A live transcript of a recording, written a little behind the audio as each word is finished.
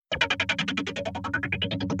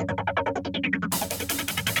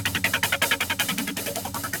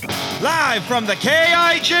Live from the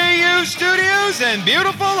Kaiju studios in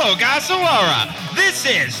beautiful Ogasawara, this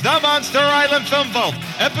is the Monster Island Film Vault,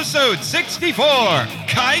 episode 64,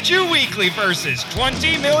 Kaiju Weekly versus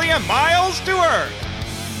 20 Million Miles to Earth.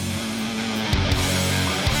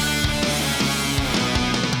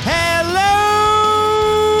 Hello,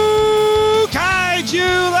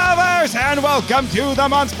 Kaiju lovers, and welcome to the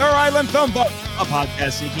Monster Island Film Vault, a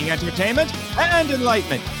podcast seeking entertainment and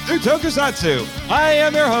enlightenment through tokusatsu. I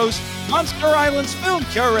am your host, Monster Island's film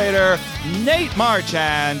curator, Nate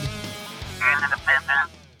Marchand.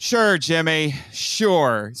 Sure, Jimmy,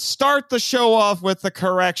 sure. Start the show off with the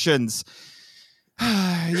corrections.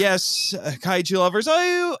 Yes, Kaiju lovers,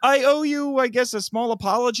 I owe you, I guess, a small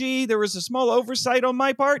apology. There was a small oversight on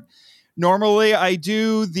my part. Normally, I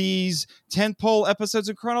do these tentpole episodes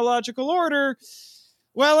in chronological order.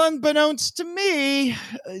 Well, unbeknownst to me,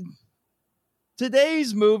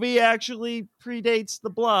 today's movie actually predates The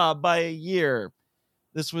Blob by a year.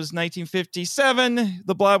 This was 1957.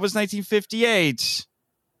 The Blob was 1958.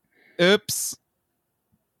 Oops.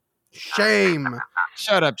 Shame.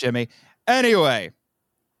 Shut up, Jimmy. Anyway,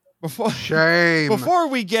 before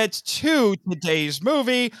we get to today's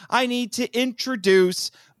movie, I need to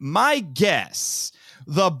introduce my guests,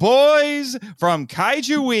 the boys from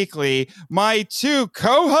Kaiju Weekly, my two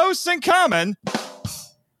co-hosts in common,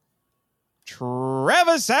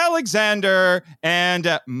 Travis Alexander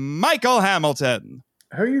and Michael Hamilton.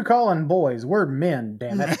 Who are you calling boys? We're men,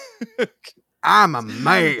 damn it. I'm a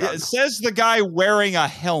man. Says the guy wearing a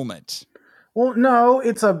helmet. Well, no,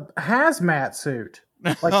 it's a hazmat suit.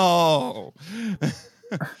 Like, oh.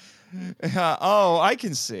 Oh, I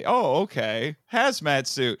can see. Oh, okay. Hazmat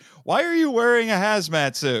suit. Why are you wearing a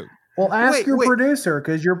hazmat suit? Well, ask your producer,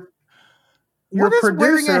 because your what does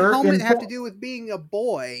wearing a producer helmet have to do with being a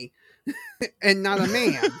boy and not a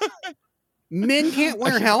man? Men can't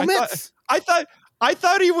wear helmets? I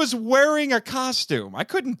thought he was wearing a costume. I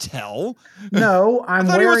couldn't tell. No, I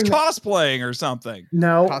thought he was cosplaying or something.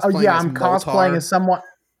 No, I'm cosplaying as someone.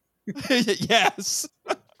 Yes.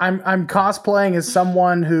 I'm cosplaying as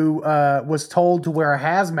someone who was told to wear a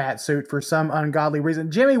hazmat suit for some ungodly reason.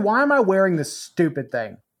 Jimmy, why am I wearing this stupid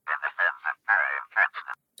thing?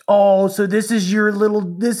 Oh, so this is your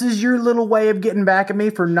little way of getting back at me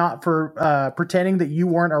for pretending that you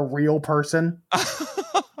weren't a real person.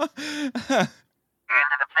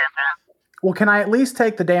 Well, can I at least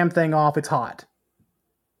take the damn thing off? It's hot.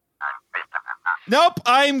 Nope,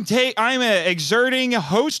 I'm exerting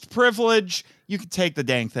host privilege. You can take the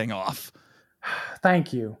dang thing off.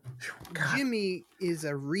 Thank you. God. Jimmy is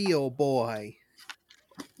a real boy.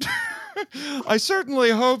 I certainly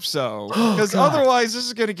hope so, because otherwise this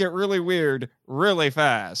is going to get really weird really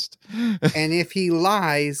fast. And if he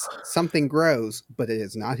lies, something grows, but it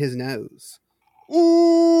is not his nose.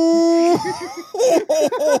 Ooh!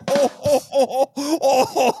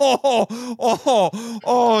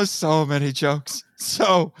 So many jokes.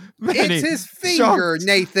 So many. It's his finger, jokes.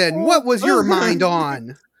 Nathan. What was your mind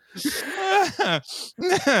on?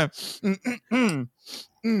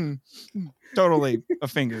 Totally a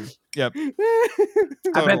finger. Yep.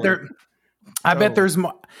 Totally. I bet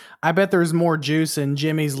there's more juice in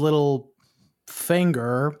Jimmy's little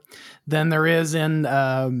finger than there is in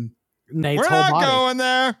Nate's whole body. We're not going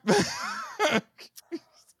there.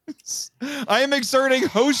 I am exerting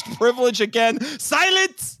host privilege again.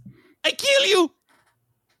 Silence! I kill you!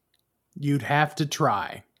 You'd have to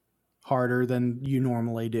try harder than you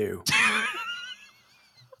normally do.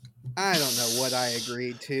 I don't know what I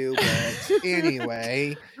agreed to, but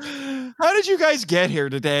anyway. How did you guys get here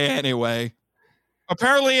today anyway?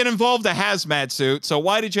 Apparently it involved a hazmat suit, so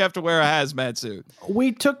why did you have to wear a hazmat suit?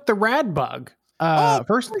 We took the rad bug.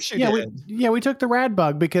 First, we took the rad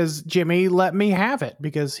bug because Jimmy let me have it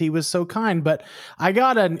because he was so kind. But I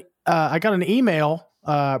got an email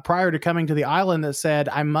prior to coming to the island that said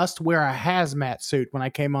I must wear a hazmat suit when I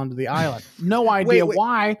came onto the island. No idea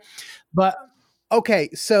why, but okay.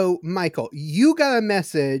 So Michael, you got a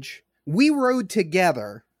message. We rode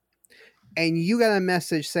together, and you got a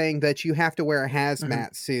message saying that you have to wear a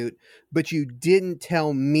hazmat suit, but you didn't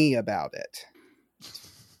tell me about it.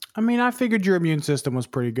 I mean, I figured your immune system was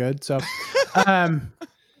pretty good. So,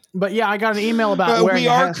 but yeah, I got an email about wearing we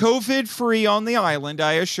are COVID free on the island,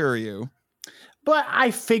 I assure you. But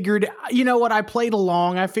I figured, you know what? I played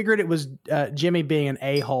along. I figured it was Jimmy being an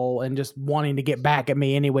a-hole and just wanting to get back at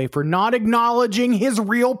me anyway for not acknowledging his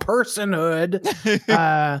real personhood.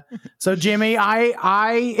 So Jimmy,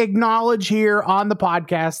 I acknowledge here on the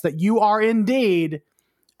podcast that you are indeed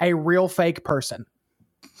a real fake person.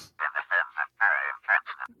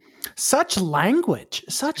 Such language.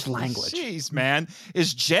 Such language. Jeez, man.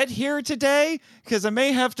 Is Jet here today? Because I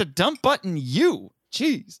may have to dump button you.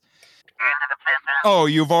 Jeez. Oh,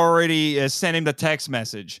 you've already sent him the text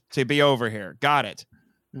message to be over here. Got it.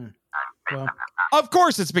 Well, of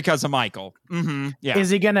course it's because of Michael. Mm-hmm. Yeah. Is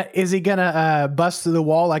he gonna bust through the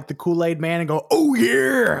wall like the Kool-Aid Man and go, "Oh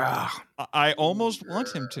yeah"? I almost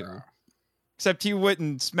want him to. Except he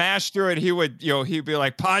wouldn't smash through it. He would, he'd be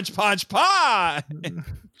like, punch, punch, punch.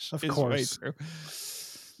 Of course.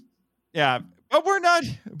 Yeah. But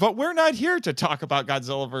we're not here to talk about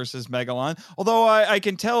Godzilla versus Megalon. Although I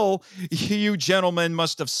can tell you gentlemen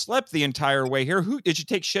must have slept the entire way here. Who did you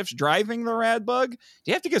take shifts driving the rad bug? Do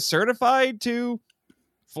you have to get certified to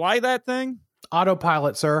fly that thing?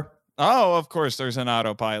 Autopilot, sir. Oh, of course there's an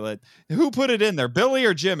autopilot. Who put it in there? Billy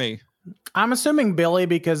or Jimmy? I'm assuming Billy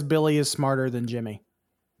because Billy is smarter than Jimmy.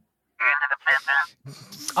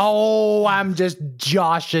 Oh, I'm just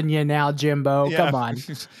joshing you now, Jimbo. Yeah. Come on.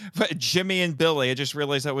 But Jimmy and Billy, I just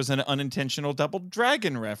realized that was an unintentional Double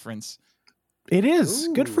Dragon reference. It is.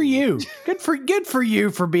 Ooh. Good for you. Good for you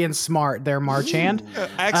for being smart there, Marchand.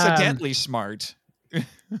 Accidentally smart.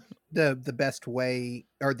 The best way,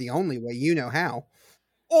 or the only way you know how.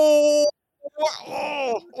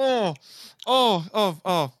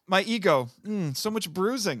 My ego. So much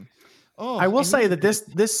bruising. Oh, I will say that this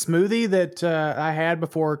smoothie that I had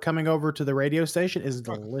before coming over to the radio station is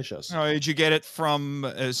delicious. Oh, did you get it from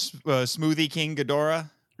Smoothie King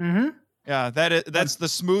Ghidorah? Mm-hmm. Yeah, that's the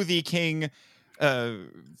Smoothie King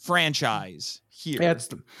franchise here. Yeah,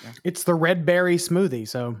 it's the red berry smoothie.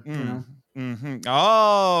 So you know. Mm-hmm.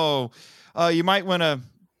 Oh, you might want to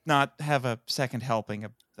not have a second helping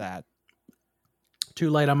of that. Too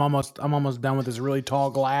late. I'm almost done with this really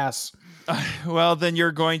tall glass. Well, then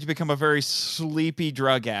you're going to become a very sleepy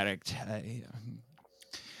drug addict.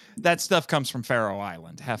 That stuff comes from Faroe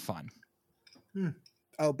Island. Have fun.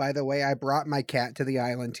 Oh, by the way, I brought my cat to the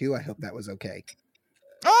island too. I hope that was okay.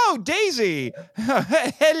 Oh, Daisy.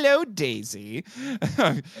 Hello, Daisy.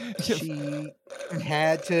 She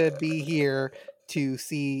had to be here to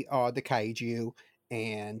see the kaiju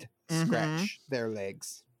and scratch their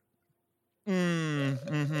legs.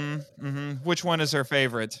 Which one is her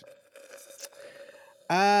favorite?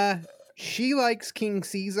 She likes King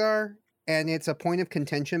Caesar, and it's a point of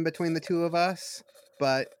contention between the two of us,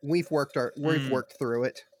 but we've worked through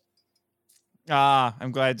it.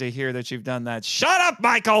 I'm glad to hear that you've done that. Shut up,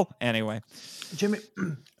 Michael! Anyway. Jimmy,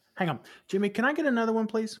 hang on. Jimmy, can I get another one,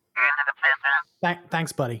 please?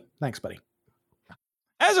 Thanks, buddy.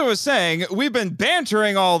 As I was saying, we've been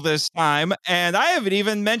bantering all this time, and I haven't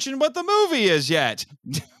even mentioned what the movie is yet.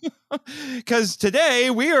 Because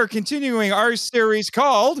today we are continuing our series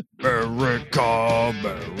called America,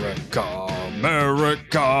 America,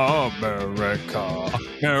 America, America,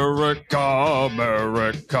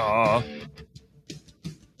 America,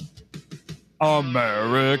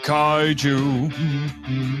 America, Kaiju.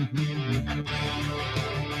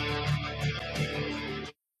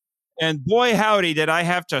 And boy, howdy, did I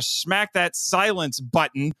have to smack that silence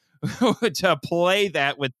button to play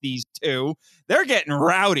that with these two. They're getting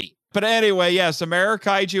rowdy. But anyway, yes,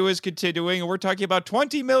 Kaiju is continuing, and we're talking about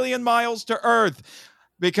 20 million miles to Earth,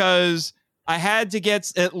 because I had to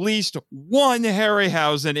get at least one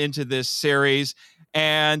Harryhausen into this series,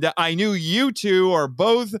 and I knew you two are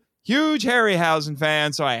both huge Harryhausen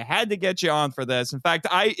fans, so I had to get you on for this. In fact,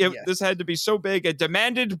 this had to be so big, it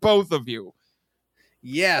demanded both of you.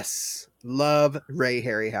 Yes. Love Ray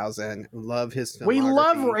Harryhausen. Love his filmography. We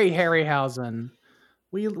love Ray Harryhausen.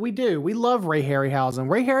 We do. We love Ray Harryhausen.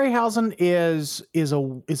 Ray Harryhausen is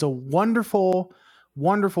a wonderful,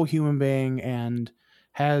 wonderful human being and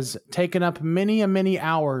has taken up many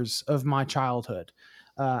hours of my childhood.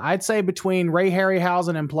 I'd say between Ray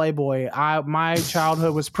Harryhausen and Playboy, my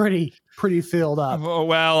childhood was pretty filled up.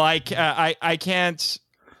 Well, I can't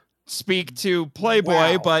speak to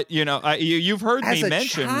Playboy, but you've heard me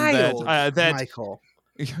mention that Michael,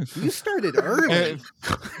 you started early.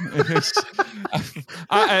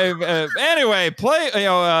 Anyway,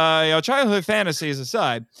 childhood fantasies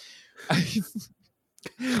aside,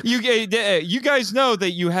 you guys know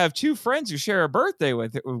that you have two friends who share a birthday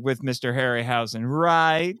with Mr. Harryhausen,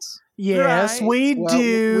 right? Yes, we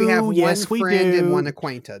do. We have one friend and one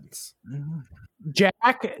acquaintance.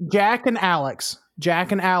 Jack and Alex.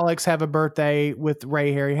 Jack and Alex have a birthday with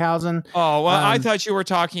Ray Harryhausen. Oh, well, I thought you were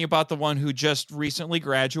talking about the one who just recently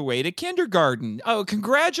graduated kindergarten. Oh,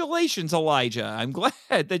 congratulations, Elijah. I'm glad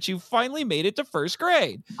that you finally made it to first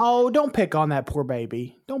grade. Oh, don't pick on that poor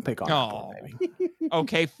baby. Don't pick on that poor baby.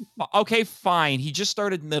 Okay, fine. He just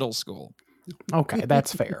started middle school. Okay,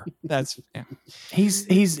 that's fair. That's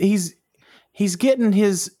He's getting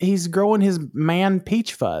he's growing his man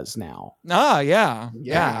peach fuzz now. Yeah.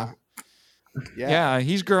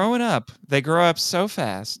 He's growing up. They grow up so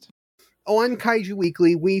fast. On Kaiju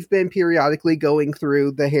Weekly, we've been periodically going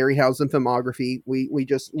through the Harryhausen filmography. We've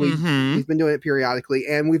been doing it periodically,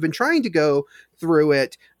 and we've been trying to go through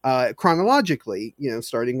it chronologically,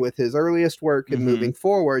 starting with his earliest work and moving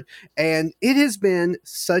forward. And it has been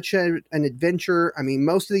such an adventure. I mean,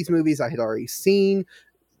 most of these movies I had already seen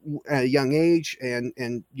at a young age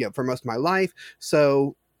and for most of my life.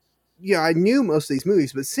 So I knew most of these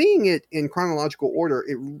movies, but seeing it in chronological order,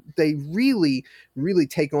 they really, really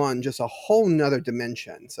take on just a whole nother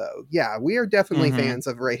dimension. So yeah, we are definitely fans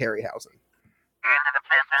of Ray Harryhausen.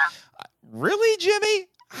 Really, Jimmy?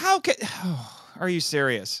 Are you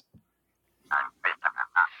serious?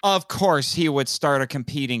 Of course he would start a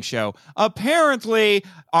competing show. Apparently,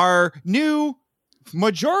 our new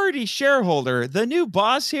majority shareholder, the new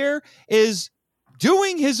boss here, is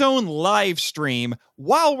doing his own live stream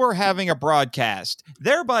while we're having a broadcast,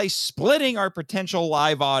 thereby splitting our potential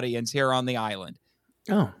live audience here on the island.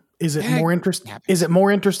 Oh, is it more interesting? Is it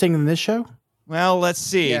more interesting than this show? Well, let's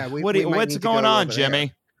see. Yeah, what's going on,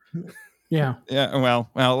 Jimmy? Yeah. Well,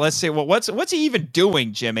 let's see. Well, what's he even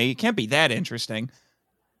doing, Jimmy? It can't be that interesting.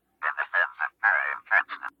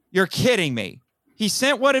 You're kidding me. He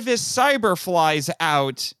sent one of his cyber flies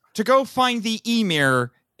out to go find the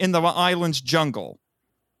emir in the island's jungle.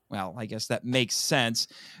 Well, I guess that makes sense.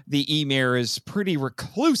 The emir is pretty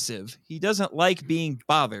reclusive. He doesn't like being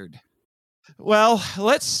bothered. Well,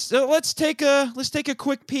 let's take a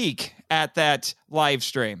quick peek at that live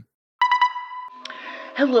stream.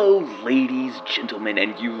 Hello, ladies, gentlemen,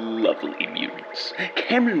 and you lovely mutants.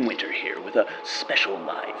 Cameron Winter here with a special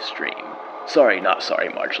live stream. Sorry, not sorry,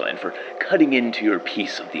 Marchland, for cutting into your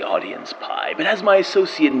piece of the audience pie, but as my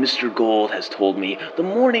associate Mr. Gold has told me, the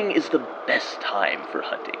morning is the best time for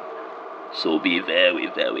hunting. So be very,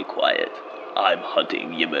 very quiet. I'm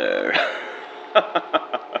hunting Ymir.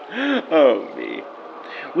 Oh, me.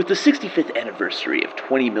 With the 65th anniversary of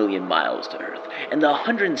 20 million miles to Earth, and the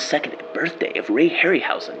 102nd birthday of Ray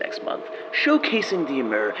Harryhausen next month, showcasing the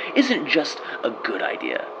Ymir isn't just a good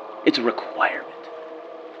idea, it's a requirement.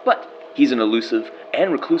 But he's an elusive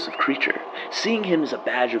and reclusive creature. Seeing him is a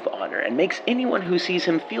badge of honor and makes anyone who sees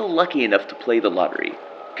him feel lucky enough to play the lottery.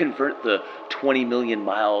 Convert the 20 million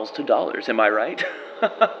miles to dollars, am I right?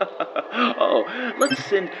 Oh, let's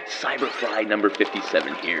send Cyberfly number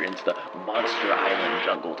 57 here into the Monster Island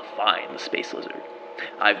jungle to find the space lizard.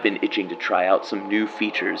 I've been itching to try out some new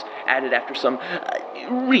features added after some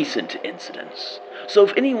recent incidents. So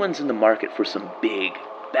if anyone's in the market for some big,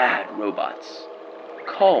 bad robots,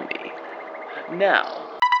 call me. Now.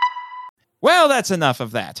 Well, that's enough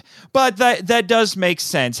of that. But that does make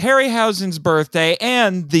sense. Harryhausen's birthday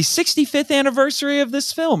and the 65th anniversary of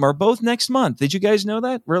this film are both next month. Did you guys know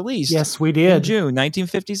that? Released. Yes, we did. In June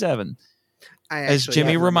 1957. As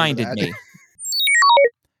Jimmy reminded me.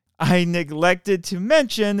 I neglected to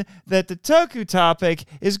mention that the Toku topic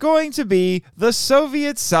is going to be the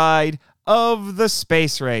Soviet side of the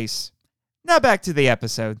space race. Now back to the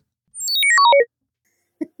episode.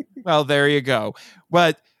 Well, there you go.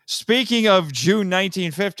 But speaking of June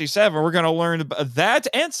 1957, we're going to learn about that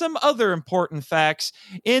and some other important facts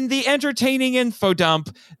in the entertaining info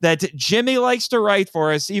dump that Jimmy likes to write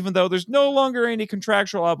for us, even though there's no longer any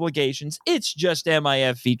contractual obligations. It's just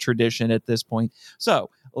MIFV tradition at this point.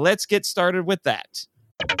 So let's get started with that.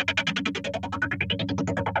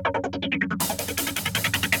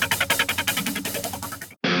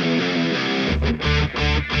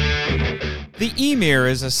 The Emir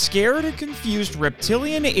is a scared and confused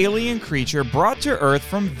reptilian alien creature brought to Earth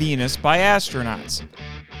from Venus by astronauts.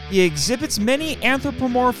 He exhibits many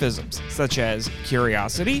anthropomorphisms, such as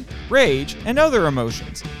curiosity, rage, and other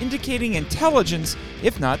emotions, indicating intelligence,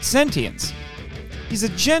 if not sentience. He's a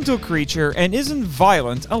gentle creature and isn't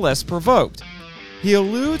violent unless provoked. He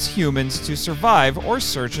eludes humans to survive or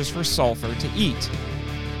searches for sulfur to eat.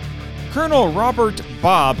 Colonel Robert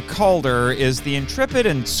Bob Calder is the intrepid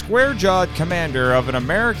and square-jawed commander of an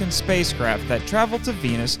American spacecraft that traveled to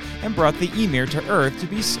Venus and brought the Emir to Earth to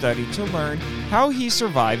be studied to learn how he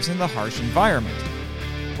survives in the harsh environment.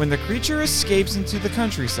 When the creature escapes into the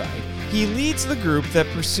countryside, he leads the group that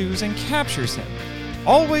pursues and captures him,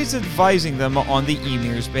 always advising them on the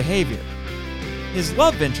Emir's behavior. His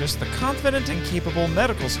love interest, the confident and capable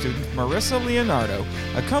medical student Marissa Leonardo,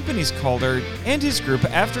 accompanies Calder and his group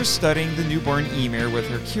after studying the newborn Emir with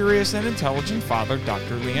her curious and intelligent father,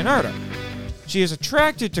 Dr. Leonardo. She is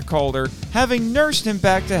attracted to Calder, having nursed him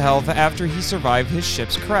back to health after he survived his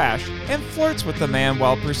ship's crash, and flirts with the man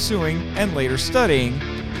while pursuing and later studying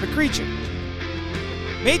the creature.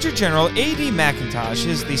 Major General A.D. McIntosh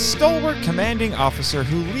is the stalwart commanding officer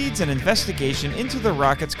who leads an investigation into the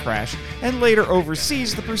rocket's crash and later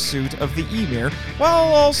oversees the pursuit of the Emir,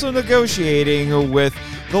 while also negotiating with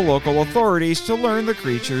the local authorities to learn the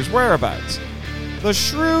creature's whereabouts. The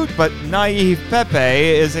shrewd but naive Pepe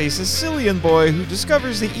is a Sicilian boy who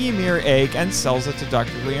discovers the Emir egg and sells it to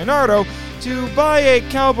Dr. Leonardo to buy a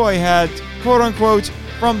cowboy hat, quote-unquote,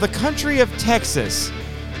 from the country of Texas.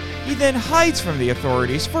 He then hides from the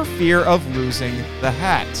authorities for fear of losing the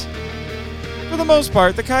hat. For the most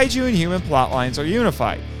part, the kaiju and human plotlines are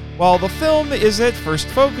unified. While the film is at first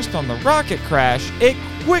focused on the rocket crash, it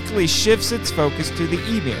quickly shifts its focus to the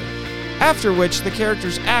Emir, after which the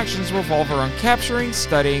character's actions revolve around capturing,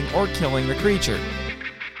 studying, or killing the creature.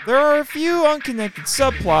 There are a few unconnected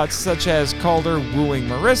subplots, such as Calder wooing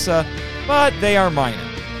Marissa, but they are minor.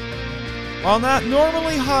 While not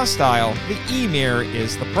normally hostile, the Emir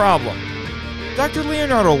is the problem. Dr.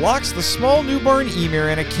 Leonardo locks the small newborn Emir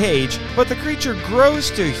in a cage, but the creature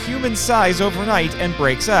grows to human size overnight and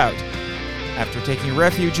breaks out. After taking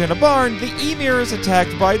refuge in a barn, the Emir is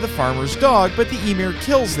attacked by the farmer's dog, but the Emir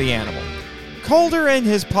kills the animal. Calder and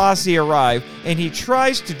his posse arrive, and he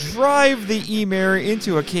tries to drive the Emir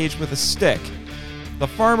into a cage with a stick. The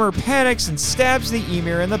farmer panics and stabs the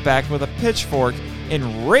Emir in the back with a pitchfork,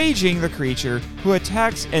 enraging the creature, who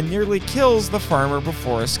attacks and nearly kills the farmer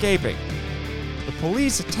before escaping. The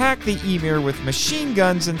police attack the Emir with machine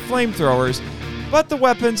guns and flamethrowers, but the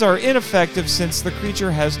weapons are ineffective since the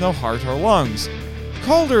creature has no heart or lungs.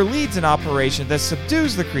 Calder leads an operation that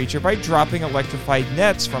subdues the creature by dropping electrified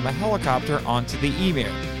nets from a helicopter onto the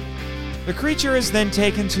Emir. The creature is then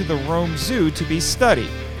taken to the Rome Zoo to be studied.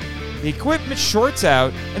 The equipment shorts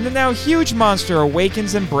out, and the now huge monster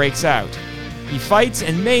awakens and breaks out. He fights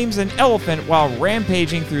and maims an elephant while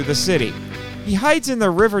rampaging through the city. He hides in the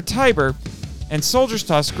river Tiber, and soldiers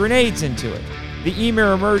toss grenades into it. The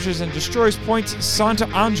Emir emerges and destroys Point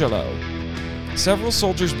Sant'Angelo. Several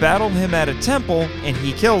soldiers battle him at a temple, and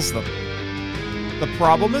he kills them. The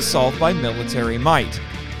problem is solved by military might.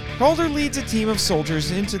 Calder leads a team of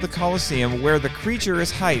soldiers into the Colosseum where the creature is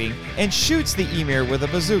hiding and shoots the Emir with a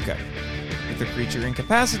bazooka. With the creature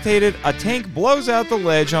incapacitated, a tank blows out the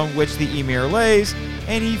ledge on which the Emir lays,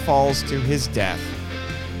 and he falls to his death.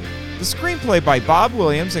 The screenplay by Bob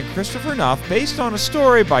Williams and Christopher Knopf, based on a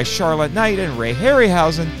story by Charlotte Knight and Ray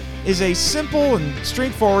Harryhausen, is a simple and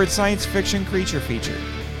straightforward science fiction creature feature.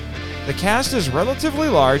 The cast is relatively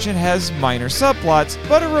large and has minor subplots,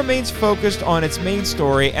 but it remains focused on its main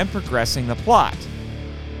story and progressing the plot.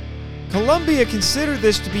 Columbia considered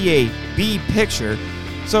this to be a B picture,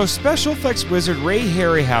 so special effects wizard Ray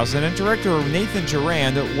Harryhausen and director Nathan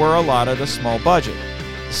Durand were allotted a small budget.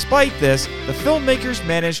 Despite this, the filmmakers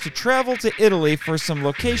managed to travel to Italy for some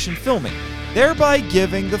location filming, thereby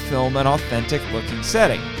giving the film an authentic-looking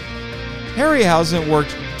setting. Harryhausen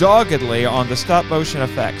worked doggedly on the stop-motion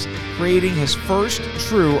effects, creating his first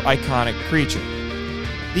true iconic creature.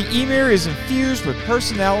 The Emir is infused with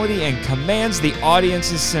personality and commands the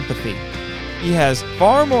audience's sympathy. He has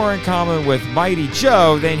far more in common with Mighty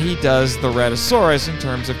Joe than he does the Rhedosaurus in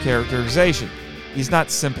terms of characterization. He's not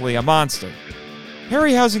simply a monster.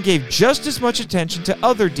 Harryhausen gave just as much attention to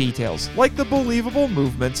other details, like the believable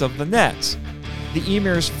movements of the nets. The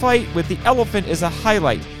Emir's fight with the elephant is a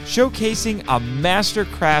highlight, showcasing a master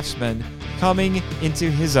craftsman coming into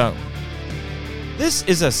his own. This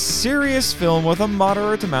is a serious film with a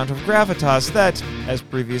moderate amount of gravitas that, as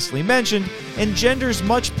previously mentioned, engenders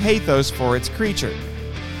much pathos for its creature.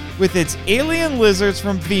 With its alien lizards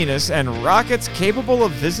from Venus and rockets capable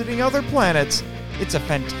of visiting other planets, it's a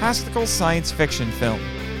fantastical science fiction film.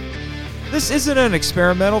 This isn't an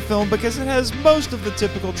experimental film because it has most of the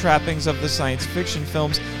typical trappings of the science fiction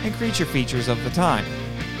films and creature features of the time.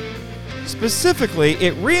 Specifically,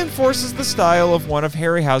 it reinforces the style of one of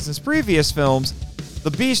Harryhausen's previous films,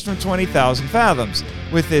 The Beast from 20,000 Fathoms,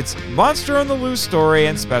 with its monster-on-the-loose story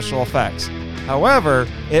and special effects. However,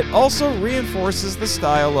 it also reinforces the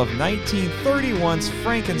style of 1931's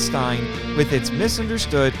Frankenstein with its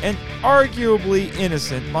misunderstood and arguably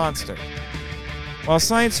innocent monster. While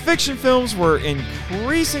science fiction films were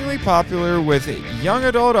increasingly popular with young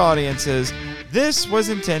adult audiences, this was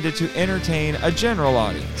intended to entertain a general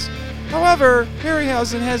audience. However,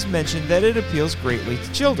 Harryhausen has mentioned that it appeals greatly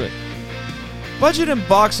to children. Budget and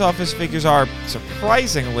box office figures are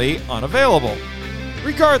surprisingly unavailable.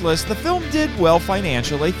 Regardless, the film did well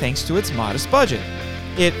financially thanks to its modest budget.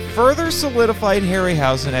 It further solidified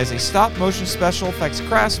Harryhausen as a stop-motion special effects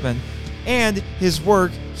craftsman, and his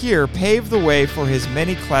work here paved the way for his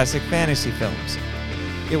many classic fantasy films.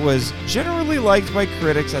 It was generally liked by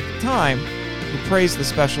critics at the time, who praised the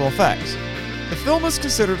special effects. The film is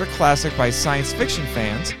considered a classic by science fiction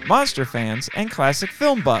fans, monster fans, and classic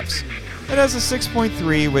film buffs. It has a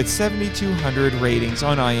 6.3 with 7,200 ratings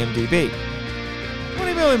on IMDb.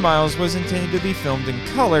 20 Million Miles was intended to be filmed in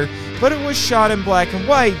color, but it was shot in black and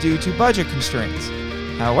white due to budget constraints.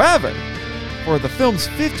 However, for the film's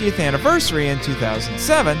 50th anniversary in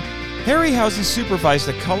 2007, Harryhausen supervised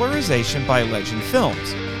the colorization by Legend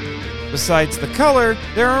Films. Besides the color,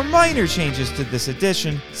 there are minor changes to this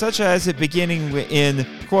edition, such as it beginning in,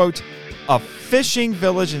 quote, a fishing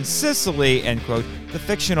village in Sicily, end quote, the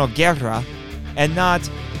fictional Guerra, and not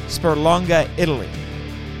Sperlonga, Italy.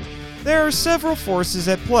 There are several forces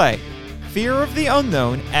at play. Fear of the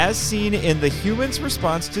unknown, as seen in the human's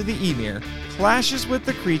response to the Emir, clashes with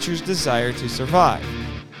the creature's desire to survive.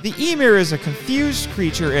 The Emir is a confused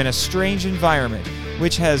creature in a strange environment,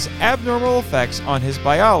 which has abnormal effects on his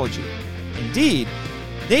biology. Indeed,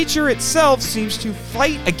 nature itself seems to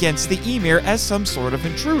fight against the Emir as some sort of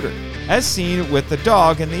intruder, as seen with the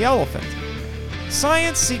dog and the elephant.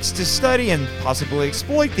 Science seeks to study and possibly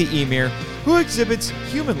exploit the Emir, who exhibits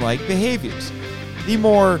human-like behaviors. The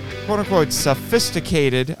more, quote-unquote,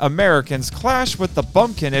 sophisticated Americans clash with the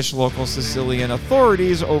bumpkinish local Sicilian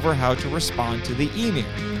authorities over how to respond to the Emir.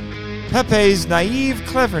 Pepe's naive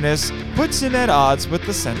cleverness puts him at odds with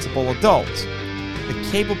the sensible adult. The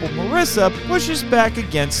capable Marissa pushes back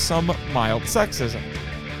against some mild sexism.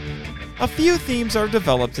 A few themes are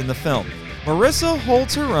developed in the film. Marissa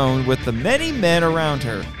holds her own with the many men around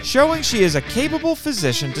her, showing she is a capable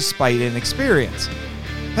physician despite inexperience.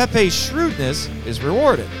 Pepe's shrewdness is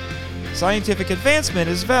rewarded. Scientific advancement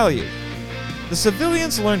is valued. The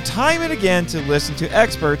civilians learn time and again to listen to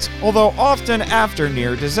experts, although often after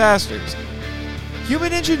near disasters.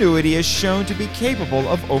 Human ingenuity is shown to be capable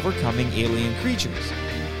of overcoming alien creatures.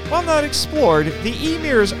 While not explored, the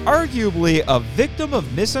Emir is arguably a victim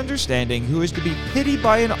of misunderstanding who is to be pitied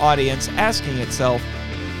by an audience asking itself,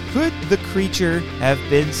 could the creature have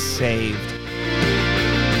been saved?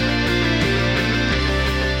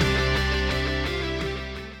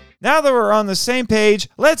 Now that we're on the same page,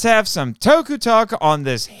 let's have some Toku Talk on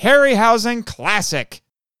this Harryhausen classic.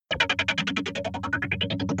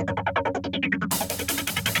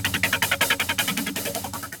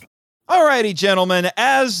 Alrighty, gentlemen,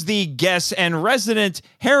 as the guests and resident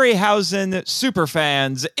Harryhausen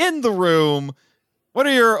superfans in the room, what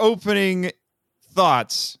are your opening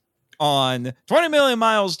thoughts on 20 Million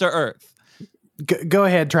Miles to Earth? Go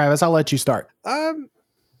ahead, Travis. I'll let you start.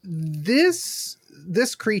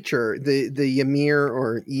 This creature, the Ymir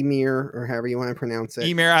or Emir or however you want to pronounce it.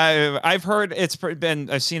 Emir, I've heard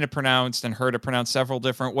I've seen it pronounced and heard it pronounced several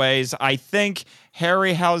different ways. I think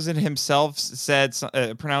Harryhausen himself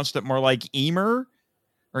pronounced it more like Emir,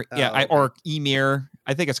 or or Emir.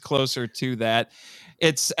 I think it's closer to that.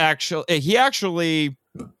 It's actually,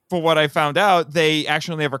 for what I found out, they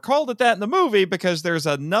actually never called it that in the movie because there's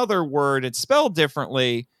another word. It's spelled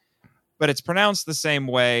differently, but it's pronounced the same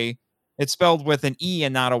way. It's spelled with an E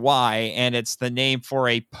and not a Y, and it's the name for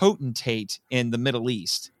a potentate in the Middle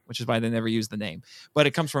East, which is why they never use the name. But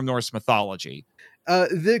it comes from Norse mythology.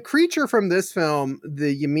 The creature from this film,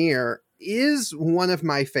 the Ymir, is one of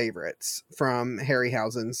my favorites from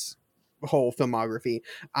Harryhausen's whole filmography.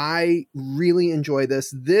 I really enjoy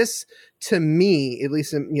this. This, to me, at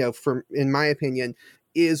least in my opinion,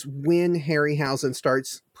 is when Harryhausen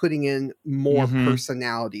starts putting in more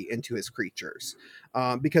personality into his creatures.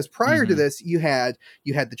 Because prior to this, you had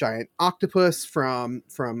the giant octopus from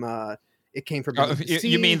it came from the sea.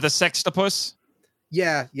 You mean the sextopus?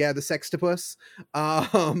 Yeah, the sextopus.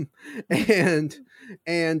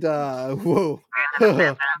 And whoa.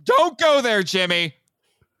 Don't go there, Jimmy.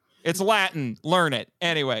 It's Latin. Learn it.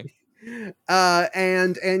 Anyway.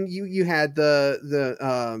 And you had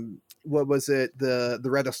the what was it? The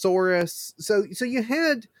Rhedosaurus. So you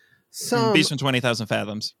had some Beast from 20,000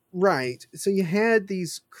 Fathoms. Right. So you had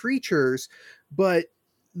these creatures, but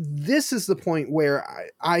this is the point where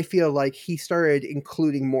I feel like he started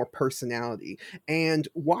including more personality. And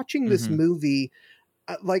watching this movie,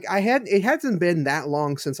 it hasn't been that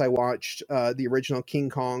long since I watched the original King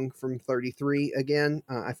Kong from 1933 again.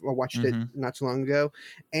 I watched it not too long ago.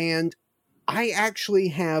 And I actually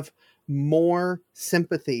have more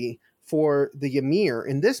sympathy for the Ymir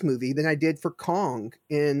in this movie than I did for Kong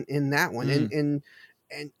in that one. And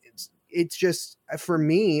it's just, for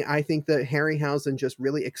me, I think that Harryhausen just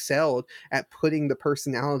really excelled at putting the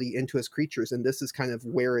personality into his creatures, and this is kind of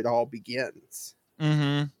where it all begins.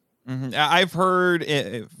 I've heard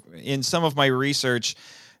in some of my research,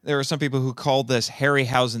 there are some people who called this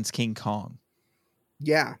Harryhausen's King Kong.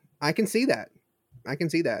 Yeah, I can see that.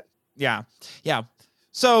 Yeah.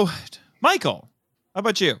 So, Michael, how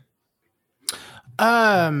about you?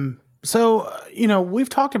 So, we've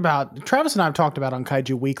talked about, Travis and I have talked about on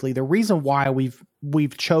Kaiju Weekly, the reason why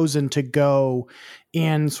we've chosen to go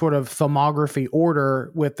in sort of filmography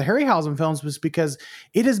order with the Harryhausen films was because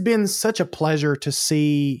it has been such a pleasure to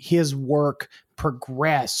see his work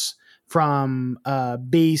progress from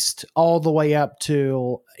Beast all the way up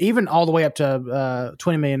to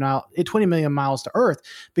 20 million miles to Earth.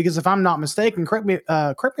 Because if I'm not mistaken, correct me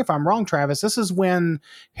if I'm wrong, Travis, this is when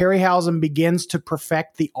Harryhausen begins to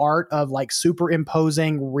perfect the art of like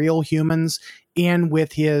superimposing real humans in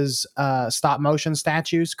with his stop motion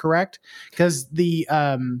statues, correct? Because the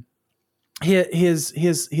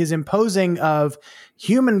his imposing of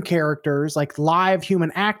human characters, like live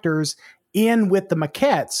human actors, in with the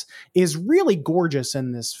maquettes is really gorgeous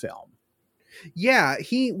in this film. Yeah,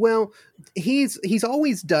 he's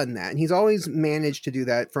always done that, and he's always managed to do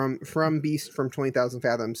that from Beast from 20,000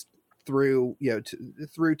 Fathoms through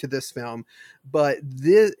through to this film. But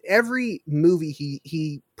every movie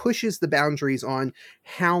he pushes the boundaries on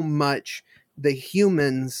how much the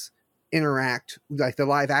humans interact, like the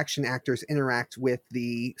live action actors interact with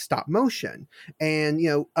the stop motion. And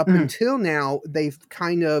up until now, they've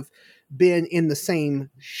kind of been in the same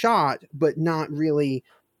shot, but not really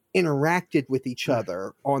interacted with each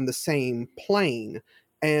other on the same plane.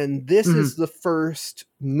 And this is the first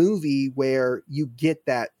movie where you get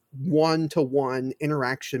that one-to-one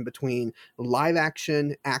interaction between live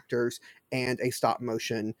action actors and a stop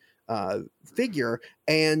motion figure.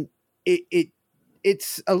 And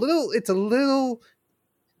it's a little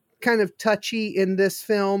kind of touchy in this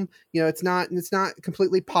film. It's not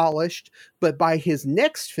completely polished, but by his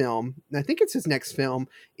next film, and I think it's his next film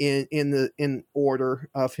in order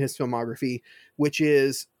of his filmography, which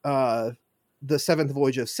is The Seventh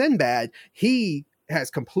Voyage of Sinbad, he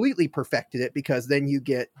has completely perfected it, because then you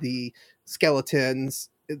get the skeleton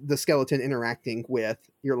interacting with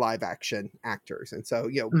your live action actors. And so,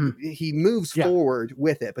 he moves forward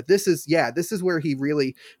with it, but this is where he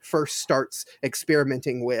really first starts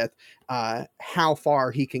experimenting with how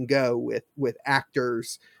far he can go with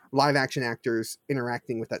actors, live action actors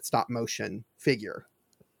interacting with that stop motion figure.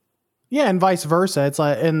 Yeah, and vice versa. It's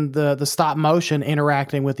like in the stop motion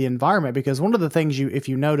interacting with the environment, because one of the things if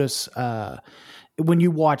you notice when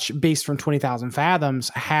you watch Beast from 20,000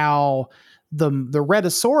 Fathoms, how the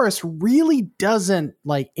Rhedosaurus really doesn't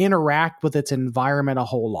like interact with its environment a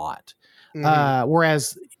whole lot.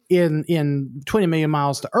 Whereas in 20 million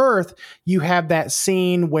miles to Earth, you have that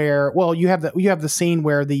scene where, you have the scene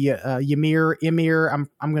where the Ymir,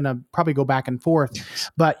 I'm going to probably go back and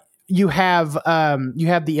forth, but you have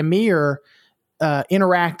the Ymir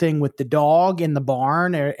interacting with the dog in the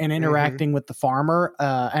barn and interacting with the farmer.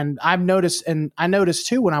 And I noticed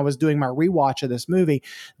too, when I was doing my rewatch of this movie,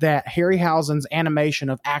 that Harryhausen's animation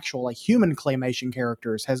of actual like human claymation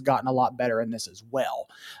characters has gotten a lot better in this as well.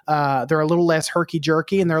 They're a little less herky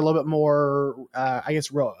jerky, and they're a little bit more, they're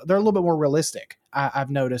a little bit more realistic. I've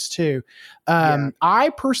noticed too.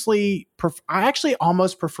 I personally, I actually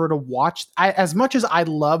almost prefer to watch, as much as I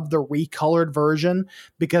love the recolored version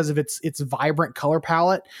because of its vibrant color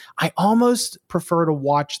palette, I almost prefer to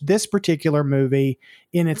watch this particular movie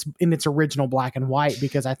in its original black and white,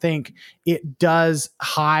 because I think it does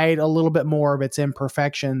hide a little bit more of its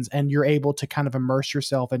imperfections, and you're able to kind of immerse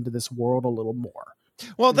yourself into this world a little more.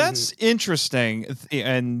 Well, that's interesting.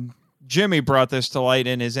 And Jimmy brought this to light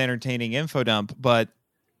in his entertaining info dump, but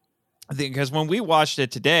because when we watched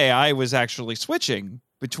it today, I was actually switching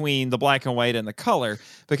between the black and white and the color,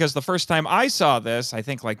 because the first time I saw this, I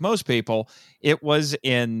think like most people, it was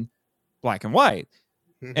in black and white.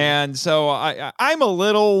 And so I'm a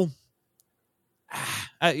little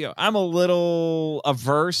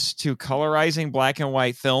averse to colorizing black and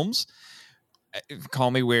white films.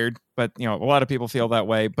 Call me weird, but a lot of people feel that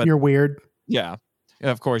way. But you're weird. Yeah.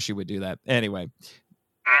 Of course you would do that. Anyway.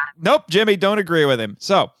 Nope, Jimmy, don't agree with him.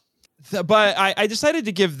 So, but I decided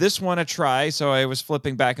to give this one a try, so I was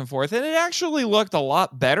flipping back and forth, and it actually looked a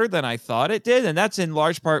lot better than I thought it did, and that's in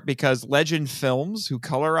large part because Legend Films, who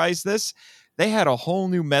colorized this, they had a whole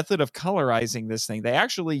new method of colorizing this thing. They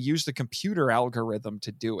actually used a computer algorithm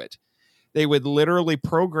to do it. They would literally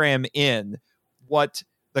program in what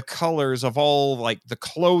the colors of all like the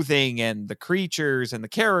clothing and the creatures and the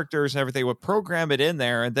characters and everything, would program it in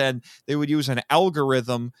there. And then they would use an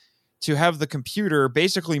algorithm to have the computer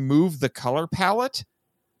basically move the color palette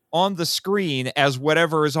on the screen as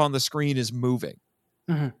whatever is on the screen is moving.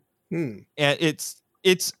 Mm-hmm. And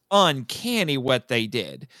it's uncanny what they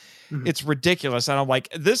did. Mm-hmm. It's ridiculous. And I'm like,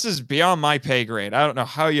 this is beyond my pay grade. I don't know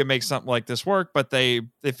how you make something like this work, but they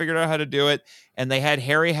figured out how to do it. And they had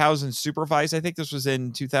Harryhausen supervise. I think this was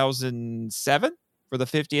in 2007 for the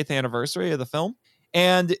 50th anniversary of the film.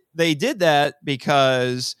 And they did that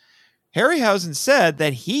because Harryhausen said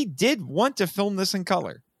that he did want to film this in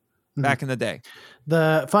color back in the day.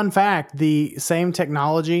 The fun fact, the same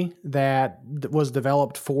technology that was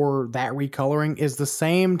developed for that recoloring is the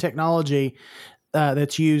same technology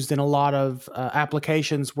that's used in a lot of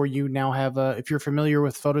applications where you now have if you're familiar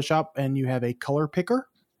with Photoshop and you have a color picker,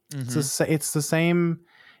 it's the same.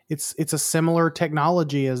 It's a similar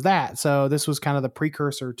technology as that. So this was kind of the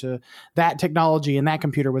precursor to that technology, and that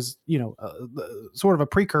computer was, sort of a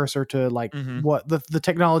precursor to like what the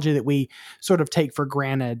technology that we sort of take for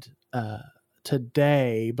granted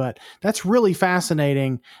today. But that's really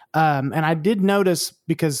fascinating. And I did notice,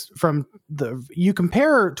 because you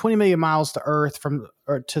compare 20 million miles to Earth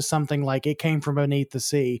to something like It Came From Beneath the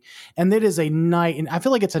Sea, and it is I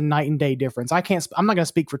feel like it's a night and day difference. I'm not going to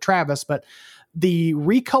speak for Travis, but the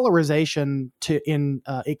recolorization in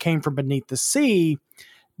It Came From Beneath the Sea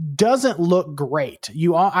doesn't look great.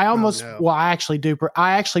 I actually do.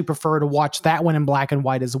 I actually prefer to watch that one in black and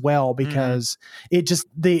white as well, because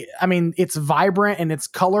it's vibrant and it's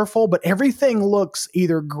colorful, but everything looks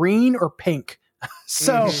either green or pink.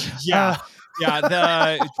 So the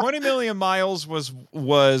 20 Million Miles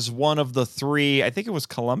was one of the three, I think it was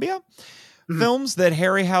Columbia films that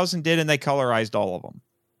Harryhausen did, and they colorized all of them,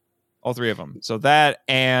 all three of them. So that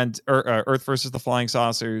and Earth versus the Flying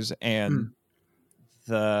Saucers and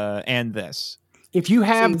this. If you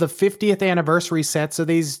have the 50th anniversary sets of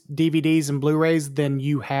these DVDs and Blu-rays, then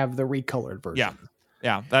you have the recolored version.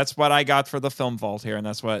 Yeah, that's what I got for the Film Vault here, and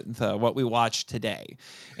that's what we watched today.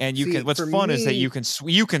 And what's fun is that you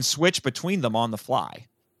can switch between them on the fly.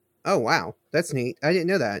 Oh wow, that's neat. I didn't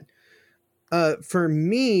know that. For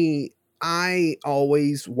me, I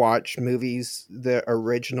always watch movies the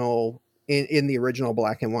original in the original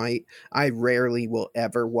black and white. I rarely will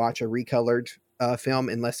ever watch a recolored film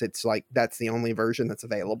unless it's like that's the only version that's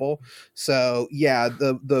available. So yeah,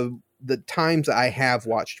 the times I have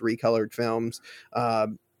watched recolored films,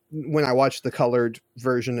 when I watched the colored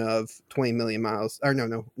version of 20 Million Miles, or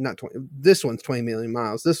no, not 20. This one's 20 Million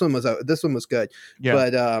Miles. This one was good.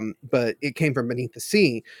 Yeah. But It Came From Beneath the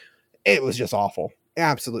Sea, it was just awful.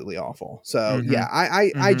 Absolutely awful. So yeah,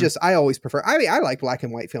 I always prefer. I like black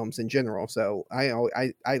and white films in general. So I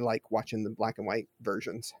like watching the black and white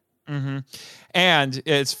versions. And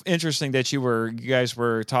it's interesting that you guys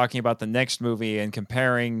were talking about the next movie and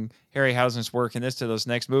comparing Harryhausen's work in this to those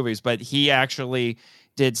next movies, but he actually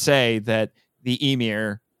did say that the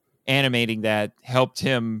Emir animating that helped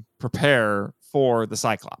him prepare for the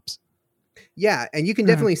Cyclops. Yeah, and you can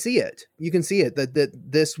definitely see it. You can see it that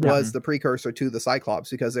this was the precursor to the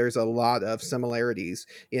Cyclops, because there's a lot of similarities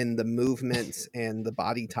in the movements and the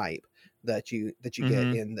body type that you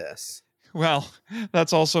get in this. Well,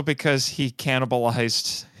 that's also because he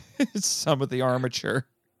cannibalized some of the armature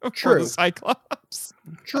for the Cyclops.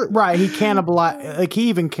 True. Right. He even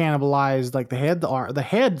cannibalized like the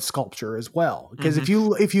head sculpture as well. Because if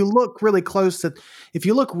you look really close at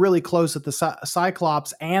the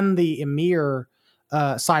Cyclops and the Emir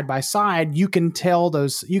side by side, you can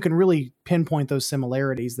really pinpoint those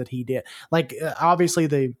similarities that he did. Like obviously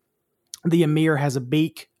the Emir has a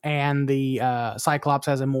beak and the Cyclops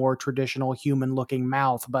has a more traditional human looking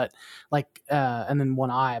mouth, but and then one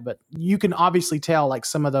eye, but you can obviously tell like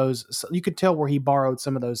some of those, you could tell where he borrowed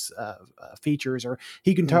some of those features, or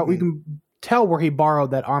we can tell where he borrowed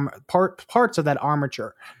that parts of that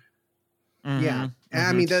armature. Yeah.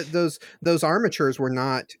 I mean, those armatures were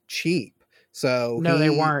not cheap. So they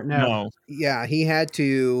weren't. No. Yeah, he had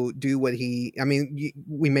to do what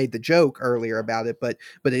we made the joke earlier about it, but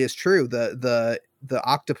it is true. The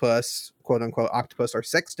octopus, quote unquote octopus or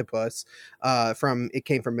sextopus, from It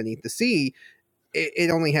Came From Beneath the Sea,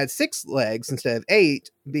 it only had 6 legs instead of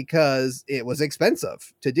 8 because it was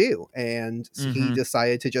expensive to do, and he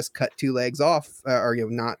decided to just cut 2 legs off, or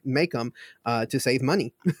not make them to save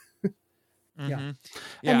money. Yeah.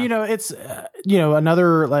 And it's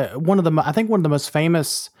another one of the most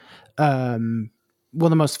famous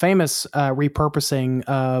repurposing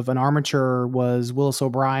of an armature was Willis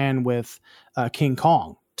O'Brien with King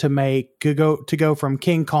Kong to go from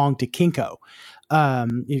King Kong to Kinko.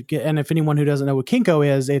 And if anyone who doesn't know what Kinko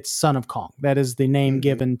is, it's Son of Kong. That is the name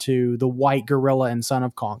given to the white gorilla in Son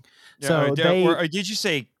of Kong. Yeah, So did you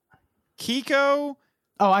say Kiko?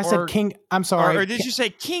 Oh, I said King. I'm sorry. Or did you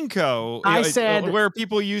say Kinko? I said where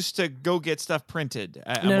people used to go get stuff printed.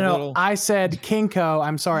 No. I said Kinko.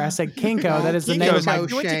 I'm sorry. I said Kinko. That is the name of my.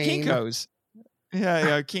 You went to Kinko's.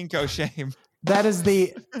 Yeah, Kinko shame. That is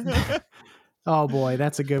the. Oh boy,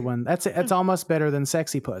 that's a good one. That's almost better than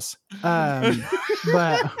Sexy Puss. But.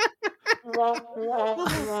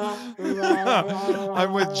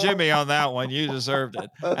 I'm with Jimmy on that one. You deserved it.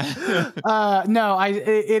 No,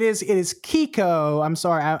 it is Kiko. I'm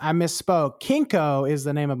sorry, I misspoke. Kinko is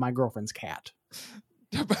the name of my girlfriend's cat.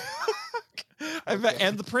 And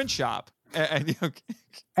the print shop.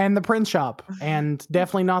 And the print shop. And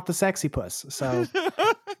definitely not the Sexy Puss. So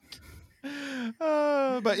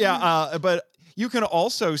but you can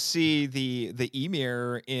also see the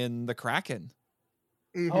Emir in the Kraken.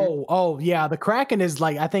 Mm-hmm. Oh yeah, the Kraken is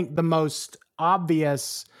like I think the most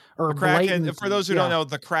obvious or blatant. For those who don't know,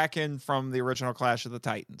 the Kraken from the original Clash of the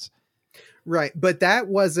Titans. Right, but that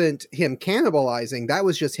wasn't him cannibalizing. That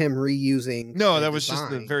was just him reusing. No, that was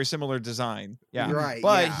just a very similar design. Yeah, right.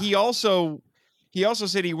 But he also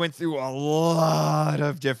said he went through a lot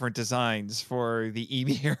of different designs for the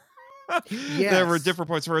Emir. Yes. There were different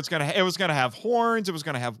points where it was gonna have horns, it was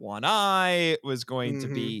gonna have one eye, it was going to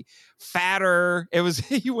be fatter.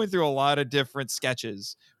 He went through a lot of different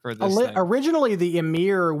sketches for this thing. Originally, the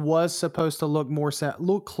Emir was supposed to look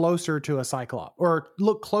closer to a Cyclops, or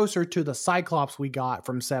look closer to the Cyclops we got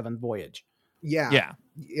from Seventh Voyage. Yeah.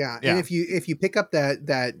 And if you pick up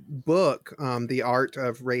that book, The Art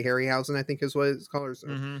of Ray Harryhausen, I think is what it's called,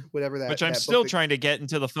 or whatever that. Which I'm still trying to get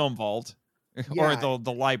into the film vault. Or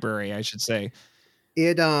the library, I should say.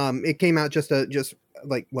 It came out just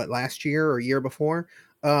like what, last year or year before.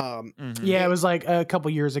 Yeah, it was like a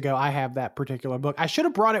couple years ago. I have that particular book. I should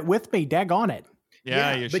have brought it with me. Daggone it.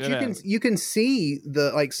 Yeah, but you can see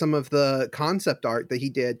some of the concept art that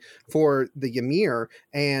he did for the Ymir,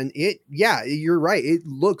 and you're right, it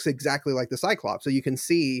looks exactly like the Cyclops. So you can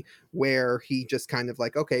see where he just kind of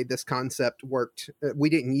like, okay, this concept worked.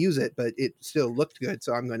 We didn't use it, but it still looked good,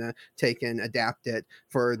 so I'm going to take and adapt it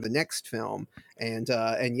for the next film. And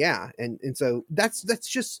so that's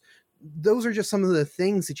just, those are just some of the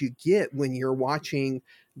things that you get when you're watching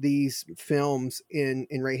these films in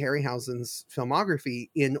Ray Harryhausen's filmography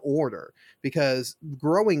in order, because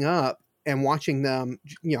growing up and watching them,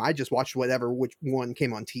 I just watched which one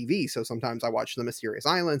came on TV. So sometimes I watched The Mysterious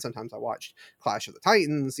Island, sometimes I watched Clash of the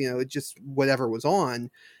Titans, it just whatever was on.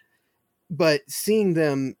 But seeing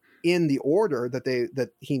them in the order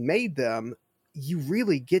that he made them, you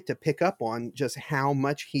really get to pick up on just how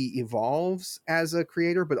much he evolves as a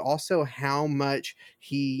creator, but also how much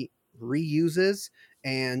he reuses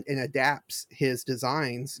and adapts his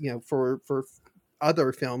designs, for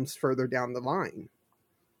other films further down the line.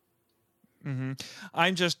 Mm-hmm.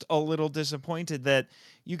 I'm just a little disappointed that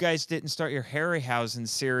you guys didn't start your Harryhausen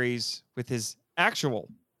series with his actual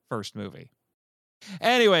first movie.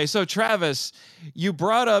 Anyway, so Travis, you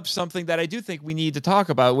brought up something that I do think we need to talk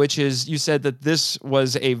about, which is you said that this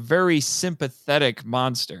was a very sympathetic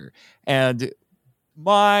monster. And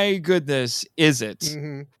my goodness, is it?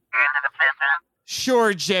 Mm-hmm.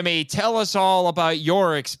 Sure, Jimmy, tell us all about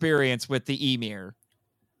your experience with the Emir.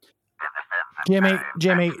 Jimmy.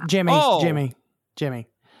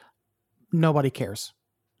 Nobody cares.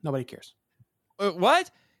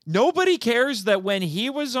 What? Nobody cares that when he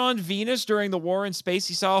was on Venus during the war in space,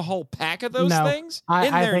 he saw a whole pack of those things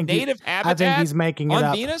in their native habitat. I think he's making it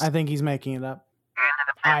up. Venus? I think he's making it up.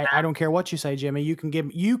 I don't care what you say, Jimmy.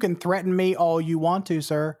 You can threaten me all you want to,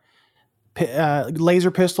 sir. Laser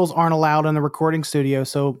pistols aren't allowed in the recording studio,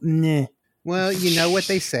 so nah. Well, you know what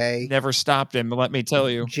they say. Never stopped him, let me tell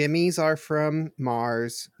you. Jimmys are from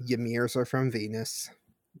Mars, Ymirs are from Venus.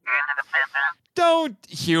 Don't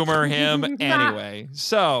humor him anyway.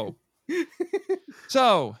 So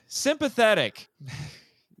sympathetic.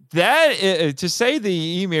 That to say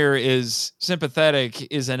the Emir is sympathetic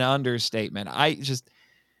is an understatement.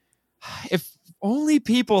 If only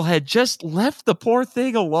people had just left the poor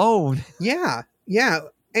thing alone. Yeah.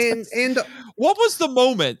 And what was the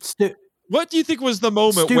moment? What do you think was the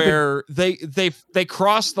moment where they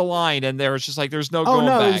crossed the line and there was just like there's no going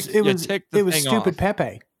back? It was stupid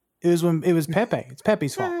Pepe. It was Pepe. It's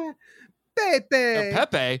Pepe's fault.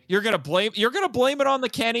 Pepe. You're gonna blame it on the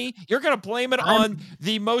Kenny. You're gonna blame it on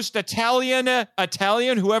the most Italian,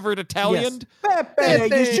 whoever Italianed. Yes.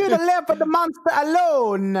 Pepe, you should have left the monster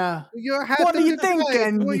alone. What are you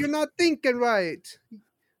thinking? Well, you're not thinking right.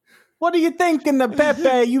 What are you thinking, the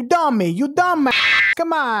Pepe? You dummy. You dumb.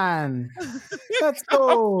 Come on. Let's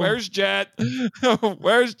go. Where's Jet?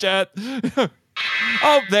 Where's Jet?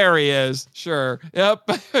 Oh, there he is. Sure. Yep.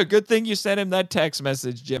 Good thing you sent him that text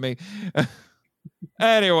message, Jimmy.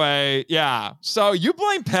 Anyway, yeah. So you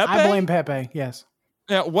blame Pepe? I blame Pepe, yes.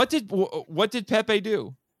 Yeah. What did Pepe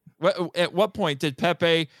do? At what point did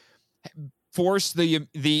Pepe force the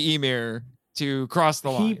Emir to cross the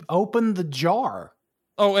line? He opened the jar.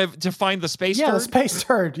 Oh, to find the space turd? Yeah, the space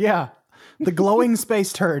turd, yeah. The glowing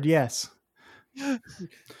space turd, yes.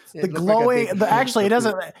 The glowing, actually,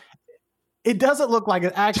 it doesn't look like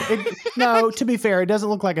it. Actually, no, to be fair, it doesn't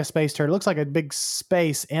look like a space turd. It looks like a big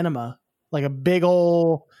space enema, like a big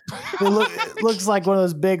old. It looks like one of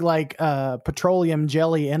those big, like petroleum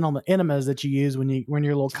jelly enemas that you use when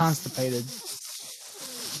you're a little constipated.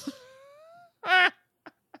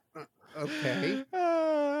 Okay.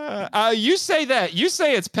 You say that. You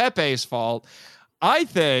say it's Pepe's fault. I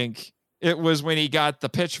think it was when he got the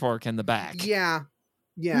pitchfork in the back. Yeah.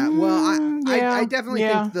 Yeah. Well, I definitely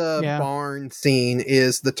think the barn scene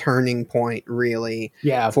is the turning point, really,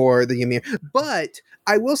 for the Ymir. But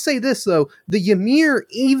I will say this, though. The Ymir,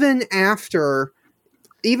 even after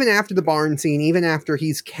the barn scene, even after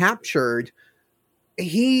he's captured,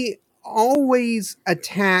 he always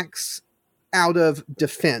attacks out of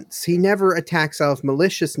defense. He never attacks out of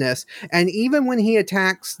maliciousness. And even when he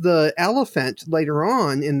attacks the elephant later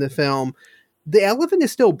on in the film, the elephant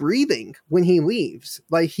is still breathing when he leaves.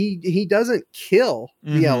 Like he doesn't kill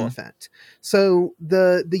the elephant. So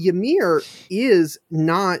the Ymir is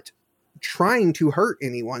not trying to hurt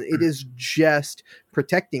anyone. It is just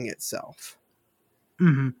protecting itself.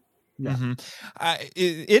 Mm-hmm. Yeah.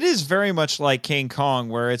 It is very much like King Kong,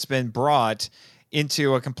 where it's been brought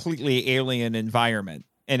into a completely alien environment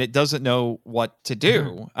and it doesn't know what to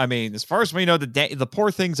do. I mean, as far as we know, the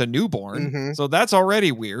poor thing's a newborn, so that's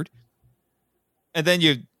already weird. And then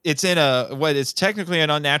it's in what is technically an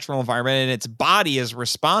unnatural environment, and its body is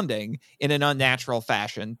responding in an unnatural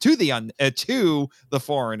fashion to the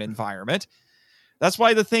foreign environment. That's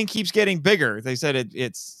why the thing keeps getting bigger. They said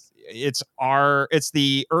it's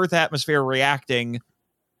the Earth atmosphere reacting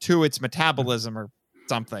to its metabolism or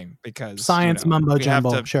something, because science mumbo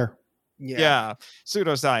jumbo. Sure. Yeah.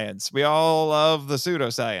 Pseudoscience. We all love the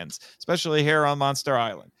pseudoscience, especially here on Monster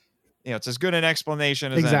Island. It's as good an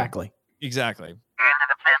explanation as exactly. Exactly.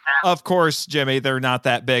 Of course, Jimmy, they're not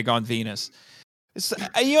that big on Venus.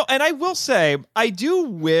 And I will say, I do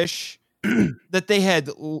wish that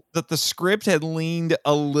the script had leaned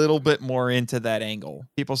a little bit more into that angle.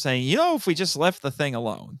 People saying, if we just left the thing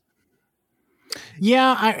alone.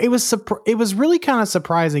 Yeah, it was really kind of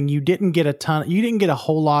surprising. You didn't get a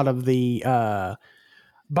whole lot of the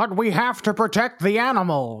but we have to protect the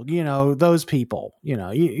animal, those people,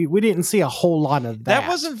 we didn't see a whole lot of that. That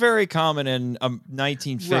wasn't very common in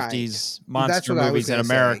 1950s monster movies in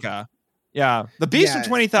America. Yeah. The Beast of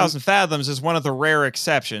 20,000 Fathoms is one of the rare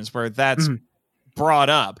exceptions where that's brought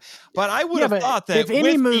up. But I would have thought that if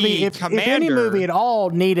any movie at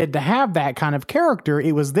all needed to have that kind of character,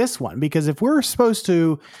 it was this one. Because if we're supposed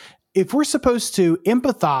to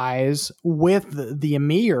empathize with the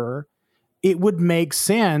Ymir, it would make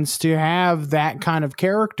sense to have that kind of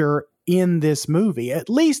character in this movie, at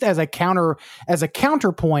least as a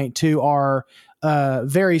counterpoint to our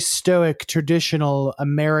very stoic, traditional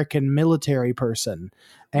American military person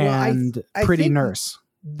and pretty nurse.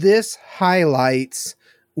 This highlights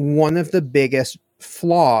one of the biggest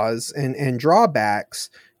flaws and drawbacks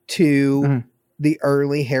to the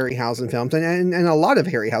early Harryhausen films, and a lot of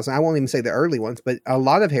Harryhausen. I won't even say the early ones, but a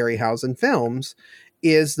lot of Harryhausen films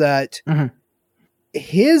is that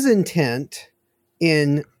his intent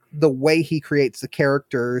in the way he creates the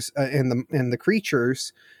characters and the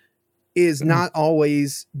creatures is not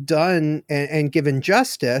always done and given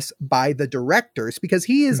justice by the directors, because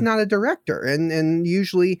he is not a director, and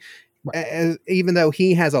usually even though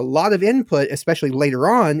he has a lot of input, especially later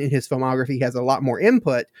on in his filmography, he has a lot more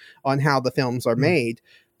input on how the films are made.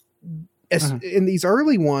 In these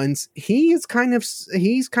early ones, he's kind of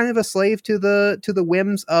a slave to the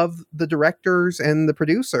whims of the directors and the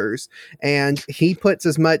producers, and he puts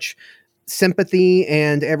as much sympathy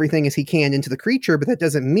and everything as he can into the creature, but that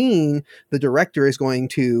doesn't mean the director is going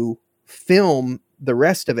to film the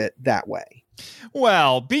rest of it that way.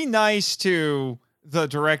 Well, be nice to the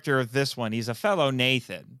director of this one. He's a fellow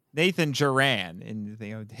Nathan Duran, and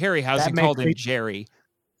Harryhausen called him Jerry.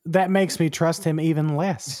 That makes me trust him even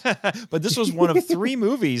less. But this was one of 3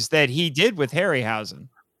 movies that he did with Harryhausen.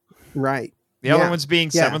 Right. The other ones being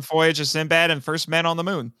Seventh Voyage of Sinbad and First Man on the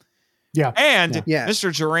Moon. Yeah. And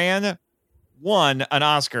Mr. Duran won an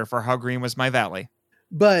Oscar for How Green Was My Valley.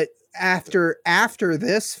 But after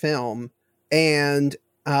this film, and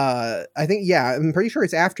I think, yeah, I'm pretty sure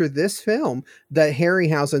it's after this film that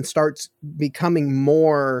Harryhausen starts becoming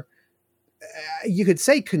more, you could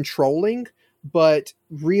say controlling, but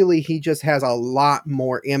really he just has a lot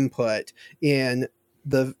more input in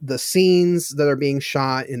the scenes that are being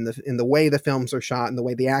shot, in the way the films are shot, and the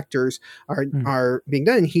way the actors are being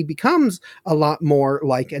done. He becomes a lot more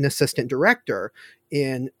like an assistant director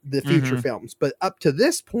in the future films. But up to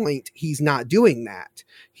this point, he's not doing that.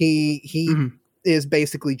 He is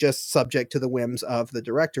basically just subject to the whims of the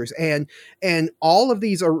directors. And all of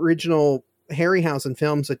these original Harryhausen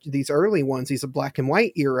films, these early ones, these black and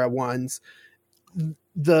white era ones,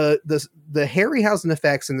 the Harryhausen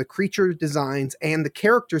effects and the creature designs and the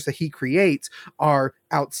characters that he creates are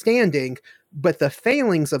outstanding, but the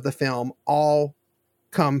failings of the film all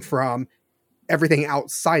come from everything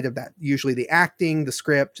outside of that, usually the acting, the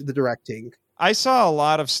script, the directing. I saw a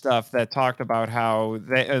lot of stuff that talked about how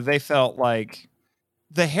they felt like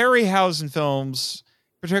the Harryhausen films,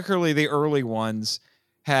 particularly the early ones,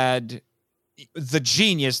 had the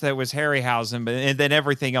genius that was Harryhausen, and then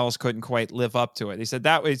everything else couldn't quite live up to it. They said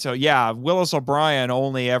that way. So yeah, Willis O'Brien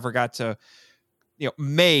only ever got to,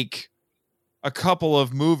 make a couple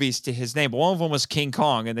of movies to his name. One of them was King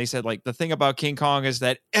Kong. And they said, like, the thing about King Kong is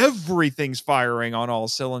that everything's firing on all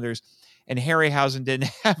cylinders. And Harryhausen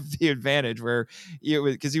didn't have the advantage where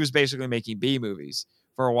because he was basically making B movies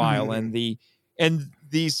for a while. And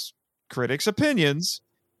these critics' opinions,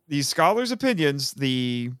 these scholars' opinions,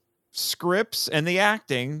 the scripts and the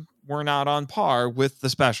acting were not on par with the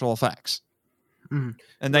special effects. And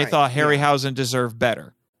they thought Harryhausen deserved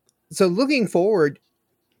better. So looking forward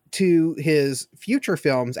to his future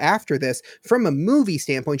films after this, from a movie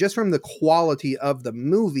standpoint, just from the quality of the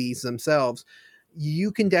movies themselves,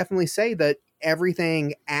 you can definitely say that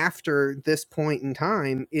everything after this point in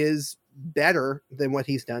time is better than what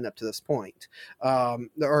he's done up to this point,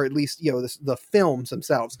 or at least the films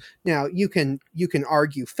themselves. Now you can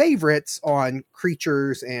argue favorites on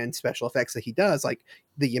creatures and special effects that he does, like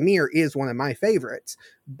the Ymir is one of my favorites,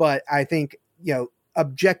 but I think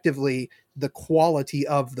objectively the quality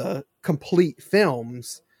of the complete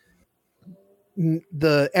films,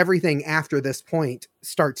 the everything after this point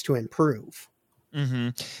starts to improve.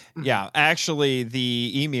 Yeah, actually,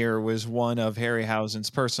 the Ymir was one of Harryhausen's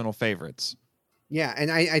personal favorites. Yeah,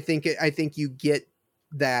 and I think you get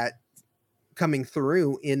that coming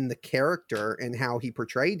through in the character and how he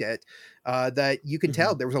portrayed it. That you can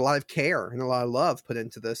tell there was a lot of care and a lot of love put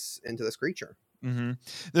into this creature.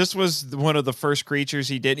 This was one of the first creatures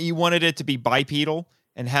he did. He wanted it to be bipedal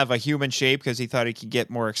and have a human shape because he thought he could get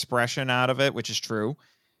more expression out of it, which is true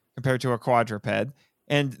compared to a quadruped.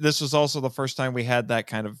 And this was also the first time we had that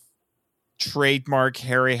kind of trademark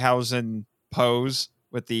Harryhausen pose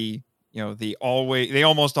with the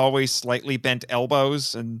almost always slightly bent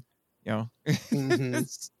elbows. And, I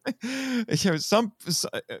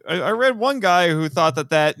read one guy who thought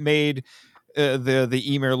that made the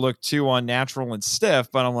Ymir look too unnatural and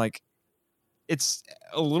stiff, but I'm like, it's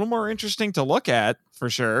a little more interesting to look at for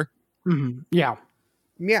sure. Yeah.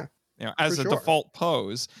 As a default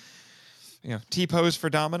pose. T-pose for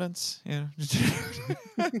dominance.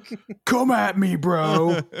 Come at me,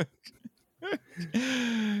 bro.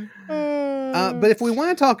 But if we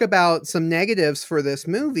want to talk about some negatives for this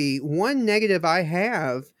movie, one negative I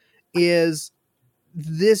have is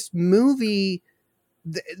this movie.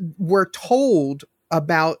 We're told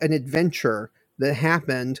about an adventure that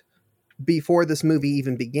happened before this movie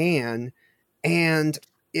even began, and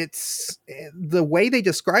it's the way they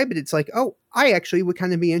describe it. It's like, oh, I actually would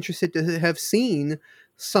kind of be interested to have seen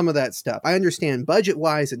some of that stuff. I understand budget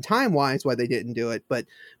wise and time wise why they didn't do it, but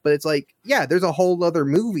it's like, yeah, there's a whole other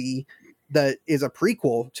movie that is a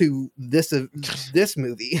prequel to this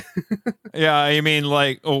movie. Yeah, I mean,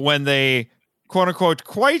 like when they quote unquote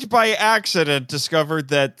quite by accident discovered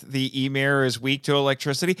that the Ymir is weak to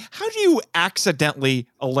electricity. How do you accidentally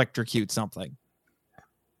electrocute something?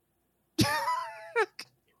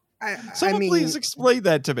 Someone please explain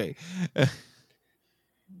that to me.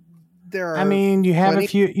 You have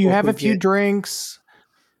a few drinks.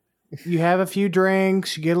 You have a few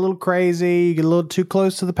drinks, you get a little crazy, you get a little too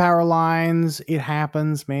close to the power lines. It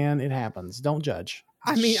happens, man. It happens. Don't judge.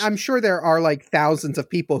 I mean, I'm sure there are like thousands of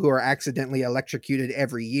people who are accidentally electrocuted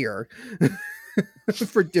every year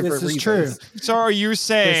for different reasons. True. So are you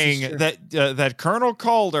saying that Colonel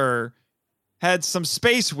Calder had some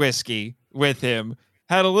space whiskey with him,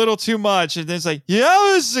 had a little too much, and then it's like,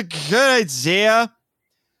 this is a good idea.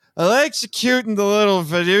 Electrocuting the little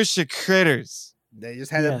Venusia critters. They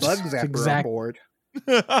just had a bug zapper on board.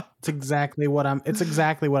 It's exactly what I'm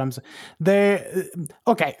saying.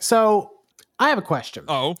 Okay, so I have a question.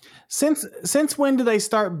 Oh. Since when do they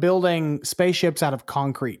start building spaceships out of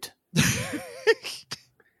concrete?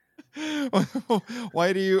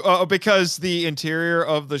 Why do you because the interior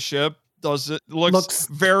of the ship looks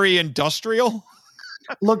very industrial?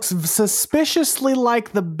 Looks suspiciously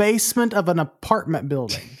like the basement of an apartment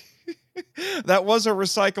building. That was a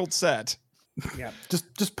recycled set. Yeah,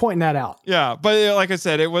 just pointing that out. Yeah, but like I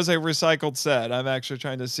said, it was a recycled set. I'm actually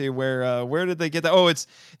trying to see where did they get that? Oh,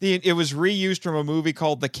 it was reused from a movie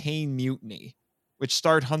called The Kane Mutiny, which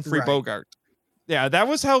starred Humphrey Bogart. Yeah, that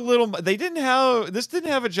was how little this didn't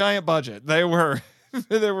have a giant budget. They were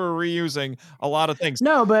reusing a lot of things.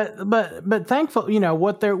 No, but thankful,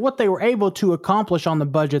 what they were able to accomplish on the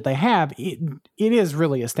budget they have, it is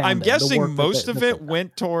really astounding. I'm guessing most of it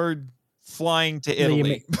went toward flying to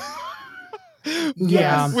Italy.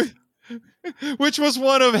 Yeah. Which was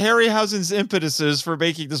one of Harryhausen's impetuses for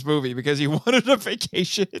making this movie, because he wanted a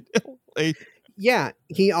vacation in Italy. Yeah,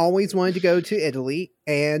 he always wanted to go to Italy,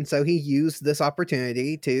 and so he used this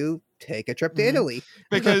opportunity to take a trip to Italy.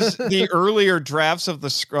 Because the earlier drafts of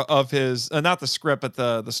his not the script, but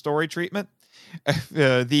the story treatment,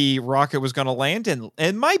 the rocket was going to land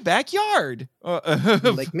in my backyard,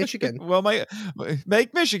 Lake Michigan. Well,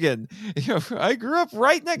 Lake Michigan. I grew up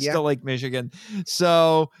right next to Lake Michigan,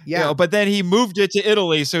 so but then he moved it to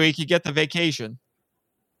Italy so he could get the vacation.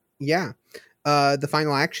 Yeah, the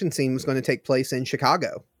final action scene was going to take place in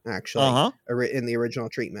Chicago, actually, in the original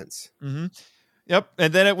treatments. Mm-hmm. Yep,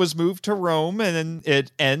 and then it was moved to Rome, and then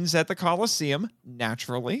it ends at the Colosseum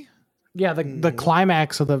naturally. Yeah, the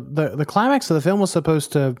climax of the climax of the film was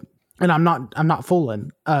supposed to, and I'm not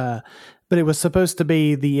fooling, but it was supposed to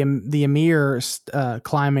be the Emir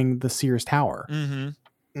climbing the Sears Tower. Mm-hmm.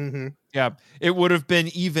 Mm-hmm. Yeah, it would have been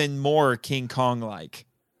even more King Kong like.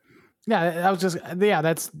 Yeah, I was going to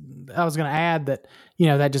add that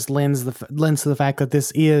that just lends to the fact that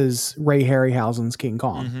this is Ray Harryhausen's King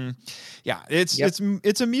Kong. Mm-hmm. Yeah,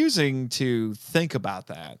 it's amusing to think about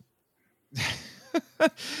that.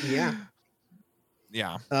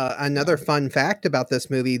 Yeah. Another fun fact about this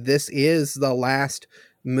movie: this is the last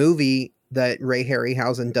movie that Ray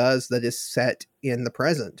Harryhausen does that is set in the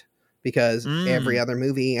present, because every other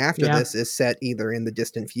movie after this is set either in the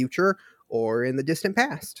distant future or in the distant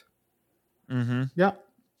past. Mm-hmm.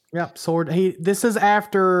 Yep. Sword. This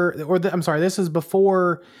is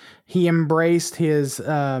before he embraced his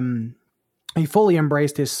he fully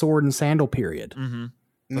embraced his sword and sandal period. Mm-hmm.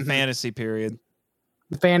 The fantasy period.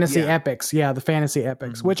 The fantasy epics. Yeah, the fantasy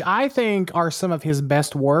epics, which I think are some of his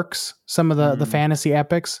best works, some of the fantasy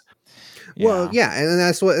epics. Well, and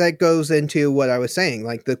that's what that goes into what I was saying,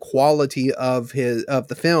 like the quality of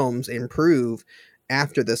the films improve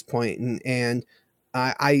after this point, and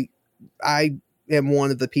I am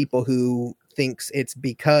one of the people who thinks it's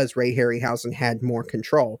because Ray Harryhausen had more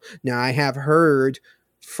control. Now, I have heard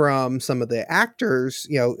from some of the actors,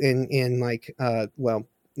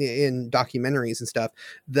 in documentaries and stuff,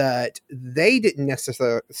 that they didn't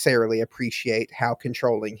necessarily appreciate how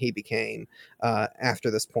controlling he became after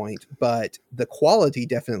this point, but the quality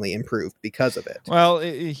definitely improved because of it. Well,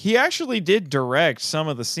 he actually did direct some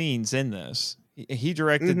of the scenes in this. He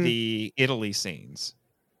directed the Italy scenes.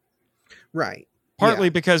 Right. Partly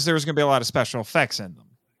because there was going to be a lot of special effects in them.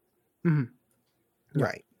 Mm-hmm.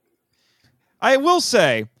 Right. I will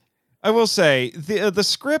say the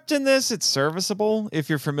script in this, it's serviceable. If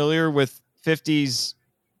you're familiar with 50s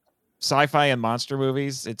sci-fi and monster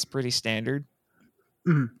movies, it's pretty standard.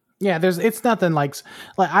 Mm-hmm. Yeah, it's nothing like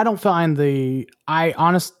I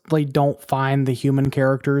honestly don't find the human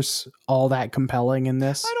characters all that compelling in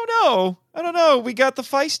this. I don't know. We got the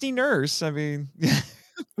feisty nurse. I mean,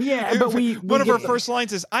 yeah, but one of her first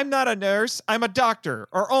lines is, "I'm not a nurse, I'm a doctor,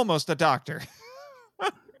 or almost a doctor."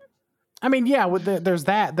 I mean, yeah,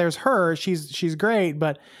 there's her. She's great,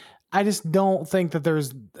 but I just don't think that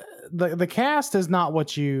there's the cast is not what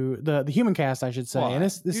the human cast, I should say. What? And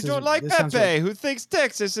this you don't like Pepe, who thinks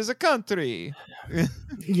Texas is a country.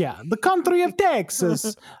 Yeah, the country of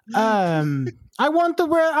Texas. I want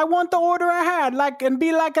to order a hat and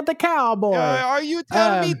be like the cowboy. Are you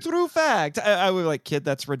telling me true fact? I was like, kid,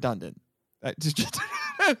 that's redundant. The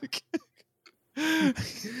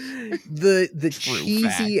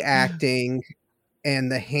cheesy acting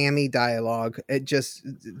and the hammy dialogue, it just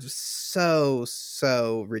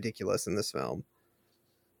so ridiculous in this film.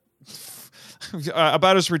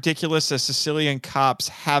 About as ridiculous as Sicilian cops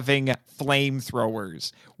having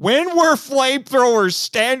flamethrowers. When were flamethrowers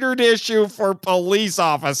standard issue for police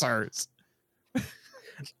officers?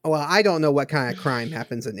 Well, I don't know what kind of crime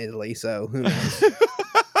happens in Italy, so who knows?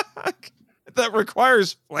 That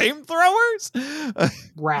requires flamethrowers?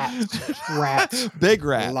 Rats. Big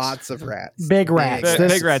rats. Lots of rats. Big rats.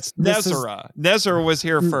 Big rats. Nezera was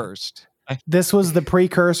here first. This was the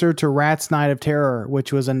precursor to Rat's Night of Terror,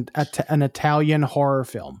 which was an Italian horror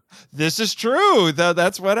film. This is true.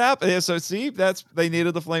 That's what happened. So see, they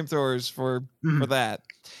needed the flamethrowers for that.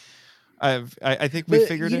 I think we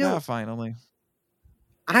figured it out finally.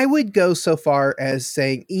 I would go so far as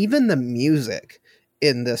saying even the music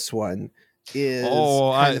in this one is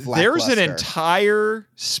kind of there's an lackluster. entire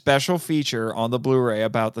special feature on the Blu-ray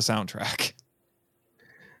about the soundtrack.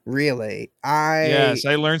 Really? Yes,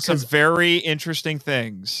 I learned some very interesting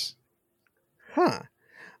things. Huh.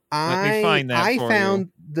 Let me find that I for found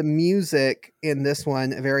the music in this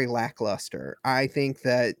one very lackluster. I think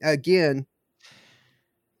that, again,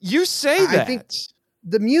 you say that. I think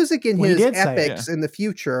the music in his epics in the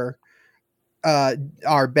future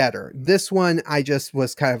are better. This one, I just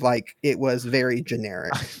was kind of like, it was very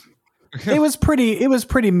generic. It was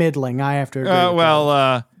pretty middling. I have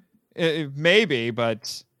to agree. Maybe,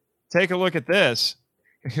 but take a look at this.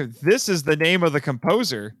 This is the name of the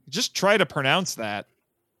composer. Just try to pronounce that.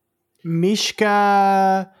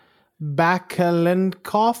 Mishka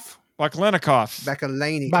Bakalenikov. Bakalenikov.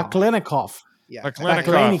 Yeah.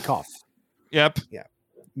 Bakalenikov. Yep. Yeah.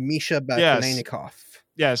 Misha Bakalenikov.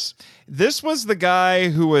 Yes. This was the guy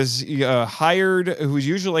who was who was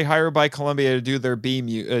usually hired by Columbia to do their B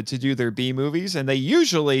movies, and they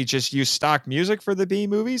usually just use stock music for the B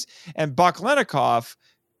movies. And Bakalenikov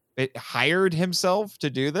hired himself to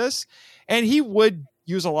do this, and he would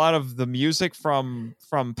use a lot of the music from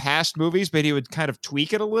past movies, but he would kind of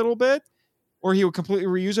tweak it a little bit, or he would completely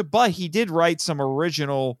reuse it. But he did write some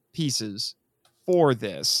original pieces for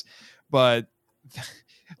this, but.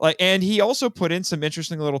 And he also put in some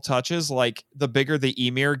interesting little touches, like the bigger the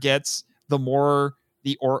emir gets, the more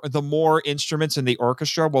instruments in the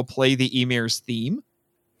orchestra will play the emir's theme.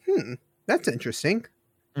 That's interesting.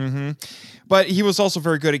 Mm-hmm. But he was also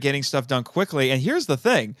very good at getting stuff done quickly. And here's the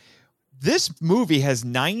thing. This movie has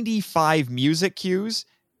 95 music cues,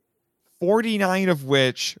 49 of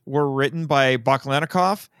which were written by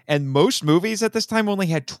Bakalenikov, and most movies at this time only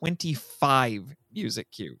had 25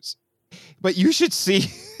 music cues. But you should see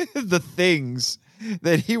the things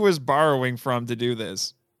that he was borrowing from to do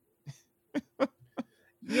this.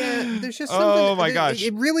 Yeah, there's just something. Oh my gosh.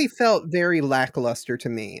 It really felt very lackluster to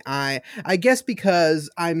me. I guess because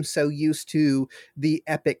I'm so used to the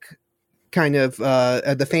epic kind of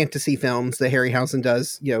the fantasy films that Harryhausen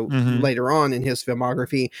does, later on in his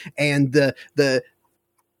filmography, and the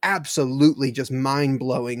absolutely just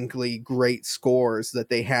mind-blowingly great scores that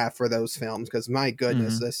they have for those films, because my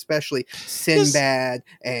goodness, especially Sinbad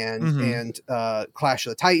and Clash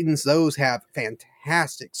of the Titans, those have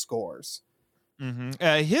fantastic scores.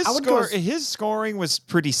 His scoring was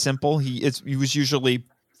pretty simple. He was usually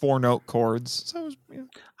 4-note chords. So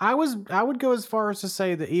I would go as far as to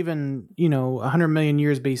say that even 100 million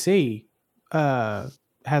years BC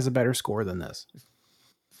has a better score than this.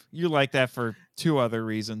 You like that for 2 other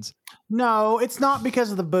reasons. No, it's not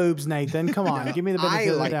because of the boobs, Nathan. Come on, give me the benefit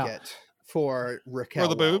of the doubt. I like it for Raquel. For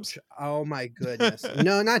the boobs? Welch. Oh my goodness!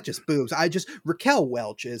 No, not just boobs. Raquel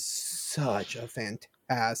Welch is such a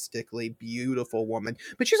fantastically beautiful woman,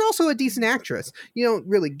 but she's also a decent actress. You don't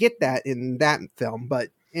really get that in that film, but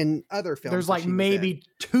in other films, there's like maybe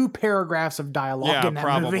 2 paragraphs of dialogue in that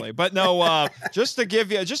probably movie. But no, just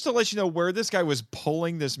to let you know where this guy was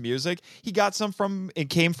pulling this music, he got it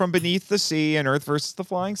came from Beneath the Sea and Earth versus the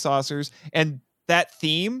Flying Saucers, and that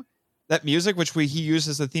theme, that music which he used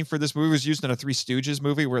as the theme for this movie, was used in a Three Stooges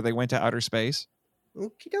movie where they went to outer space.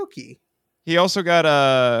 Okie dokie. He also got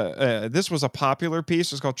this was a popular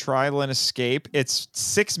piece. It's called Trial and Escape. It's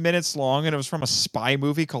 6 minutes long, and it was from a spy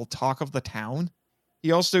movie called Talk of the Town.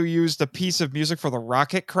 He also used a piece of music for the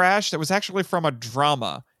rocket crash that was actually from a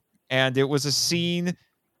drama, and it was a scene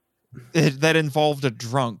that involved a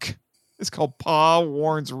drunk. It's called Pa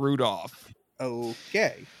Warns Rudolph.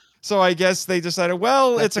 Okay. So I guess they decided,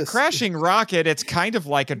 well, it's a crashing rocket. It's kind of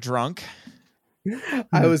like a drunk.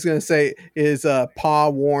 I was going to say, is Pa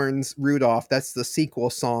Warns Rudolph. That's the sequel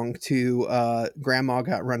song to Grandma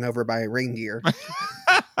Got Run Over by a Reindeer.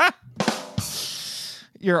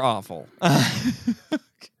 You're awful.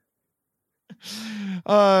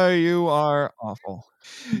 You are awful.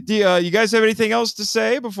 Do you guys have anything else to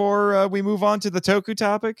say before we move on to the Toku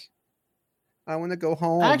topic? I want to go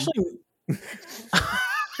home. Actually,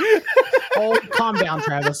 Oh, calm down,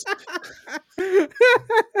 Travis.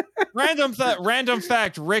 Random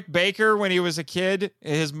fact, Rick Baker, when he was a kid,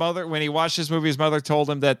 when he watched this movie, his mother told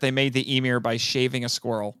him that they made the Emir by shaving a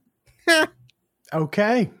squirrel.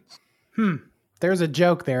 Okay. There's a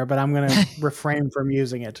joke there, but I'm going to refrain from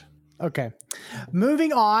using it. Okay.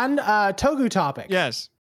 Moving on, Toku topic. Yes.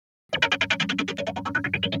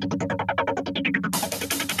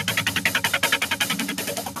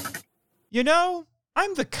 You know,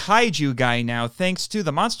 I'm the Kaiju guy now thanks to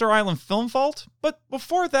the Monster Island Film Vault, but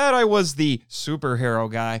before that I was the superhero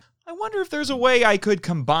guy. I wonder if there's a way I could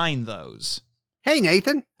combine those. Hey,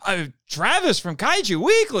 Nathan. Travis from Kaiju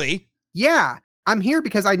Weekly? Yeah, I'm here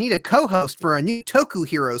because I need a co-host for a new Toku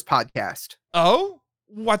Heroes podcast. Oh?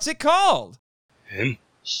 What's it called?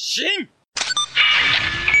 Shin.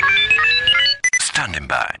 Standing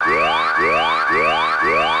by.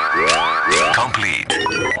 Complete.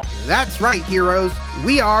 That's right, heroes.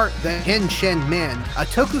 We are the Henshin Men, a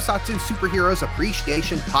tokusatsu superheroes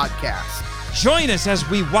appreciation podcast. Join us as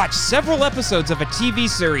we watch several episodes of a TV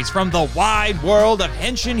series from the wide world of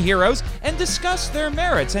Henshin heroes and discuss their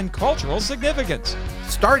merits and cultural significance.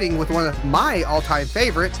 Starting with one of my all-time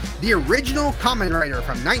favorites, the original Kamen Rider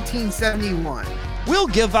from 1971. We'll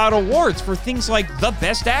give out awards for things like the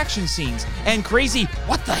best action scenes and crazy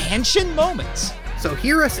what the Henshin moments. So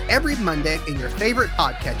hear us every Monday in your favorite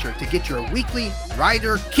podcatcher to get your weekly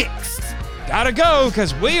Rider kicks. Gotta go,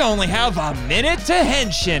 because we only have a minute to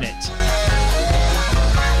Henshin it.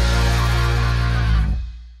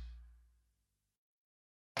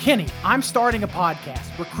 Kenny, I'm starting a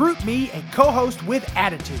podcast. Recruit me a co-host with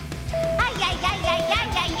attitude.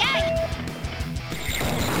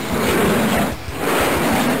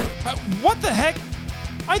 What the heck?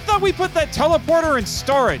 I thought we put that teleporter in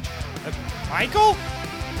storage. Michael?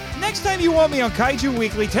 Next time you want me on Kaiju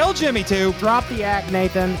Weekly, tell Jimmy to. Drop the act,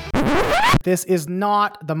 Nathan. This is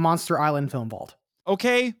not the Monster Island Film Vault.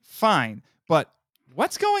 Okay, fine. But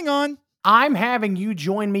what's going on? I'm having you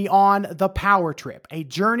join me on The Power Trip, a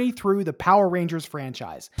journey through the Power Rangers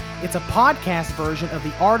franchise. It's a podcast version of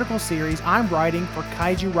the article series I'm writing for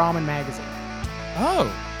Kaiju Ramen magazine.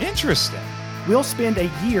 Oh, interesting. We'll spend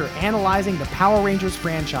a year analyzing the Power Rangers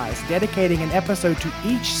franchise, dedicating an episode to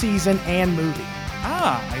each season and movie.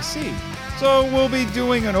 Ah, I see. So we'll be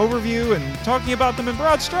doing an overview and talking about them in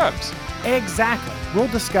broad strokes. Exactly. We'll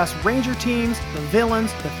discuss Ranger teams, the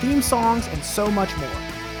villains, the theme songs, and so much more.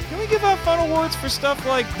 Can we give out fun awards for stuff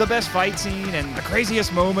like the best fight scene and the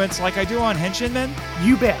craziest moments like I do on Henshin Men?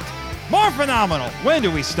 You bet. More phenomenal. When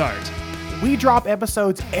do we start? We drop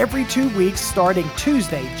episodes every 2 weeks starting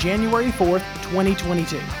Tuesday, January 4th,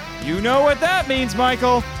 2022. You know what that means,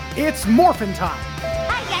 Michael. It's morphin' time.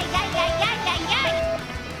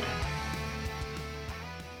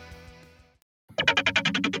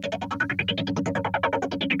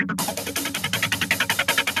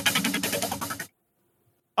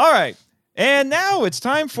 All right. And now it's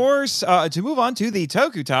time for to move on to the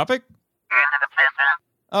Toku topic.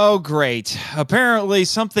 Oh, great. Apparently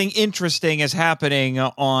something interesting is happening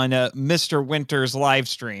on Mr. Winter's live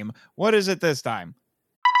stream. What is it this time?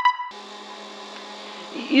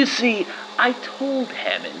 You see, I told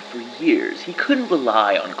Hammond for years he couldn't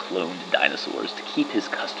rely on cloned dinosaurs to keep his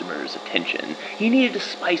customers' attention. He needed to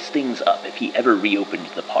spice things up if he ever reopened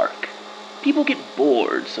the park. People get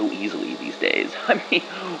bored so easily these days. I mean,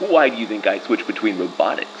 why do you think I switch between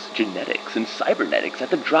robotics, genetics, and cybernetics at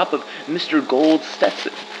the drop of Mr. Gold's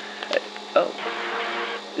Stetson? Oh,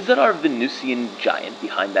 is that our Venusian giant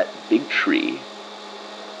behind that big tree?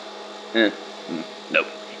 Nope.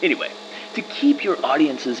 Anyway, to keep your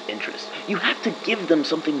audience's interest, you have to give them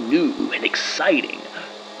something new and exciting.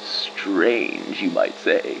 Strange, you might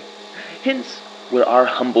say. Hence, where our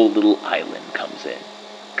humble little island comes in.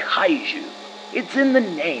 Kaiju. It's in the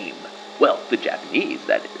name. Well, the Japanese,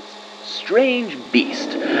 that is. Strange beast.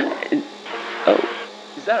 Oh,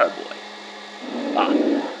 is that our boy? Ah,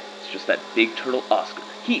 it's just that big turtle Oscar.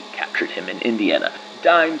 He captured him in Indiana.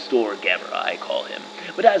 Dime store Gamera, I call him.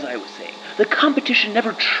 But as I was saying, the competition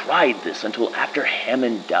never tried this until after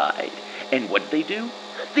Hammond died. And what did they do?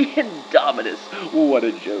 The Indominus. What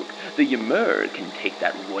a joke. The Ymir can take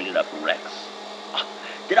that roided up Rex.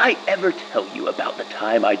 Did I ever tell you about the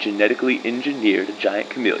time I genetically engineered a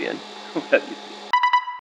giant chameleon? Well, you see.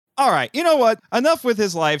 All right, you know what? Enough with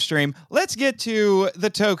his live stream. Let's get to the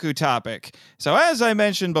Toku topic. So as I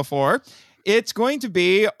mentioned before, it's going to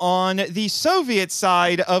be on the Soviet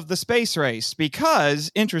side of the space race because,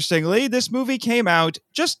 interestingly, this movie came out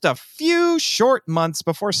just a few short months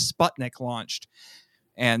before Sputnik launched.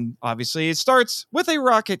 And obviously it starts with a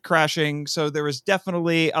rocket crashing, so there was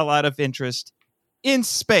definitely a lot of interest in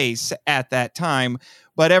space at that time,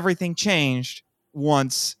 but everything changed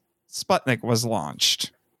once Sputnik was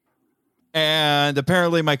launched. And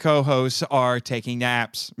apparently my co-hosts are taking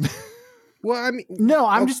naps. Well, I mean, No,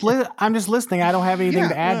 I'm just listening. I don't have anything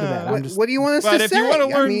to add to that. what do you want us But to if say? you want to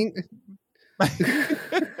learn,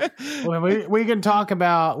 Well, we can talk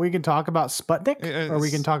about Sputnik, or we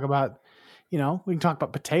can talk about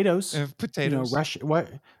potatoes. Potatoes.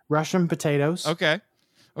 Russian potatoes. Okay.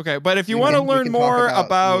 But if you want to learn more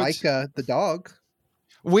about Laika the dog,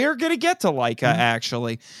 we're gonna get to Laika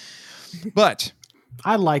actually, but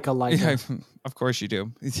I like a Laika. Yeah, of course you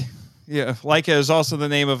do. Yeah, Laika is also the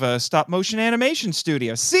name of a stop motion animation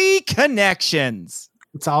studio. See connections.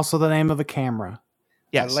 It's also the name of a camera.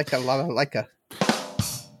 I like a lot of Laika.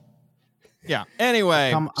 Yeah.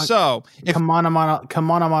 Anyway, come on,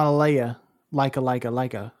 Amalaya.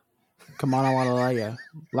 Laika. Come on, Amalaya.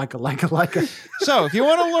 Laika. So, if you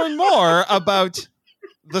want to learn more about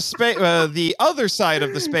the other side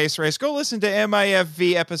of the space race, go listen to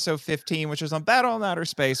MIFV episode 15, which is on Battle in Outer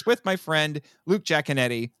Space with my friend Luke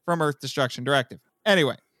Giaconetti from Earth Destruction Directive.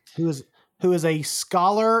 Anyway, who is a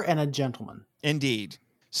scholar and a gentleman. Indeed.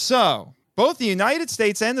 So, both the United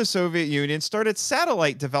States and the Soviet Union started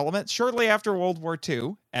satellite development shortly after World War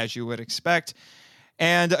II, as you would expect.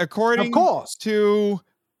 And according to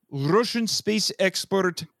Russian space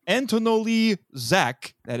expert Anatoly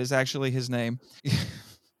Zak, that is actually his name,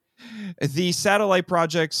 the satellite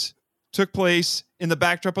projects took place in the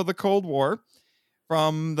backdrop of the Cold War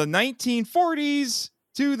from the 1940s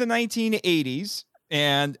to the 1980s.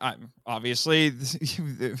 And obviously,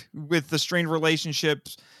 with the strained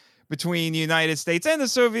relationships between the United States and the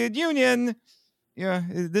Soviet Union,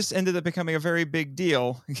 this ended up becoming a very big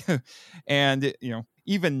deal. And,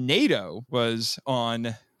 even NATO was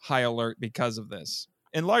on high alert because of this,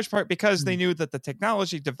 in large part because they knew that the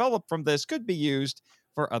technology developed from this could be used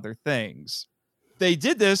for other things. They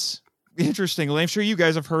did this, interestingly, I'm sure you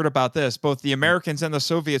guys have heard about this, both the Americans and the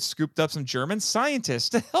Soviets scooped up some German scientists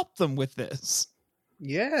to help them with this.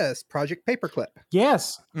 Yes, Project Paperclip.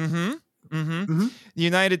 Yes. The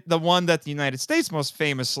one that the United States most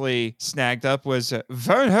famously snagged up was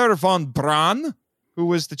Werner von Braun, who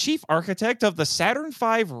was the chief architect of the Saturn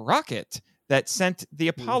V rocket that sent the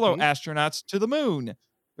Apollo astronauts to the moon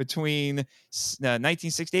between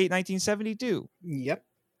 1968 and 1972. Yep.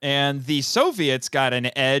 And the Soviets got an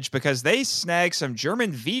edge because they snagged some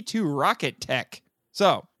German V-2 rocket tech.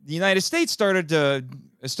 So the United States started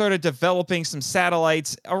developing some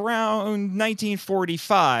satellites around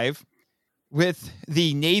 1945 with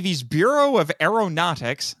the Navy's Bureau of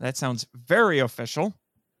Aeronautics. That sounds very official.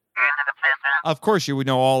 Of course, you would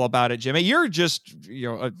know all about it, Jimmy. You're just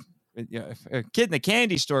a kid in the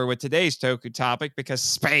candy store with today's Toku topic because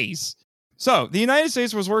space. So the United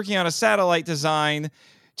States was working on a satellite design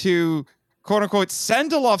to, quote unquote,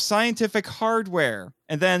 send off scientific hardware.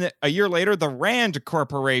 And then a year later, the RAND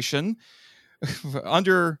Corporation,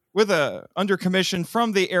 under commission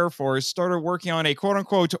from the Air Force, started working on a, quote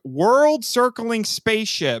unquote, world circling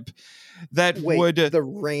spaceship that the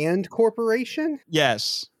RAND Corporation?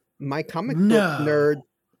 Yes. My comic book nerd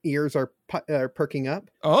ears are perking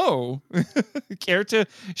up. Oh, care to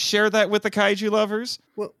share that with the kaiju lovers?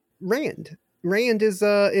 Well, Rand is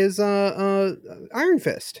Iron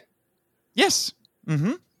Fist. Yes.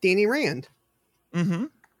 Danny Rand.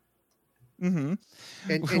 And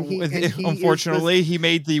he unfortunately, he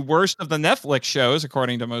made the worst of the Netflix shows,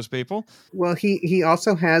 according to most people. Well, he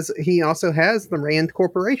also has the Rand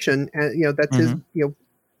Corporation, and that's his,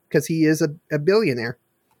 because he is a billionaire.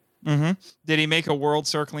 Did he make a world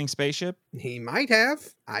circling spaceship? He might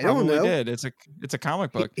have. I don't know. Did. It's a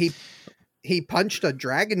comic book. He punched a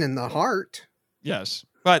dragon in the heart. Yes.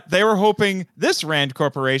 But they were hoping, this Rand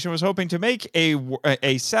Corporation was hoping to make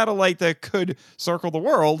a satellite that could circle the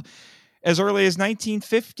world as early as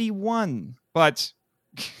 1951. But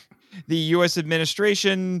the U.S.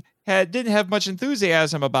 administration didn't have much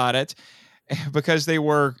enthusiasm about it because they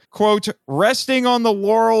were, quote, resting on the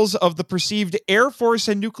laurels of the perceived Air Force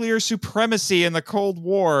and nuclear supremacy in the Cold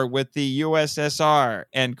War with the USSR,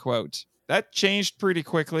 end quote. That changed pretty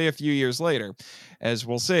quickly a few years later, as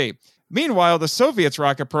we'll see. Meanwhile, the Soviets'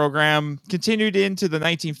 rocket program continued into the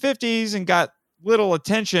 1950s and got little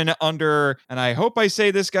attention under, and I hope I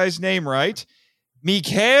say this guy's name right,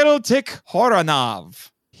 Mikhail Tikhonov.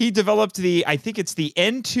 He developed I think it's the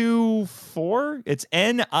N24? It's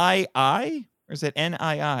NII? Or is it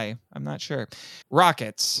NII? I'm not sure.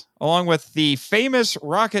 Rockets, along with the famous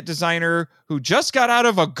rocket designer who just got out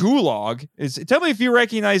of a gulag. Tell me if you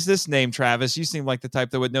recognize this name, Travis. You seem like the type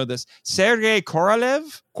that would know this. Sergei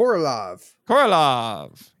Korolev?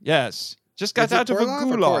 Korolev. Yes. Just got Is it out of a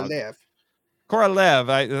Korolev or gulag. Korolev?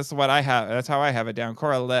 Korolev. That's what I have. That's how I have it down.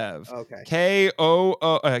 Korolev. Okay. Korolev.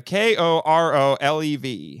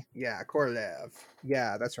 Yeah, Korolev.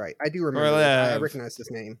 Yeah, that's right. I do remember. I Korolev. recognize this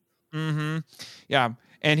name. Mm-hmm. Yeah.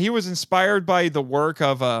 And he was inspired by the work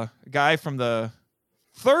of a guy from the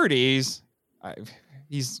 30s.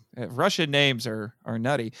 Russian names are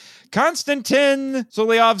nutty. Konstantin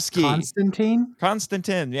Solyovsky.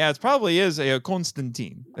 Konstantin. Yeah, it probably is a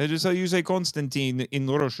Konstantin. I use a Konstantin in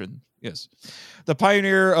Russian. Yes. The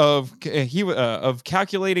pioneer of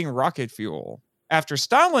calculating rocket fuel. After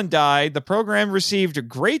Stalin died, the program received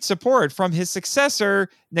great support from his successor,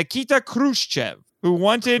 Nikita Khrushchev, who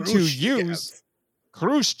wanted to use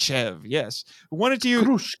Khrushchev, yes. Who wanted to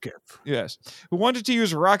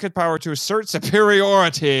use rocket power to assert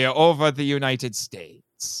superiority over the United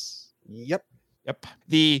States. Yep.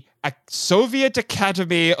 The Soviet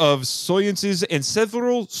Academy of Sciences and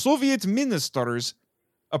several Soviet ministers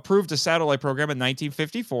approved a satellite program in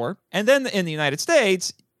 1954. And then in the United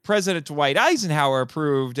States, President Dwight Eisenhower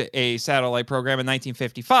approved a satellite program in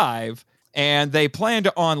 1955. And they planned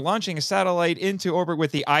on launching a satellite into orbit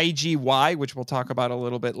with the IGY, which we'll talk about a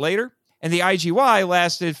little bit later. And the IGY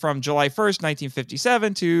lasted from July 1st,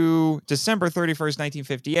 1957 to December 31st,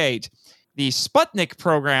 1958. The Sputnik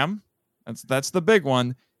program, that's the big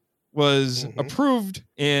one, was approved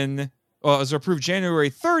January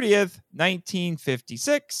 30th,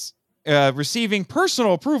 1956. Receiving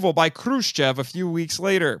personal approval by Khrushchev a few weeks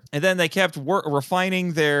later. And then they kept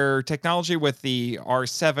refining their technology with the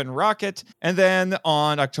R-7 rocket. And then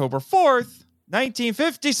on October 4th,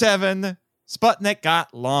 1957, Sputnik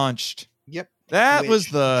got launched. Yep. That was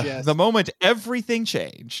the moment everything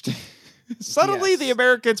changed. Suddenly, the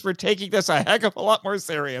Americans were taking this a heck of a lot more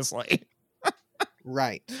seriously.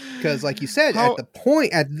 Right. Because like you said,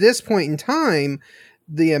 at this point in time,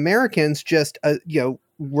 the Americans just,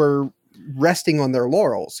 were resting on their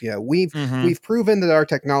laurels. We've proven that our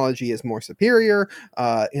technology is more superior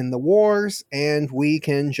in the wars, and we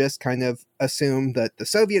can just kind of assume that the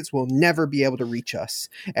Soviets will never be able to reach us.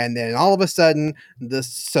 And then all of a sudden, the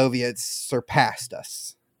Soviets surpassed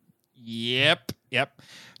us. Yep.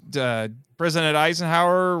 President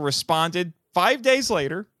Eisenhower responded 5 days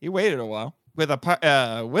later. He waited a while. With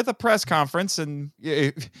a press conference, and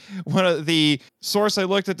one of the source I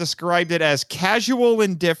looked at described it as casual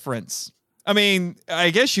indifference. I mean, I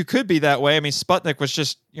guess you could be that way. I mean, Sputnik was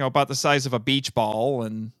just, about the size of a beach ball,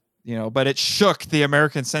 and, but it shook the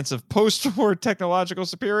American sense of post-war technological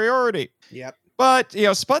superiority. Yep. But,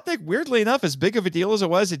 Sputnik, weirdly enough, as big of a deal as it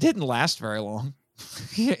was, it didn't last very long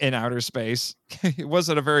in outer space. It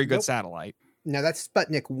wasn't a very good satellite. No, that's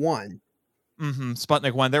Sputnik 1.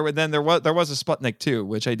 Sputnik 1. There was a Sputnik 2,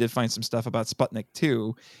 which I did find some stuff about Sputnik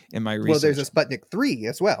 2 in my research. Well, there's a Sputnik 3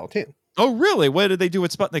 as well, too. Oh, really? What did they do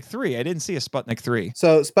with Sputnik 3? I didn't see a Sputnik 3.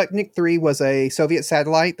 So Sputnik 3 was a Soviet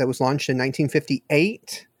satellite that was launched in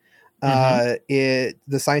 1958.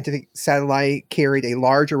 The scientific satellite carried a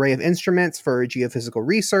large array of instruments for geophysical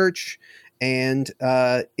research, and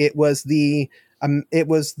it was the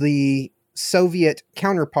Soviet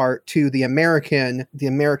counterpart to the American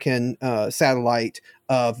satellite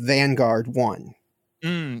of Vanguard 1.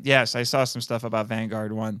 Yes, I saw some stuff about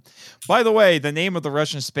Vanguard 1. By the way, the name of the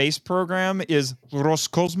Russian space program is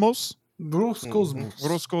Roskosmos.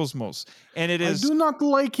 Roskosmos. And it is... I do not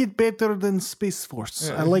like it better than Space Force.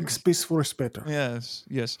 I like Space Force better. Yes.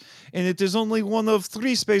 And it is only one of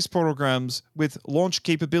 3 space programs with launch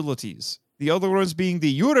capabilities. The other ones being the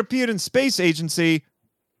European Space Agency...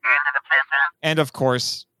 and, of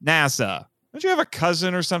course, NASA. Don't you have a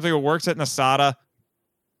cousin or something who works at NASA?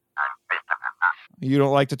 You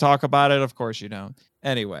don't like to talk about it? Of course you don't.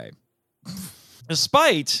 Anyway,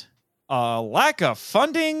 despite lack of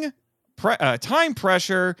funding, time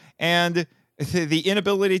pressure, and the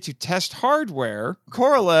inability to test hardware,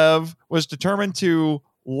 Korolev was determined to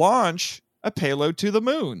launch a payload to the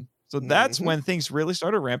moon. So that's when things really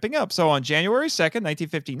started ramping up. So on January 2nd,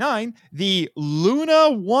 1959, the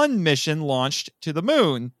Luna 1 mission launched to the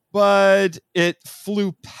moon, but it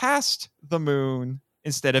flew past the moon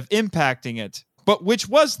instead of impacting it, but which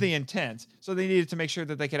was the intent. So they needed to make sure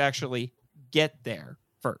that they could actually get there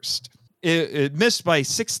first. It missed by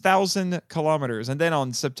 6,000 kilometers. And then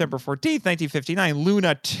on September 14th, 1959,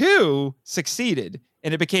 Luna 2 succeeded,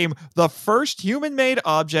 and it became the first human-made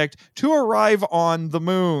object to arrive on the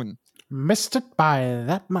moon. Missed it by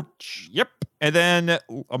that much. Yep. And then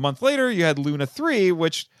a month later, you had Luna 3,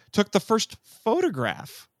 which took the first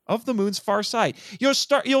photograph of the moon's far side. You'll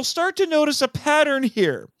start to notice a pattern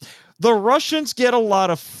here. The Russians get a lot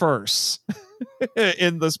of firsts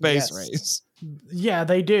in the space race. Yeah,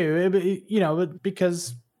 they do.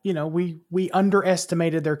 Because we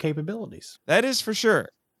underestimated their capabilities. That is for sure.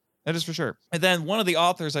 That is for sure. And then one of the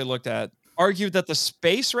authors I looked at argued that the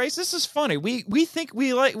space race, this is funny.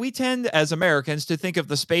 We tend as Americans to think of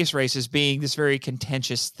the space race as being this very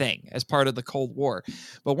contentious thing as part of the Cold War.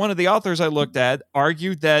 But one of the authors I looked at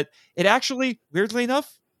argued that it actually, weirdly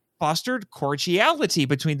enough, fostered cordiality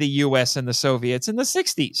between the US and the Soviets in the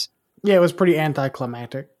 60s. Yeah, it was pretty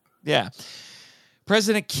anticlimactic. Yeah.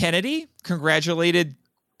 President Kennedy congratulated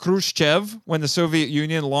Khrushchev when the Soviet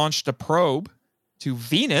Union launched a probe to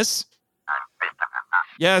Venus.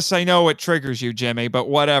 Yes, I know it triggers you, Jimmy, but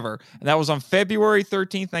whatever. And that was on February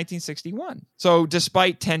 13th, 1961. So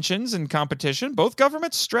despite tensions and competition, both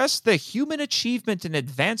governments stressed the human achievement and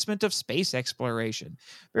advancement of space exploration.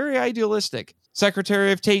 Very idealistic.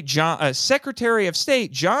 Secretary of State John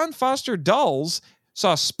Foster Dulles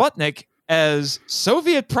saw Sputnik as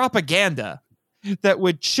Soviet propaganda that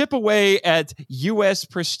would chip away at U.S.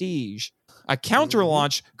 prestige. A counter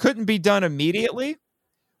launch couldn't be done immediately,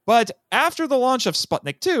 but after the launch of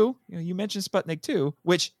Sputnik 2, you mentioned Sputnik 2,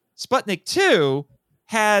 which Sputnik 2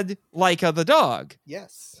 had Laika the dog.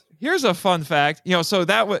 Yes. Here's a fun fact. So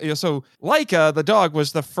Laika the dog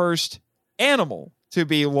was the first animal to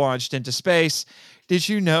be launched into space. Did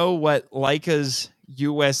you know what Laika's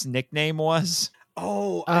U.S. nickname was?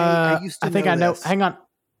 Oh, I used to know. I think I know. This. Hang on.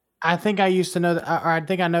 I think I used to know that. Or I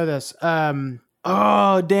think I know this.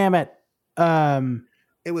 Oh, damn it.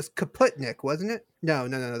 It was Kaputnik, wasn't it? No.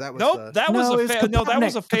 That was nope. That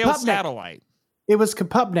was a failed satellite. It was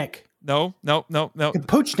Kapupnik. No.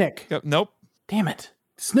 Kapuchnik. Nope. Damn it.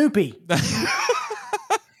 Snoopy. That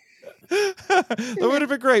would have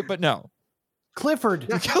been great, but no. Clifford.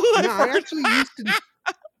 No, I actually used to.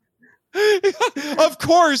 Of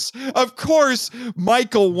course,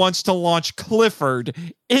 Michael wants to launch Clifford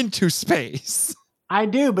into space. I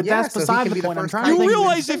do, but that's beside the point. I'm trying to think. You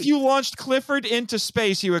realize if you launched Clifford into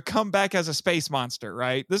space, you would come back as a space monster,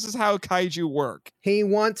 right? This is how kaiju work. He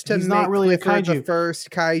wants to make Clifford the first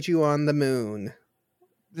kaiju on the moon.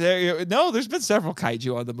 There's been several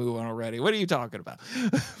kaiju on the moon already. What are you talking about?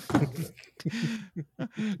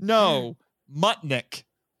 No, Mutnik.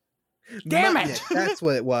 Damn it! That's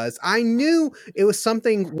what it was. I knew it was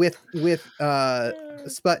something with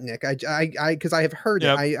Sputnik. I because I have heard it.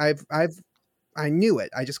 I knew it.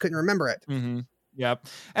 I just couldn't remember it. Mm-hmm. Yep.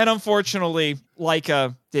 And unfortunately,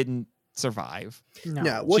 Laika didn't survive.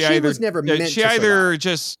 No. Well, she was never meant to survive.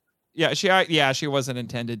 She wasn't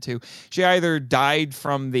intended to. She either died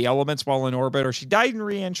from the elements while in orbit or she died in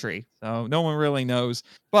re-entry. So no one really knows.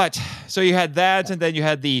 But so you had that, and then you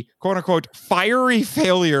had the quote unquote fiery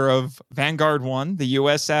failure of Vanguard 1, the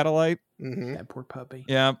US satellite. Mm-hmm. That poor puppy.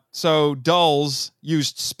 Yeah. So Dulles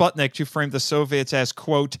used Sputnik to frame the Soviets as,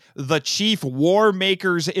 quote, the chief war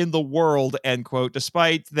makers in the world, end quote,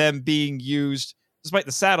 despite the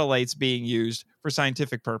satellites being used for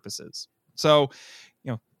scientific purposes. So,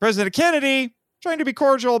 President Kennedy trying to be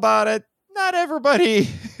cordial about it. Not everybody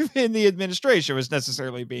in the administration was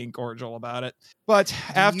necessarily being cordial about it. But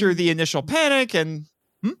after the initial panic and...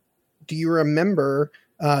 Do you remember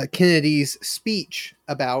Kennedy's speech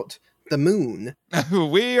about the moon?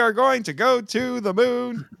 We are going to go to the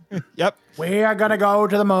moon. Yep. We are going to go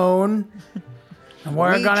to the moon. And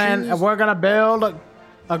we're going to build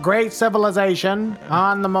a great civilization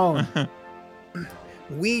on the moon.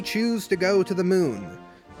 We choose to go to the moon.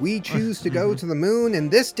 We choose to go to the moon in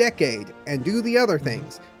this decade and do the other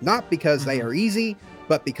things, not because they are easy,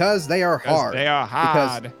 but because they are hard. They are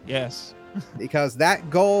hard, yes. Because that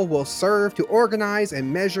goal will serve to organize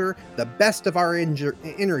and measure the best of our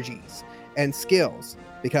energies and skills,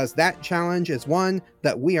 because that challenge is one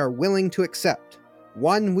that we are willing to accept,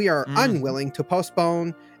 one we are unwilling to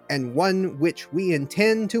postpone, and one which we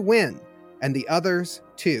intend to win, and the others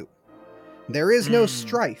too. There is no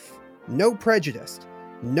strife, no prejudice,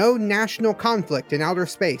 no national conflict in outer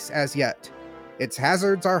space as yet. Its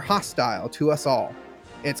hazards are hostile to us all.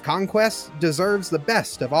 Its conquest deserves the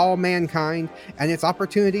best of all mankind, and its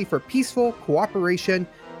opportunity for peaceful cooperation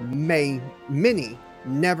may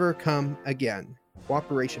never come again.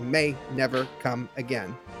 Cooperation may never come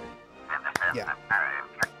again. Yeah.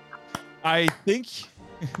 I think...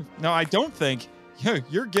 No, I don't think...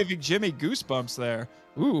 You're giving Jimmy goosebumps there.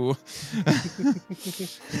 Ooh.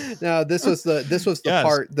 No, this was the Yes.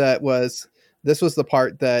 part that was. This was the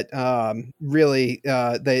part that really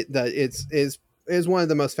is one of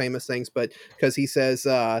the most famous things, but because he says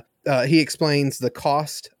he explains the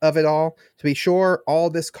cost of it all. To be sure, all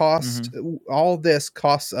this costs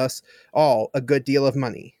us all a good deal of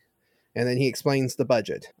money. And then he explains the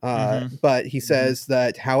budget. But he says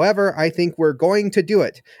that, however, I think we're going to do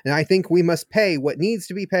it. And I think we must pay what needs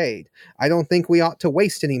to be paid. I don't think we ought to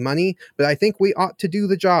waste any money, but I think we ought to do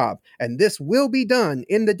the job. And this will be done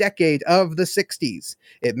in the decade of the 60s.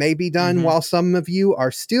 It may be done while some of you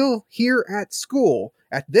are still here at school,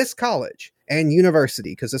 at this college and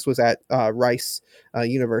university, because this was at Rice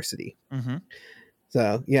University.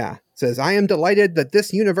 So, yeah, says, I am delighted that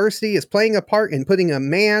this university is playing a part in putting a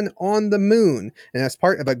man on the moon and as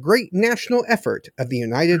part of a great national effort of the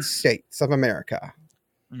United States of America.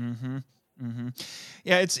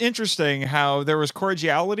 Yeah, it's interesting how there was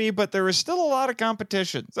cordiality, but there was still a lot of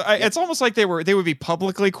competition. So it's almost like they would be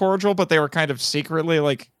publicly cordial, but they were kind of secretly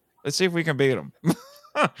like, let's see if we can beat them.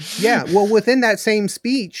 Yeah, well, within that same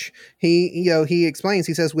speech, he explains,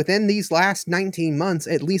 he says, within these last 19 months,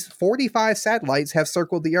 at least 45 satellites have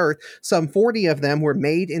circled the Earth. Some 40 of them were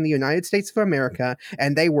made in the United States of America,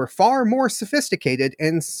 and they were far more sophisticated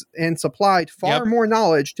and supplied far more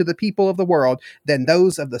knowledge to the people of the world than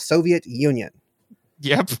those of the Soviet Union.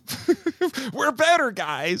 Yep. We're better,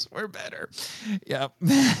 guys. We're better. Yep.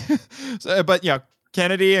 But yeah,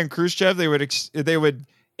 Kennedy and Khrushchev, they would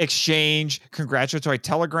exchange congratulatory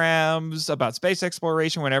telegrams about space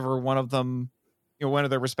exploration whenever one of them, one of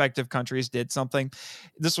their respective countries did something.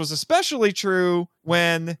 This was especially true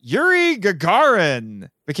when Yuri Gagarin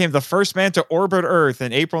became the first man to orbit Earth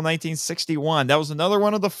in April 1961. That was another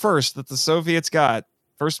one of the first that the Soviets got.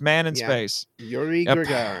 First man in space. Yuri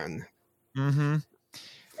Gagarin.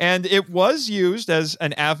 And it was used as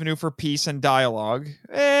an avenue for peace and dialogue.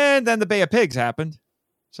 And then the Bay of Pigs happened.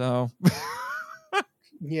 So...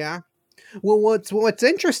 Yeah. Well, what's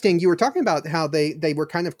interesting, you were talking about how they were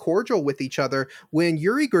kind of cordial with each other. When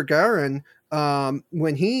Yuri Gagarin,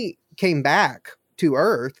 when he came back to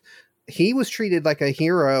Earth, he was treated like a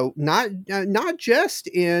hero, not just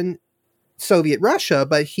in Soviet Russia,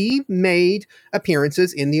 but he made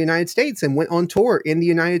appearances in the United States and went on tour in the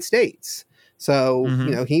United States. So,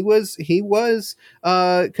 he was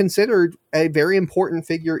considered a very important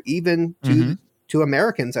figure even to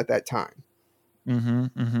Americans at that time.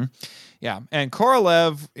 Yeah. And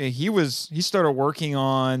Korolev, he started working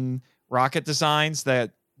on rocket designs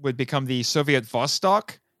that would become the Soviet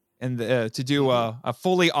Vostok, and to do a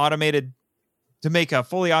fully automated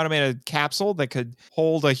capsule that could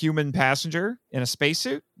hold a human passenger in a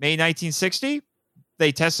spacesuit. May 1960,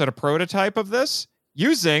 they tested a prototype of this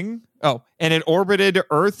and it orbited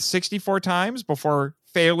Earth 64 times before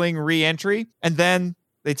failing re-entry. And then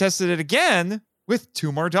they tested it again with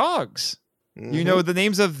 2 more dogs. You know the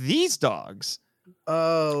names of these dogs?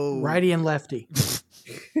 Oh, righty and lefty.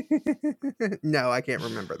 No, I can't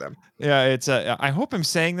remember them. Yeah, it's I hope I'm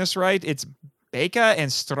saying this right. It's Beka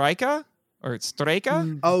and Strika, or it's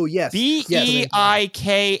Strika. Oh yes, Beika.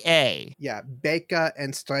 Yeah, Beka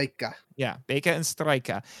and Strika. Yeah, Beka and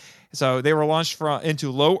Strika. So they were launched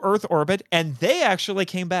into low Earth orbit, and they actually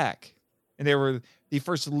came back, and they were the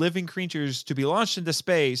first living creatures to be launched into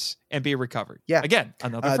space and be recovered. Yeah, again,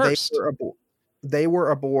 another first. They were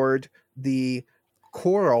aboard the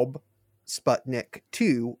Korob Sputnik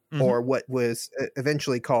 2, or what was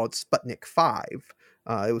eventually called Sputnik 5. It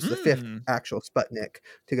was the 5th actual Sputnik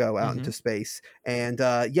to go out into space. And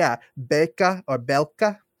Beka or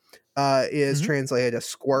Belka is translated as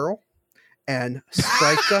squirrel, and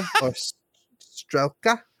Strika or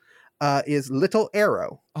Strelka is little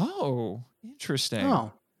arrow. Oh, interesting.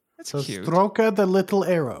 Oh, that's so cute. Stroka the little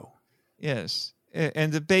arrow. Yes.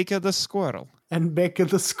 And the Beka the squirrel. And Beka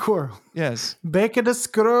the squirrel. Yes. Beka the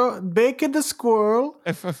squirrel,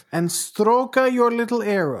 and Stroka your little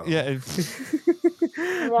arrow. Yeah.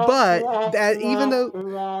 But that even though,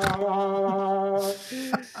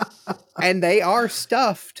 and they are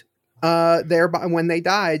stuffed. When they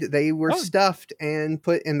died, they were stuffed and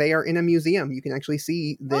they are in a museum. You can actually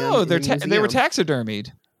see them. Oh, they were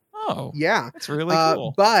taxidermied. Oh, yeah, that's really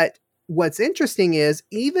cool. But what's interesting is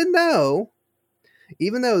even though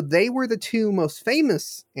they were the 2 most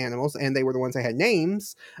famous animals and they were the ones that had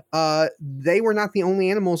names, they were not the only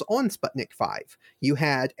animals on Sputnik 5. You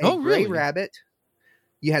had a gray rabbit.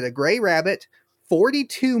 You had a gray rabbit,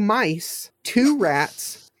 42 mice, 2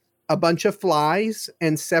 rats, a bunch of flies,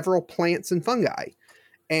 and several plants and fungi.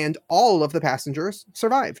 And all of the passengers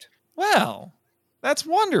survived. Wow, that's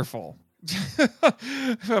wonderful.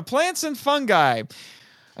 Plants and fungi.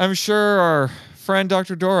 I'm sure our friend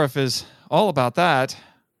Dr. Dorff is all about that.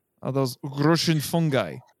 Those Russian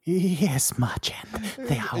fungi. Yes, Marchand.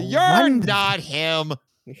 They are You're wonderful. not him.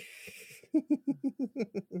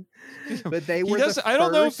 But they were. I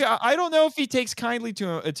don't know if he takes kindly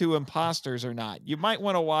to imposters or not. You might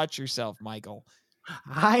want to watch yourself, Michael.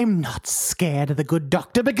 I'm not scared of the good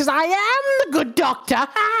doctor because I am the good doctor.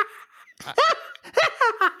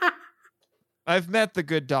 I've met the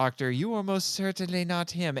good doctor. You are most certainly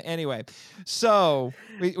not him. Anyway, so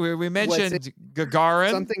we mentioned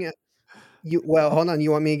Gagarin. Something. Well, hold on.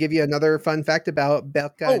 You want me to give you another fun fact about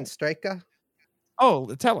Belka and Strika?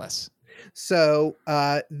 Oh, tell us. So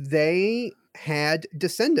they had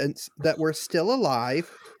descendants that were still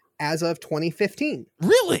alive as of 2015.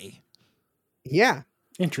 Really? Yeah.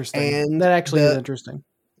 Interesting. And that actually is interesting.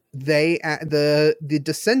 They the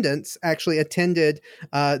descendants actually attended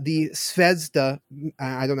the Zvezda.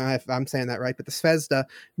 I don't know if I'm saying that right, but the Zvezda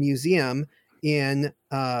Museum in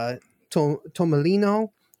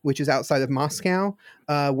Tomilino, which is outside of Moscow,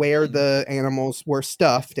 where the animals were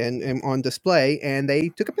stuffed and on display, and they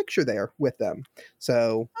took a picture there with them.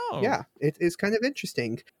 So yeah, it's kind of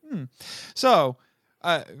interesting. So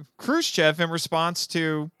Khrushchev, in response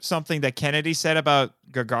to something that Kennedy said about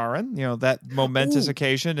Gagarin, that momentous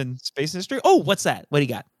occasion in space history. Oh, what's that? What do you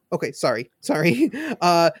got? Okay, sorry.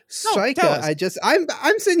 Strika,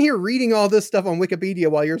 I'm sitting here reading all this stuff on Wikipedia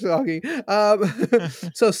while you're talking.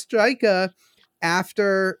 So Strika,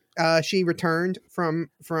 after she returned from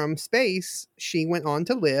space, she went on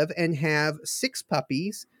to live and have 6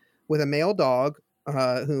 puppies with a male dog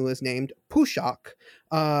who was named Pushak.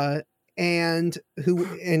 And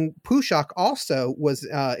Pushak also was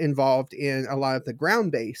involved in a lot of the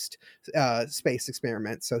ground-based space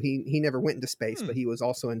experiments. So he never went into space, but he was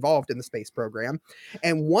also involved in the space program.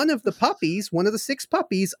 And one of the 6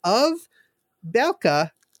 puppies of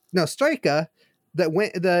Strika, that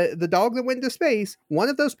went the dog that went into space, one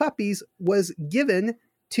of those puppies was given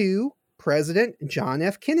to President John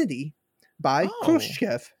F. Kennedy by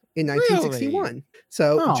Khrushchev in 1961. Really?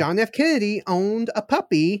 So John F. Kennedy owned a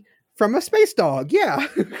puppy from a space dog, yeah.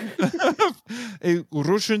 A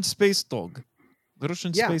Russian space dog.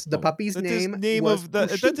 The puppy's name was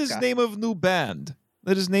that is name of new band.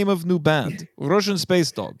 That is name of new band. Russian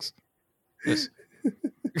space dogs. Yes.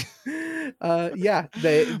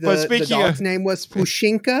 The dog's name was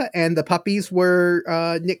Pushinka, and the puppies were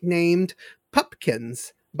nicknamed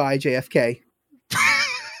Pumpkins by JFK.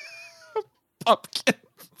 Pumpkins.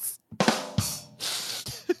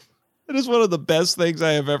 That is one of the best things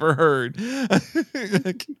I have ever heard.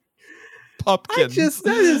 Pumpkins.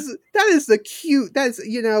 That is the cute. That's I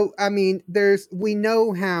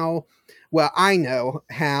know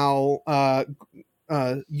how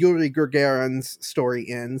Yuri Gagarin's story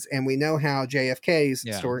ends, and we know how JFK's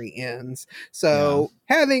story ends. So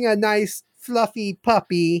having a nice fluffy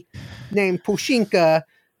puppy named Pushinka,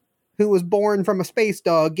 who was born from a space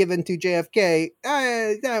dog given to JFK,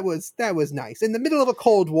 that was nice. In the middle of a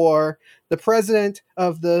Cold War, the president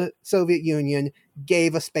of the Soviet Union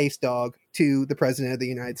gave a space dog to the president of the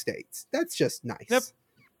United States. That's just nice. Yep.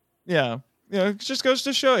 Yeah. It just goes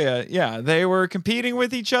to show you. Yeah, they were competing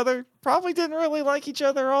with each other. Probably didn't really like each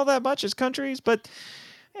other all that much as countries, but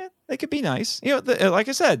they could be nice. Like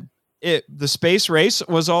I said, the space race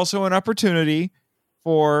was also an opportunity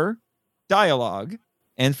for dialogue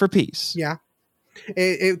and for peace. Yeah.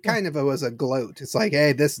 It kind of was a gloat. It's like,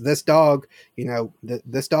 hey, this dog,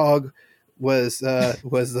 this dog was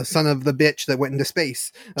the son of the bitch that went into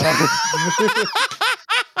space.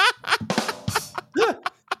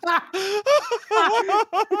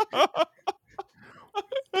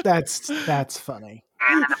 That's funny.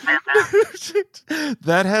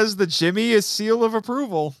 That has the Jimmy a seal of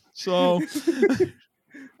approval. So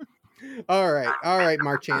all right,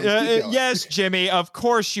 Marchand. Yes, Jimmy, of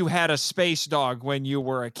course you had a space dog when you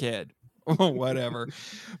were a kid. Whatever.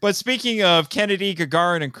 But speaking of Kennedy,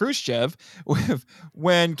 Gagarin, and Khrushchev,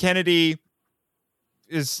 when Kennedy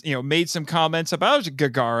made some comments about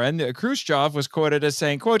Gagarin, Khrushchev was quoted as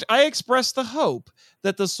saying, quote, "I express the hope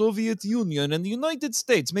that the Soviet Union and the United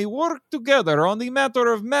States may work together on the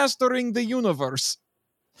matter of mastering the universe.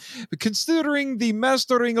 Considering the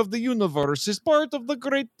mastering of the universe is part of the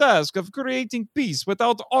great task of creating peace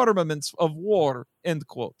without armaments of war," end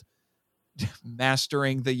quote.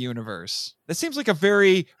 Mastering the universe. That seems like a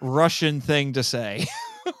very Russian thing to say.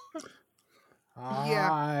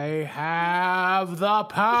 I have the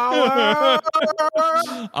power.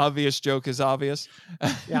 Obvious joke is obvious.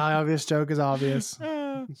 Yeah, obvious joke is obvious.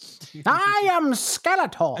 I am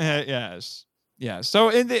Skeletor. Yes. Yeah. So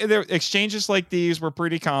in the exchanges like these were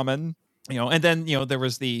pretty common, and then, there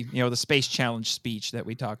was the space challenge speech that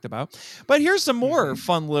we talked about. But here's some more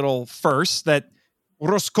fun little firsts that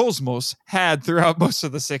Roscosmos had throughout most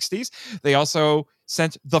of the 60s. They also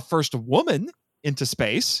sent the first woman into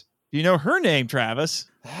space. Do you know her name, Travis?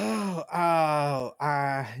 No,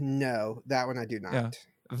 that one I do not. Yeah.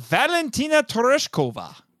 Valentina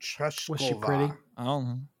Tereshkova. Was she pretty? I don't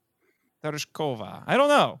know. Tereshkova. I don't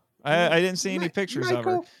know. I didn't see any pictures of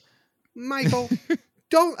her. Michael,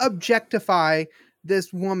 don't objectify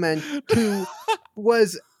this woman who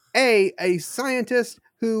was a scientist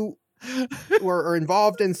who were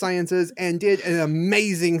involved in sciences and did an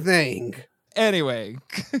amazing thing. Anyway.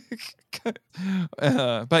 But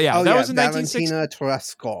yeah, that was in 1960. Valentina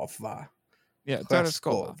Tereshkova. Yeah,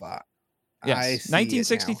 Tereshkova. Yes,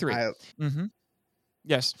 1963.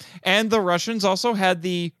 Yes. And the Russians also had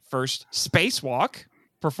the first spacewalk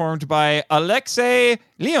performed by Alexei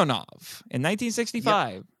Leonov in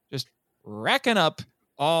 1965. Yep. Just racking up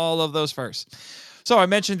all of those firsts. So I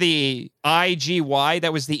mentioned the IGY.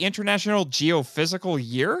 That was the International Geophysical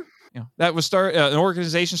Year. That was an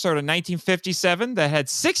organization started in 1957 that had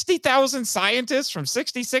 60,000 scientists from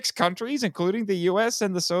 66 countries, including the U.S.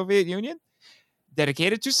 and the Soviet Union,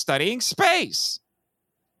 dedicated to studying space.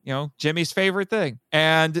 Jimmy's favorite thing.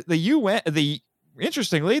 And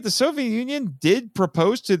interestingly, the Soviet Union did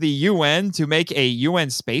propose to the UN to make a UN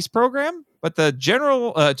space program, but to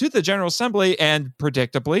the General Assembly, and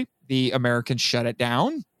predictably, the Americans shut it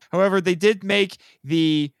down. However, they did make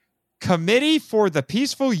the Committee for the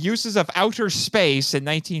Peaceful Uses of Outer Space in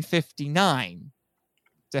 1959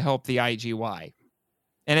 to help the IGY.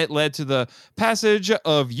 And it led to the passage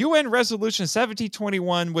of UN Resolution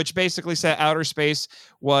 1721, which basically said outer space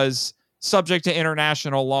was subject to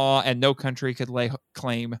international law and no country could lay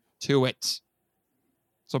claim to it.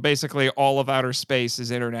 So basically, all of outer space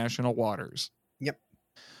is international waters. Yep.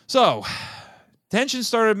 So tensions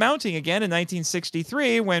started mounting again in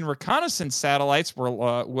 1963 when reconnaissance satellites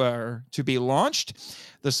were to be launched.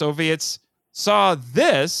 The Soviets saw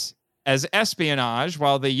this as espionage,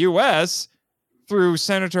 while the U.S., through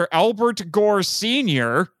Senator Albert Gore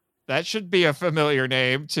Sr., that should be a familiar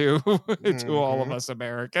name to all of us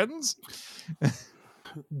Americans.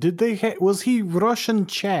 Was he Russian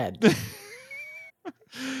Chad?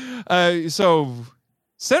 So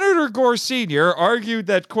Senator Gore Sr. argued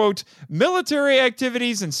that, quote, military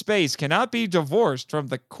activities in space cannot be divorced from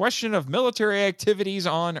the question of military activities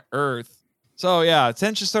on Earth. So yeah,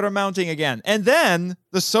 tensions started mounting again. And then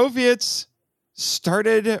the Soviets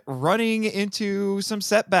started running into some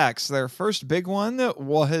setbacks. Their first big one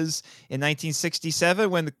was in 1967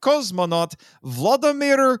 when the cosmonaut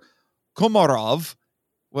Vladimir Komarov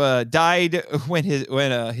died when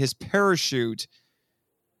his parachute.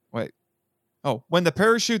 When the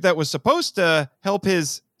parachute that was supposed to help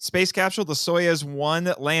his space capsule, the Soyuz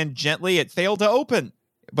 1, land gently, it failed to open.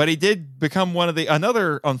 But he did become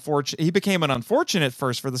he became an unfortunate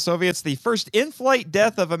first for the Soviets, the first in-flight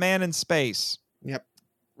death of a man in space. Yep.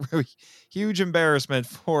 Huge embarrassment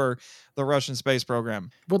for the Russian space program.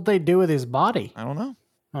 What'd they do with his body? I don't know.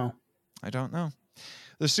 Oh. I don't know.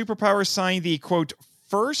 The superpowers signed the, quote,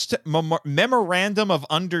 first memorandum of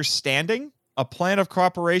understanding, a plan of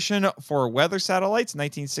cooperation for weather satellites,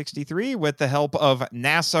 1963, with the help of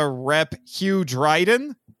NASA Rep. Hugh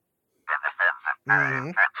Dryden. Mm-hmm.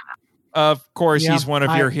 Of course, he's one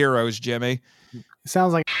of your heroes, Jimmy.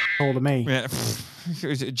 Sounds like to me. Yeah.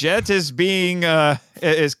 Jet is being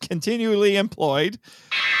is continually employed.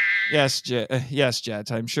 Yes, Jet. Yes,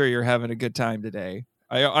 Jet. I'm sure you're having a good time today.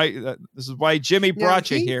 This is why Jimmy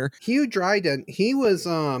brought you here. Hugh Dryden. He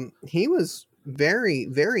was very,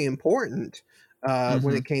 very important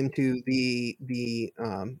when it came to the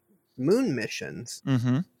moon missions.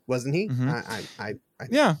 Mm-hmm. Wasn't he?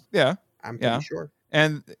 Yeah. I'm pretty sure.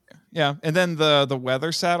 And then the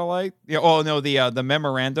weather satellite. Yeah. Oh no, the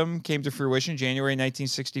memorandum came to fruition January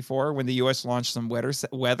 1964 when the U.S. launched some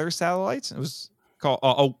weather satellites. It was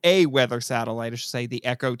called a weather satellite, I should say, the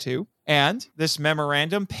Echo 2. And this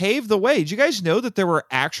memorandum paved the way. Did you guys know that there were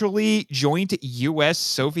actually joint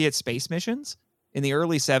U.S.-Soviet space missions in the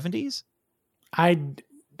early 70s? I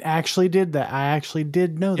actually did that. I actually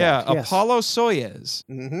did know that. Yeah, yes. Apollo Soyuz.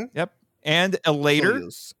 Mm-hmm. Yep. And later,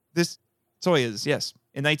 this Soyuz, yes,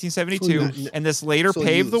 in 1972. And this later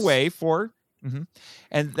paved the way for... Mm-hmm,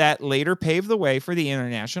 and that later paved the way for the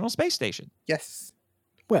International Space Station. Yes.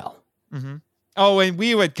 Well. Mm-hmm. Oh, and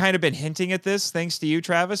we had kind of been hinting at this, thanks to you,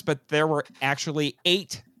 Travis, but there were actually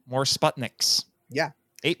 8 more Sputniks. Yeah.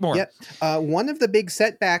 8 more. Yep. One of the big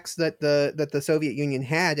setbacks that the Soviet Union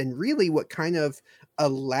had, and really what kind of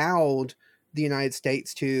allowed the United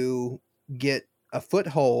States to get a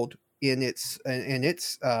foothold in its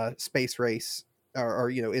space race, or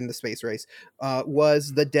in the space race,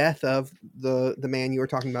 was the death of the man you were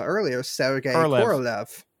talking about earlier, Sergei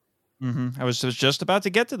Korolev. Mm-hmm. I was just about to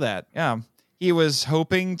get to that. Yeah. He was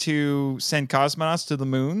hoping to send cosmonauts to the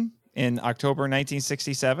moon in October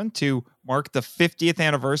 1967 to mark the 50th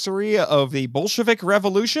anniversary of the Bolshevik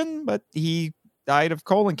Revolution, but he died of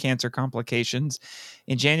colon cancer complications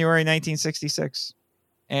in January 1966.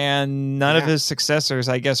 And none of his successors,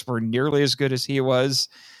 I guess, were nearly as good as he was.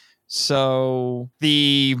 So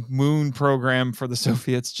the moon program for the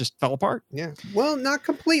Soviets just fell apart. Yeah. Well, not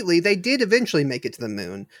completely. They did eventually make it to the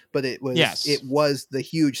moon, but it was the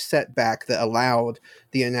huge setback that allowed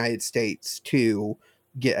the United States to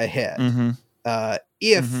get ahead.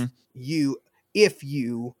 If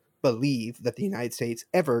you believe that the United States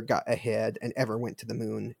ever got ahead and ever went to the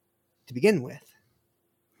moon to begin with.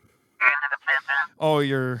 Oh,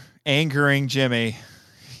 you're angering Jimmy.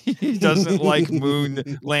 He doesn't like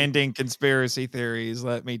moon landing conspiracy theories,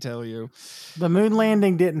 let me tell you. The moon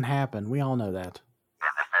landing didn't happen. We all know that.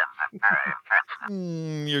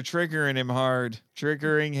 You're triggering him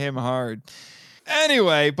hard.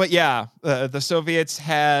 Anyway, but yeah, the Soviets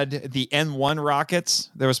had the N-1 rockets.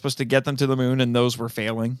 They were supposed to get them to the moon, and those were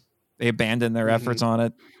failing. They abandoned their efforts on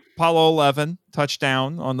it. Apollo 11 touched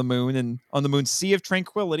down on the moon and on the moon's Sea of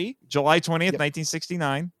Tranquility, July 20th,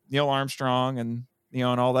 1969. Neil Armstrong and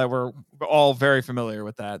and all that. We're all very familiar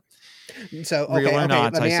with that. So, Real or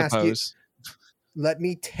not, I suppose. Let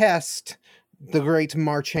me test the great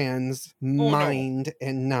Marchand's mind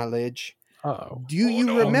and knowledge. Do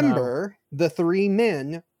you remember the three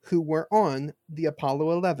men who were on the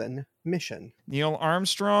Apollo 11 mission? Neil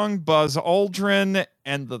Armstrong, Buzz Aldrin,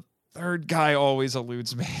 and the third guy always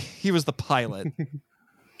eludes me. He was the pilot.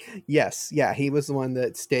 Yes. Yeah. He was the one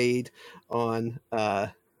that stayed on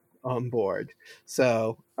board.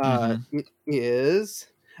 So it is,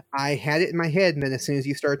 I had it in my head, and then as soon as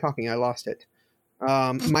you started talking, I lost it.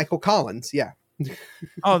 Michael Collins. Yeah.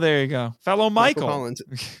 Oh, there you go. Fellow Michael Collins.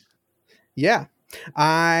 Yeah.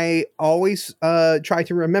 I always try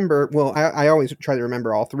to remember, well, I always try to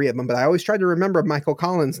remember all three of them, but I always try to remember Michael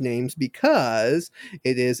Collins' names because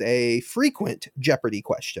it is a frequent Jeopardy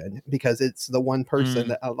question, because it's the one person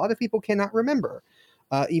that a lot of people cannot remember,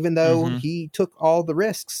 even though he took all the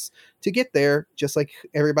risks to get there, just like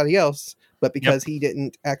everybody else. But because he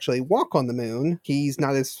didn't actually walk on the moon, he's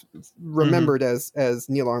not as remembered as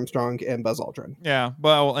Neil Armstrong and Buzz Aldrin. Yeah,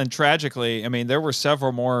 well, and tragically, I mean, there were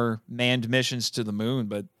several more manned missions to the moon,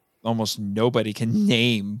 but almost nobody can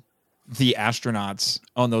name the astronauts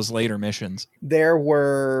on those later missions. There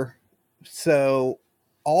were, so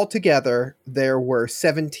altogether, there were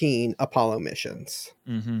 17 Apollo missions.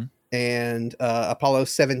 And Apollo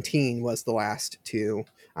 17 was the last two.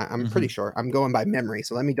 I'm pretty sure. I'm going by memory,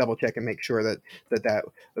 so let me double check and make sure that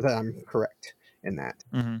I'm correct in that.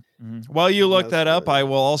 While you look that up, I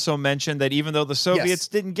will also mention that even though the Soviets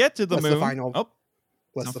didn't get to the moon, the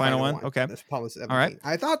final one. Okay, Apollo 17. All right,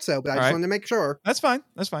 I thought so, but I just wanted to make sure. That's fine.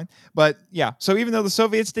 But yeah, so even though the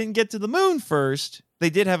Soviets didn't get to the moon first, they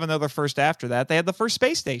did have another first after that. They had the first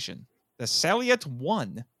space station, the Salyut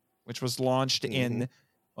 1, which was launched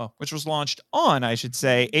on, I should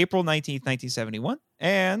say, April 19th, 1971.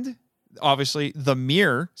 And obviously the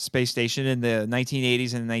Mir space station in the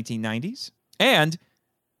 1980s and 1990s. And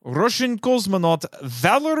Russian cosmonaut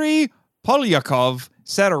Valery Polyakov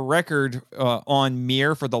set a record on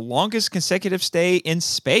Mir for the longest consecutive stay in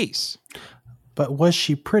space. But was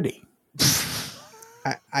she pretty?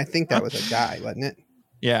 I think that was a guy, wasn't it?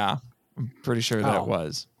 Yeah, I'm pretty sure that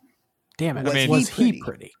was. Damn it. Was he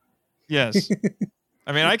pretty? Yes.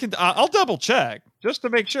 I mean, I'll double check just to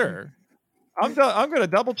make sure. I'm going to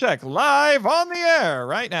double check live on the air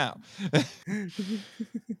right now.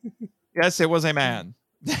 Yes, it was a man.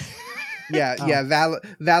 Yeah.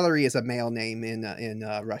 Valerie is a male name in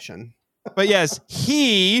Russian. But yes,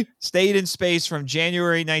 he stayed in space from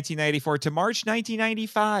January 1994 to March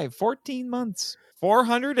 1995. 14 months,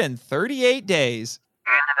 438 days.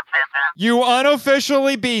 You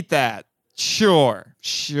unofficially beat that. Sure.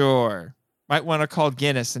 Might want to call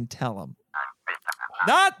Guinness and tell him.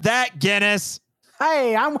 Not that Guinness.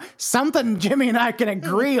 Hey, I'm something Jimmy and I can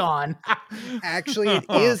agree on. Actually, it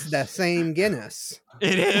is the same Guinness.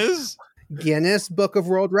 It is? Guinness Book of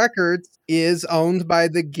World Records is owned by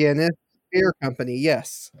the Guinness Beer Company.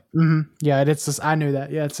 Yes. Yeah, I knew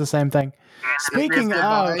that. Yeah, it's the same thing. Speaking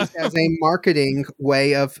of, as a marketing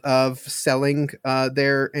way of selling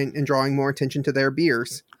their and drawing more attention to their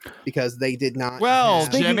beers, because they did not. Well,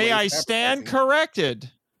 Jimmy, I stand corrected.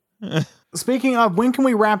 Speaking of, when can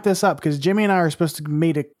we wrap this up? Because Jimmy and I are supposed to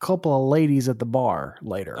meet a couple of ladies at the bar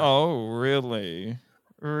later. Oh, really?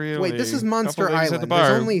 Wait, this is Monster Island.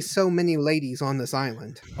 There's only so many ladies on this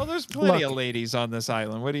island. Oh, there's plenty of ladies on this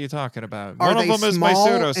island. What are you talking about? Are One they of them small, is my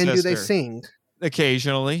pseudo sister. And do they sing?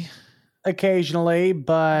 Occasionally. occasionally,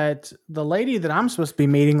 but the lady that I'm supposed to be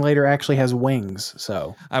meeting later actually has wings.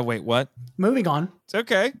 So, Wait, what? moving on. It's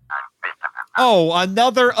okay. Oh,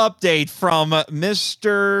 another update from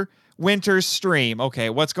Mr. Winter's stream. Okay,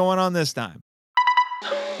 what's going on this time?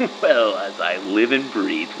 Well, as I live and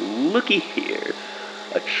breathe, looky here.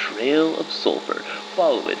 A trail of sulfur.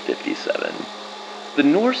 Follow it, 57. The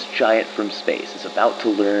Norse giant from space is about to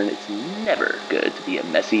learn it's never good to be a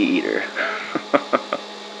messy eater.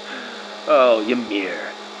 Oh, Ymir.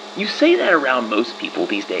 You say that around most people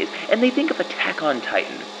these days, and they think of Attack on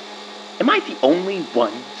Titan. Am I the only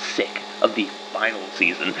one sick of the final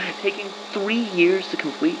season, taking 3 years to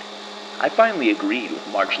complete? I finally agreed with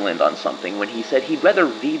March Lind on something when he said he'd rather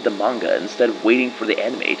read the manga instead of waiting for the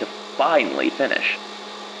anime to finally finish.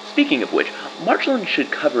 Speaking of which, Marchland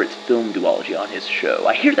should cover its film duology on his show.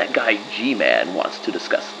 I hear that guy G-Man wants to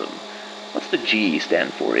discuss them. What's the G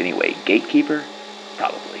stand for anyway? Gatekeeper?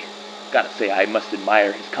 Probably. Gotta say, I must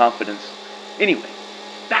admire his confidence. Anyway,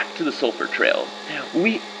 back to the Sulfur Trail.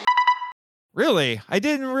 Really? I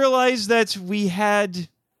didn't realize that we had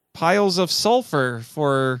piles of sulfur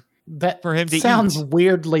for him to sounds eat.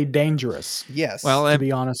 Weirdly dangerous. Yes. Well, To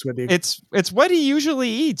be honest with you. it's what he usually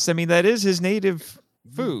eats. I mean, that is his native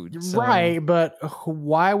food. So. Right, but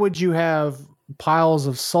why would you have piles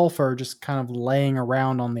of sulfur just kind of laying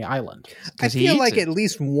around on the island? I feel like at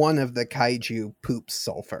least one of the kaiju poops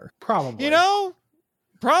sulfur. Probably.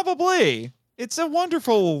 Probably. It's a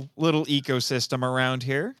wonderful little ecosystem around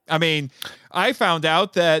here. I mean, I found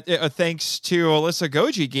out that thanks to Alyssa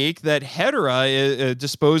Goji Geek that Hedera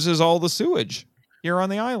disposes all the sewage here on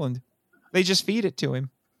the island. They just feed it to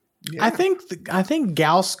him. Yeah. I think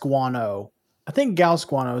Gauss guano. I think Gauss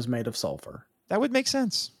guano is made of sulfur. That would make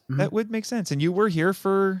sense. Mm-hmm. That would make sense. And you were here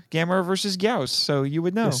for Gamera versus Gauss, so you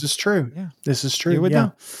would know. This is true. Yeah. This is true. You would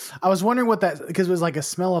know. I was wondering what that, because it was like a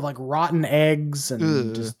smell of like rotten eggs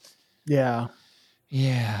and just, yeah.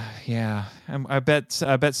 Yeah. I bet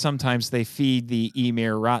sometimes they feed the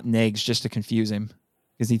Ymir rotten eggs just to confuse him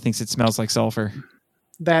because he thinks it smells like sulfur.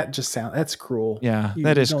 That's cruel. Yeah,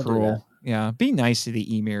 that is cruel. Yeah. Be nice to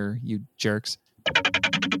the Ymir, you jerks.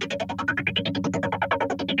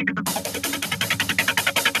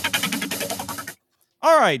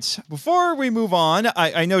 All right. Before we move on,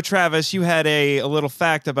 I know, Travis, you had a little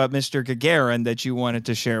fact about Mr. Gagarin that you wanted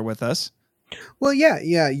to share with us. Well, yeah.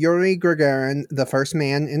 Yuri Gagarin, the first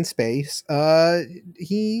man in space,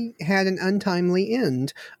 he had an untimely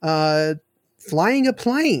end, flying a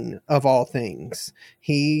plane of all things.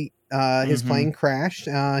 His plane crashed.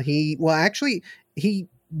 He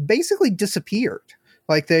basically disappeared.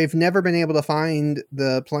 Like they've never been able to find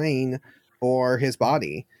the plane or his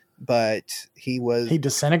body, but he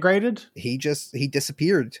disintegrated. He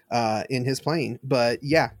disappeared in his plane. But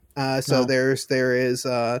yeah. There is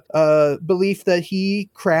a belief that he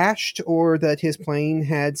crashed or that his plane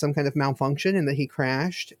had some kind of malfunction and that he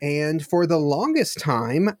crashed. And for the longest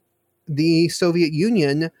time, the Soviet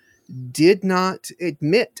Union did not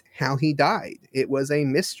admit how he died. It was a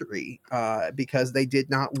mystery because they did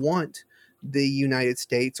not want the United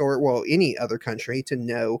States or any other country to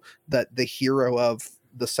know that the hero of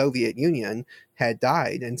the Soviet Union had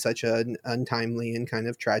died in such an untimely and kind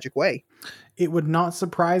of tragic way. It would not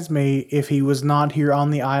surprise me if he was not here on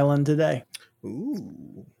the island today.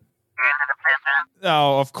 Ooh.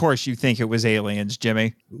 Oh, of course you think it was aliens,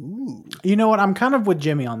 Jimmy. Ooh. You know what? I'm kind of with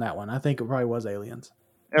Jimmy on that one. I think it probably was aliens.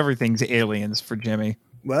 Everything's aliens for Jimmy.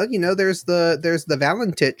 Well, there's the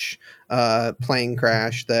Valentich plane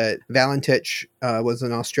crash. That Valentich was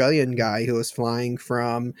an Australian guy who was flying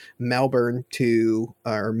from Melbourne to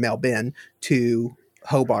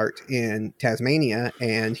Hobart in Tasmania,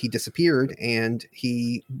 and he disappeared. And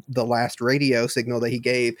the last radio signal that he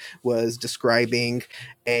gave was describing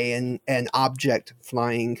an object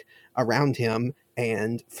flying around him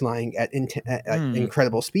and flying at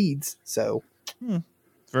incredible speeds. So.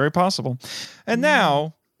 Very possible. And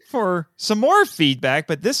now for some more feedback,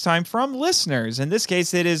 but this time from listeners. In this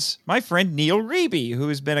case, it is my friend Neil Reeby, who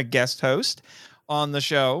has been a guest host on the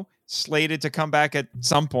show, slated to come back at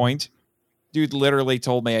some point. Dude literally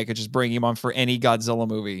told me I could just bring him on for any Godzilla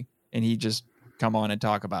movie, and he'd just come on and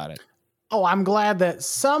talk about it. Oh, I'm glad that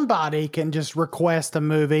somebody can just request a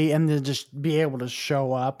movie and then just be able to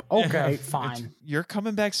show up. Okay, fine. You're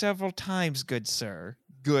coming back several times, good sir.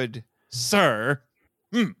 Good sir.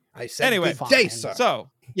 I said anyway, good day, sir. So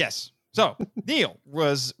Neil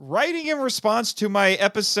was writing in response to my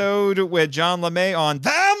episode with John LeMay on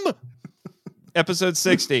them, episode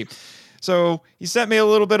 60. So he sent me a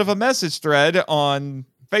little bit of a message thread on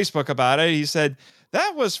Facebook about it. He said,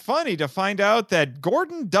 that was funny to find out that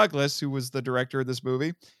Gordon Douglas, who was the director of this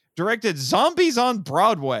movie, directed Zombies on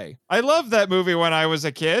Broadway. I loved that movie when I was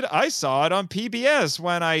a kid. I saw it on PBS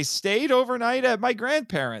when I stayed overnight at my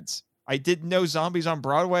grandparents'. I didn't know Zombies on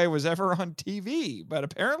Broadway was ever on TV, but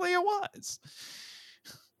apparently it was.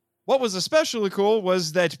 What was especially cool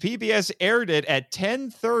was that PBS aired it at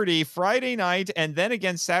 10:30 Friday night and then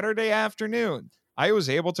again Saturday afternoon. I was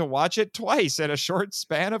able to watch it twice in a short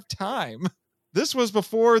span of time. This was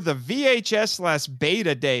before the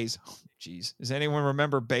VHS/beta days. Jeez, does anyone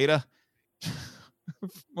remember beta?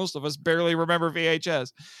 Most of us barely remember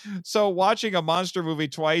VHS. So watching a monster movie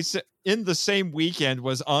twice in the same weekend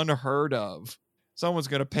was unheard of. Someone's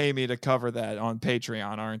going to pay me to cover that on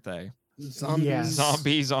Patreon, aren't they? Zombies. Yes.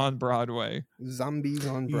 Zombies on Broadway. Zombies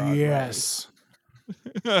on Broadway. Yes.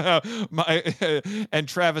 And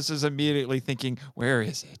Travis is immediately thinking, where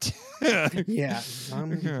is it? Yeah,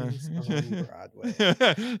 Zombies on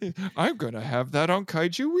Broadway. I'm going to have that on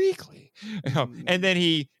Kaiju Weekly. And then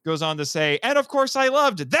he goes on to say, and of course I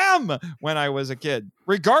loved them when I was a kid.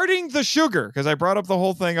 Regarding the sugar, because I brought up the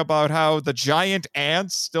whole thing about how the giant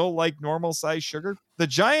ants still like normal size sugar. The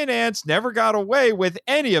giant ants never got away with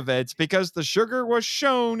any of it because the sugar was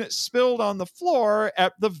shown spilled on the floor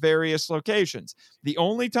at the various locations. The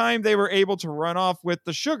only time they were able to run off with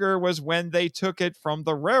the sugar was when they took it from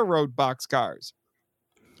the railroad boxcars.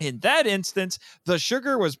 In that instance, the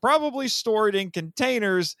sugar was probably stored in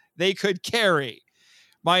containers they could carry.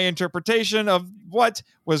 My interpretation of what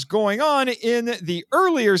was going on in the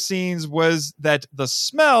earlier scenes was that the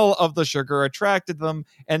smell of the sugar attracted them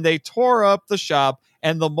and they tore up the shop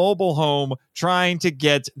and the mobile home trying to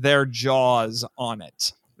get their jaws on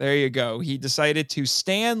it. There you go. He decided to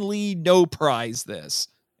Stan Lee no prize this.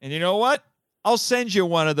 And you know what? I'll send you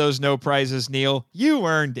one of those no prizes, Neil. You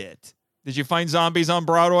earned it. Did you find Zombies on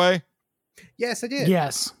Broadway? Yes, I did.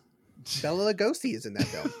 Yes. Bela Lugosi is in that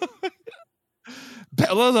film.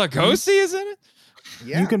 Bela Lugosi is in it?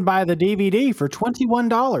 Yeah. You can buy the DVD for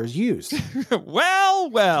 $21 used.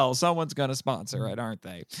 Well, someone's going to sponsor it, aren't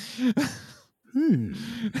they?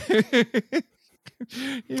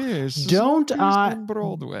 Yes. Don't I- on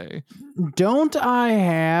Broadway. Don't I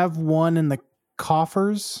have one in the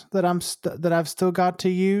coffers that I've still got to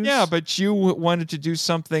use? Yeah, but you wanted to do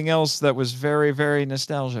something else that was very, very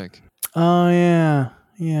nostalgic. Oh yeah.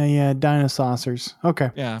 Dinosaurs. Okay.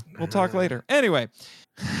 Yeah, we'll talk later. Anyway.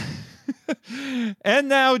 And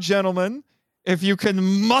now, gentlemen, if you can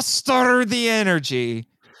muster the energy.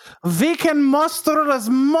 We can muster as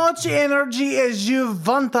much energy as you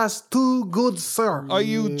want us to, good sir. Are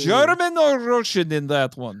you German or Russian in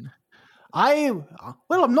that one? I'm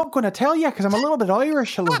not going to tell you because I'm a little bit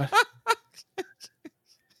Irish, a little bit.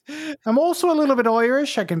 I'm also a little bit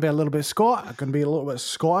Irish. I can be a little bit I can be a little bit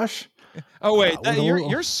Scottish. Oh, wait.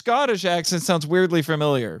 Your Scottish accent sounds weirdly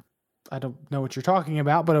familiar. I don't know what you're talking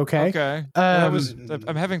about, but okay. Okay.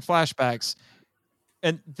 I'm having flashbacks.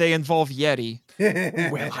 And they involve Yeti.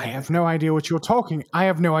 Well, I have no idea what you're talking.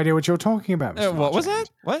 About. Mr. What was that?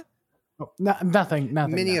 What? Oh, nothing.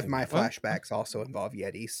 Many of my flashbacks also involve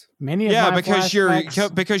Yetis.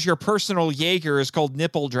 Because your personal Jaeger is called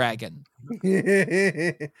Nipple Dragon.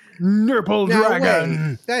 Nipple Dragon.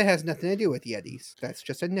 Wait, that has nothing to do with Yetis. That's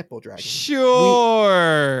just a nipple dragon.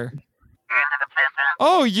 Sure.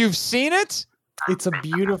 Oh, you've seen it? It's a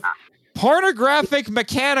beautiful. Pornographic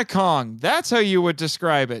Mechanicon. That's how you would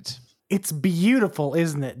describe it. It's beautiful,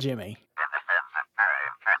 isn't it, Jimmy?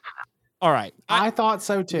 All right. I thought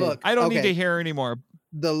so too. Look, I don't need to hear anymore.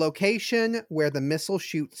 The location where the missile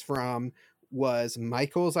shoots from was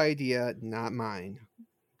Michael's idea, not mine.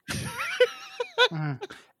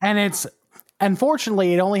 And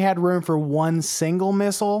unfortunately, it only had room for one single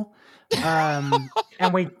missile.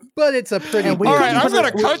 But it's a pretty. All right, I'm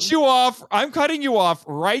going to cut you off. I'm cutting you off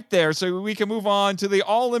right there so we can move on to the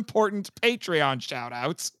all-important Patreon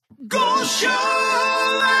shout-outs.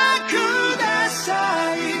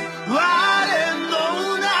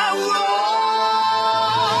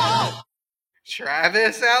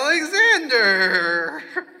 Travis Alexander.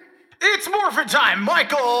 It's morphin' time,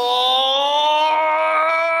 Michael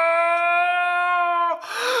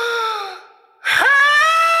Hamilton!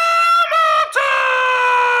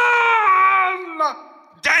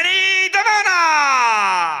 Danny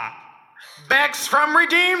Devana! Bex from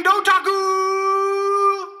Redeemed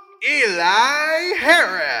Otaku! Eli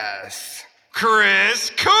Harris.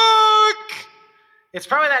 Chris Cook! It's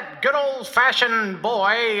probably that good old-fashioned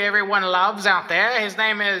boy everyone loves out there. His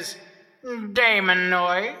name is Damon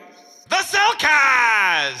Noy. The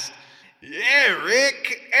Cellcast!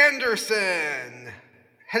 Eric Anderson.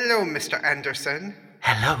 Hello, Mr. Anderson.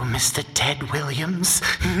 Hello, Mr. Ted Williams.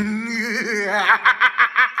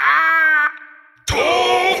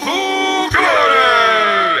 Tofu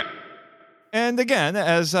And again,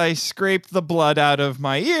 as I scrape the blood out of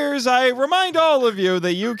my ears, I remind all of you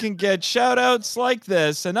that you can get shout-outs like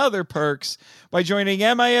this and other perks by joining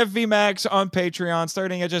MIFV Max on Patreon,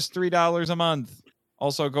 starting at just $3 a month.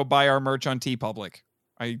 Also, go buy our merch on TeePublic.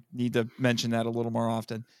 I need to mention that a little more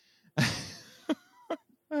often.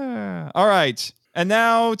 All right. And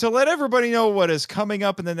now, to let everybody know what is coming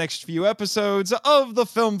up in the next few episodes of the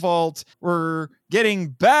Film Vault, we're getting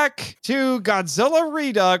back to Godzilla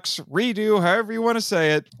Redux, redo, however you want to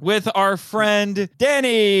say it, with our friend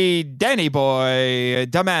Danny Boy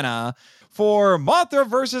Damana for Mothra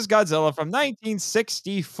vs. Godzilla from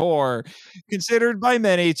 1964, considered by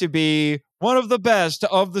many to be one of the best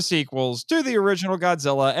of the sequels to the original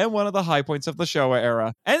Godzilla and one of the high points of the Showa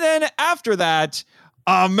era. And then after that,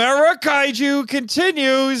 Kaiju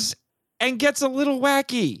continues and gets a little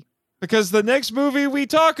wacky because the next movie we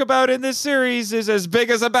talk about in this series is as big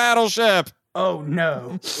as a battleship. Oh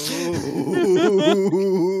no.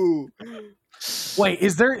 Wait,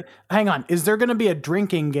 is there going to be a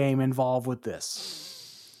drinking game involved with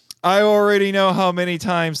this? I already know how many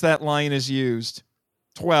times that line is used.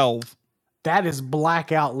 12. That is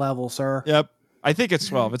blackout level, sir. Yep. I think it's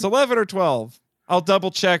 12. It's 11 or 12. I'll double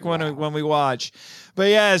check when we watch. But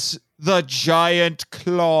yes, the giant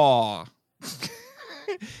claw.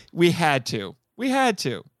 We had to.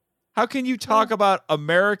 How can you talk about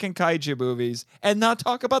American kaiju movies and not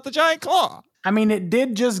talk about the giant claw? I mean, it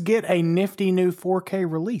did just get a nifty new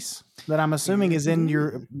 4K release that I'm assuming is in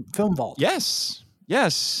your Film Vault. Yes.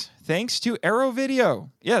 Thanks to Arrow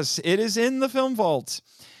Video. Yes, it is in the Film Vault.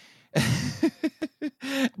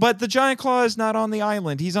 But the giant claw is not on the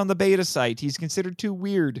island. He's on the beta site. He's considered too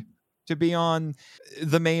weird to be on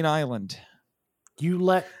the main island. You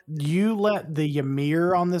let the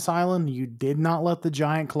Ymir on this island. You did not let the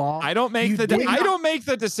giant claw. I don't make the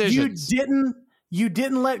decisions. You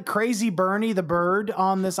didn't let Crazy Bernie the bird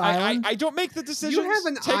on this island. I don't make the decisions. You have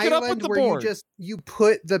an Take island it up with the where board. you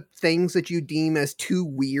put the things that you deem as too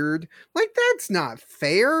weird. Like, that's not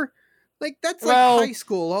fair. Like, that's like high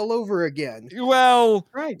school all over again. Well,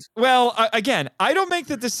 right. Well, again, I don't make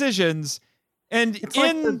the decisions. And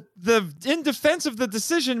in defense of the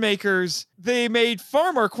decision makers, they made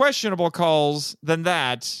far more questionable calls than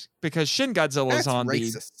that because Shin Godzilla is on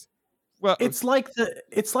racist. Well, it's like the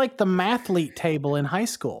mathlete table in high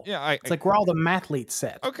school. Yeah, it's like where all the mathletes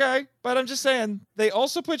sit. Okay, but I'm just saying they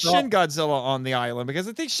also put Shin Godzilla on the island because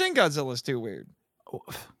I think Shin Godzilla is too weird.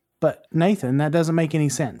 But Nathan, that doesn't make any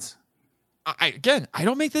sense. I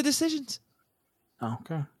don't make the decisions.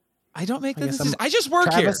 Okay. I don't make the decisions. I just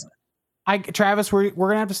work here. Travis, we're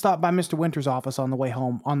gonna have to stop by Mr. Winter's office on the way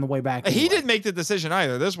home, on the way back. He didn't make the decision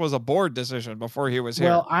either. This was a board decision before he was here.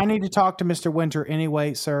 Well, I need to talk to Mr. Winter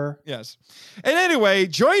anyway, sir. Yes. And anyway,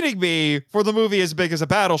 joining me for the movie As Big as a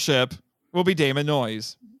Battleship will be Damon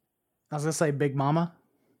Noyes. I was gonna say Big Mama.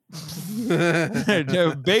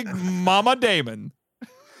 No, Big Mama Damon.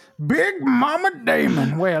 Big Mama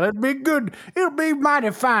Damon. Well, it'd be good. It'll be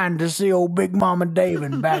mighty fine to see old Big Mama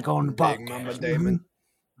Damon back on the podcast. Big Mama Damon.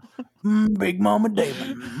 Big Mama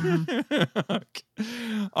Damon.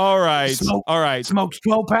 All right. All right. Smokes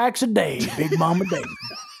 12 packs a day. Big Mama Damon.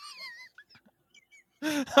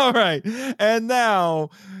 All right. And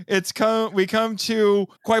now we come to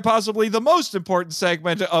quite possibly the most important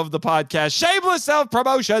segment of the podcast, shameless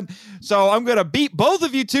self-promotion. So I'm going to beat both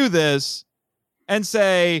of you to this and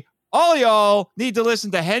say, all y'all need to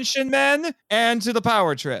listen to Henshin Men and to the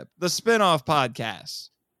Power Trip, the spin-off podcast.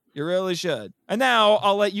 You really should. And now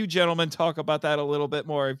I'll let you gentlemen talk about that a little bit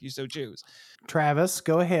more if you so choose. Travis,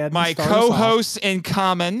 go ahead. My co-hosts in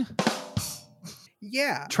common.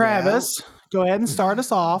 Yeah. Travis, go ahead and start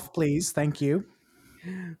us off, please. Thank you.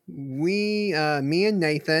 Me and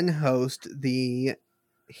Nathan host the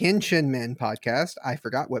Henshin Men podcast. I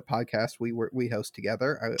forgot what podcast we host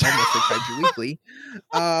together. I almost said Kaiju Weekly.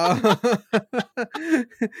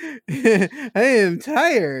 I am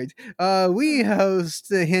tired. We host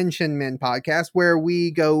the Henshin Men podcast where we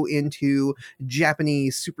go into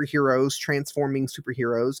Japanese superheroes, transforming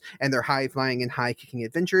superheroes, and their high-flying and high-kicking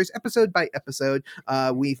adventures, episode by episode.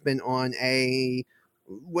 We've been on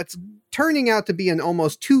what's turning out to be an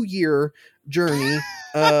almost 2-year journey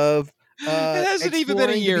of it hasn't even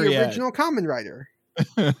been a year the yet. Original Kamen Rider.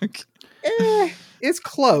 It's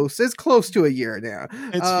close. It's close to a year now.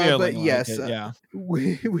 It's feeling but like yes, it, yeah.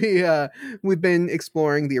 We've been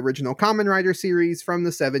exploring the original Kamen Rider series from the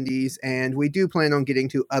 70s, and we do plan on getting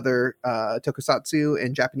to other tokusatsu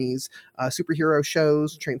and Japanese superhero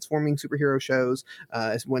shows, transforming superhero shows,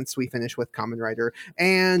 once we finish with Kamen Rider.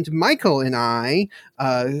 And Michael and I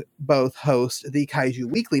both host the Kaiju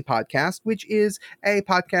Weekly podcast, which is a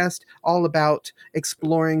podcast all about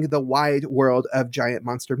exploring the wide world of giant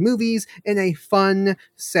monster movies in a fun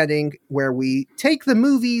setting where we take the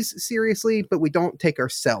movies seriously, but we don't take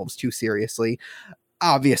ourselves too seriously.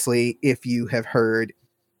 Obviously, if you have heard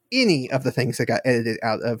any of the things that got edited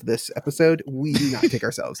out of this episode, we do not take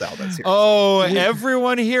ourselves out that seriously. Oh,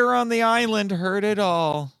 everyone here on the island heard it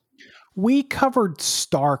all. We covered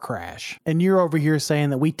Star Crash, and you're over here saying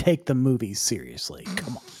that we take the movies seriously.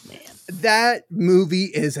 Come on, man. That movie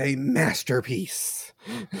is a masterpiece.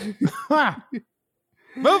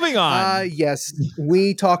 Moving on. Yes,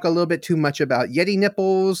 we talk a little bit too much about Yeti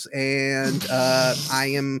nipples, and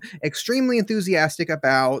I am extremely enthusiastic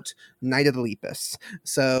about Night of the Lepus.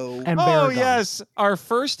 So, And oh, Baragon. yes, our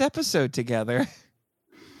first episode together.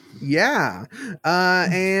 yeah.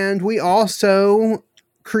 And we also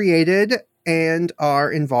created and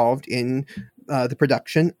are involved in the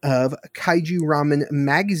production of Kaiju Ramen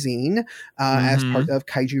Magazine as part of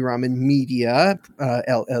Kaiju Ramen Media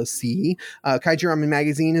LLC. Kaiju Ramen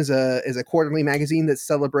Magazine is a quarterly magazine that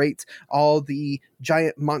celebrates all the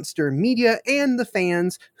giant monster media and the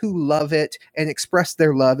fans who love it and express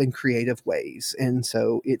their love in creative ways. And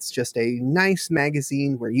so it's just a nice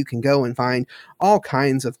magazine where you can go and find all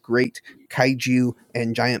kinds of great kaiju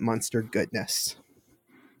and giant monster goodness.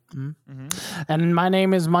 And my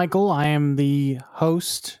name is Michael. I am the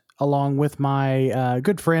host, along with my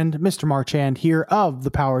good friend, Mr. Marchand, here of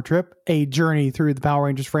The Power Trip, a journey through the Power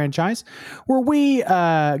Rangers franchise, where we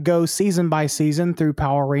go season by season through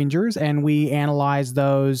Power Rangers, and we analyze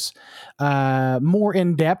those more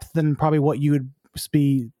in depth than probably what you would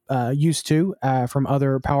be used to from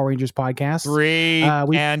other Power Rangers podcasts.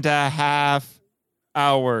 3.5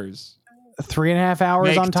 hours. 3.5 hours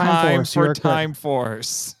Make on Time Force. for Time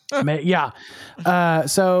Force. Yeah.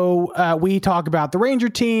 So we talk about the Ranger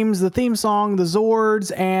teams, the theme song, the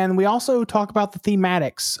Zords, and we also talk about the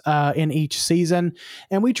thematics in each season.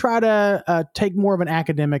 And we try to take more of an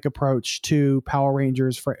academic approach to Power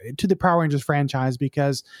Rangers, to the Power Rangers franchise,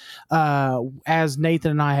 because as Nathan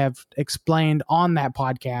and I have explained on that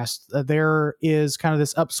podcast, there is kind of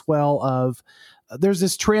this upswell of there's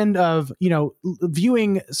this trend of,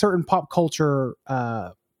 viewing certain pop culture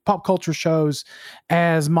shows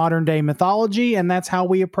as modern day mythology. And that's how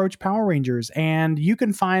we approach Power Rangers. And you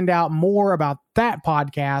can find out more about that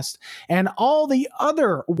podcast and all the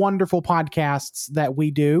other wonderful podcasts that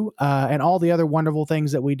we do and all the other wonderful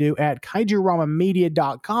things that we do at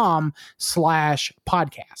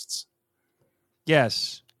kaijuramamedia.com/podcasts.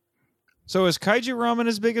 Yes. So is Kaiju Ramen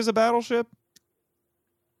as big as a battleship?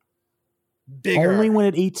 Bigger. Only when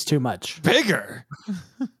it eats too much. Bigger.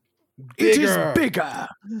 It is bigger.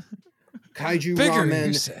 Kaiju Bigger, you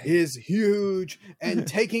Ramen say. is huge and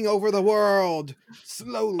taking over the world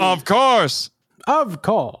slowly. Of course. Of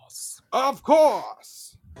course. Of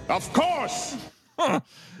course. Of course!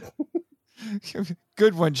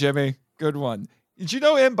 Good one, Jimmy. Good one. Did you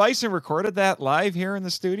know M. Bison recorded that live here in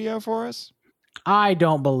the studio for us? I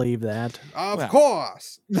don't believe that. Of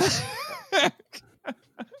course.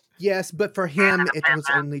 Yes, but for him, it was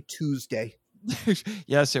only Tuesday.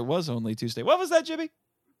 Yes, it was only Tuesday. What was that, Jimmy?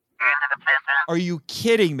 Are you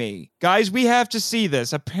kidding me? Guys, we have to see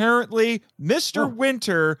this. Apparently, Mr.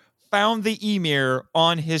 Winter found the Emir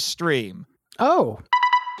on his stream. Oh.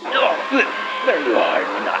 Oh, there you are,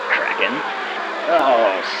 not cracking.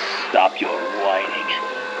 Oh, stop your whining.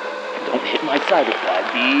 Don't hit my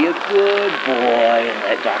cyberpod. Be a good boy and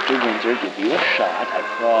let Dr. Winter give you a shot. I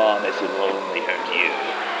promise it will only hurt you.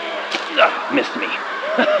 Missed me.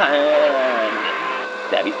 And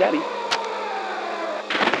stabby, stabby.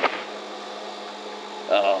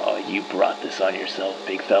 Oh, you brought this on yourself,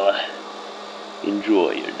 big fella.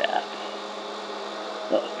 Enjoy your nap.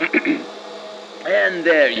 Oh. And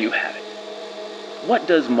there you have it. What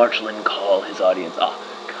does Marchland call his audience?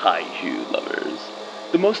 Kaiju lovers.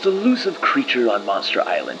 The most elusive creature on Monster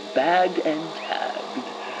Island, bagged and tagged.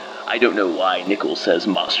 I don't know why Nickel says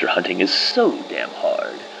monster hunting is so damn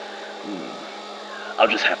hard. I'll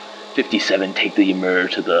just have 57 take the Ymir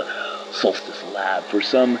to the Solstice lab for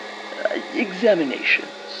some examinations,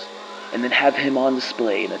 and then have him on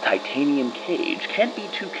display in a titanium cage. Can't be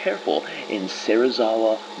too careful in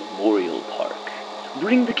Sarazawa Memorial Park.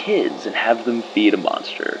 Bring the kids and have them feed a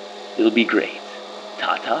monster. It'll be great.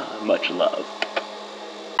 Ta-ta, much love.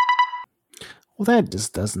 Well, that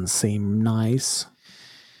just doesn't seem nice.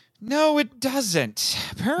 No, it doesn't.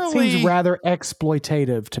 It Apparently, seems rather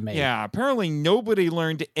exploitative to me. yeah, apparently nobody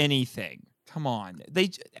learned anything. Come on.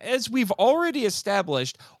 As we've already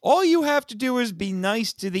established, all you have to do is be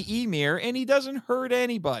nice to the Emir, and he doesn't hurt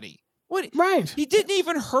anybody. What? Right. He didn't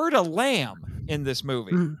even hurt a lamb in this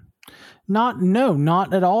movie.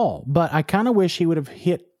 Not at all. But I kind of wish he would have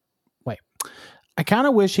I kind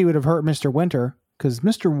of wish he would have hurt Mr. Winter, because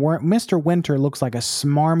Mr. Winter looks like a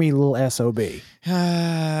smarmy little SOB.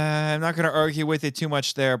 I'm not going to argue with it too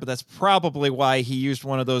much there, but that's probably why he used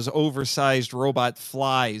one of those oversized robot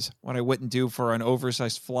flies, what I wouldn't do for an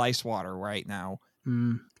oversized fly swatter right now.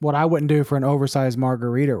 What I wouldn't do for an oversized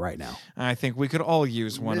margarita right now. I think we could all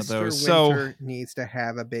use one of those. Mr. Winter needs to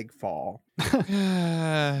have a big fall. So,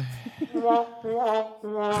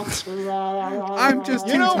 I'm just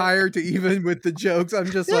too tired to even with the jokes. I'm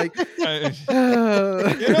just like, You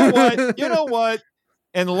know what?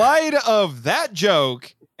 In light of that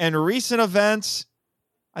joke and recent events,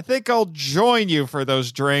 I think I'll join you for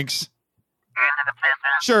those drinks.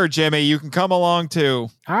 Sure, Jimmy, you can come along too.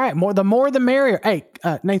 All right, the more the merrier. Hey,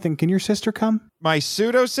 Nathan, can your sister come? My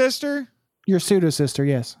pseudo sister? Your pseudo sister,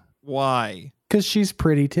 yes. Why? Because she's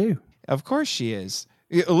pretty too. Of course she is.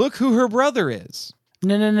 Look who her brother is.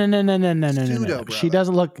 No. Pseudo She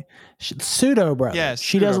doesn't look pseudo brother. Yes,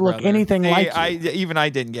 she doesn't look anything like you. Even I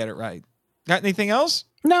didn't get it right. Got anything else?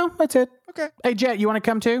 No, that's it. Okay. Hey, Jet, you want to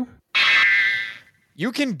come too?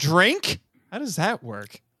 You can drink? How does that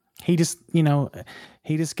work? He just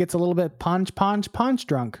gets a little bit punch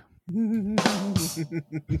drunk.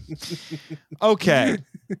 Okay.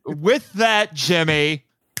 With that, Jimmy,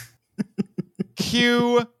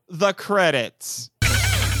 cue the credits.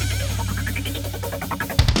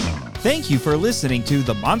 Thank you for listening to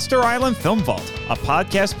the Monster Island Film Vault, a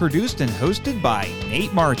podcast produced and hosted by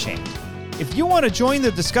Nate Marchand. If you want to join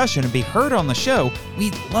the discussion and be heard on the show,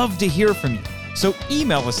 we'd love to hear from you. So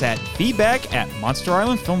email us at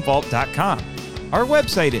feedback@monsterislandfilmvault.com. Our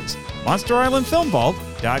website is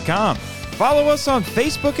monsterislandfilmvault.com. Follow us on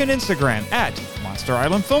Facebook and Instagram at Monster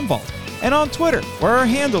Island Film Vault, and on Twitter, where our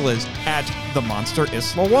handle is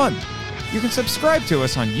 @TheMonsterIsla1. You can subscribe to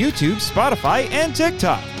us on YouTube, Spotify, and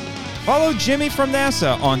TikTok. Follow Jimmy from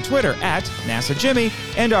NASA on Twitter at NASAJimmy,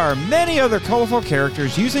 and our many other colorful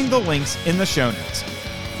characters using the links in the show notes.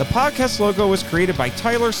 The podcast logo was created by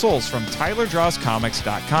Tyler Souls from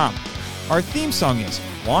TylerDrawsComics.com. Our theme song is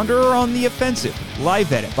Wanderer on the Offensive,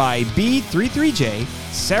 live edit by B33J,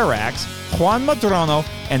 Sarax, Juan Madrono,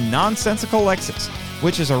 and Nonsensical Lexus,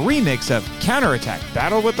 which is a remix of Counterattack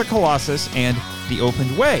Battle with the Colossus and The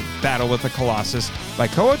Opened Way Battle with the Colossus by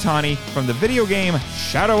Kootani from the video game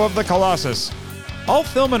Shadow of the Colossus. All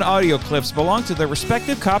film and audio clips belong to their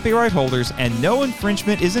respective copyright holders, and no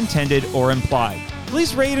infringement is intended or implied.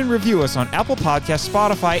 Please rate and review us on Apple Podcasts,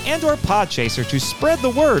 Spotify, and or Podchaser to spread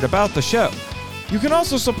the word about the show. You can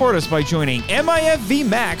also support us by joining MIFV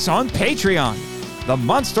Max on Patreon. The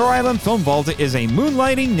Monster Island Film Vault is a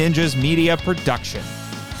Moonlighting Ninjas media production.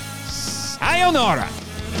 Sayonara!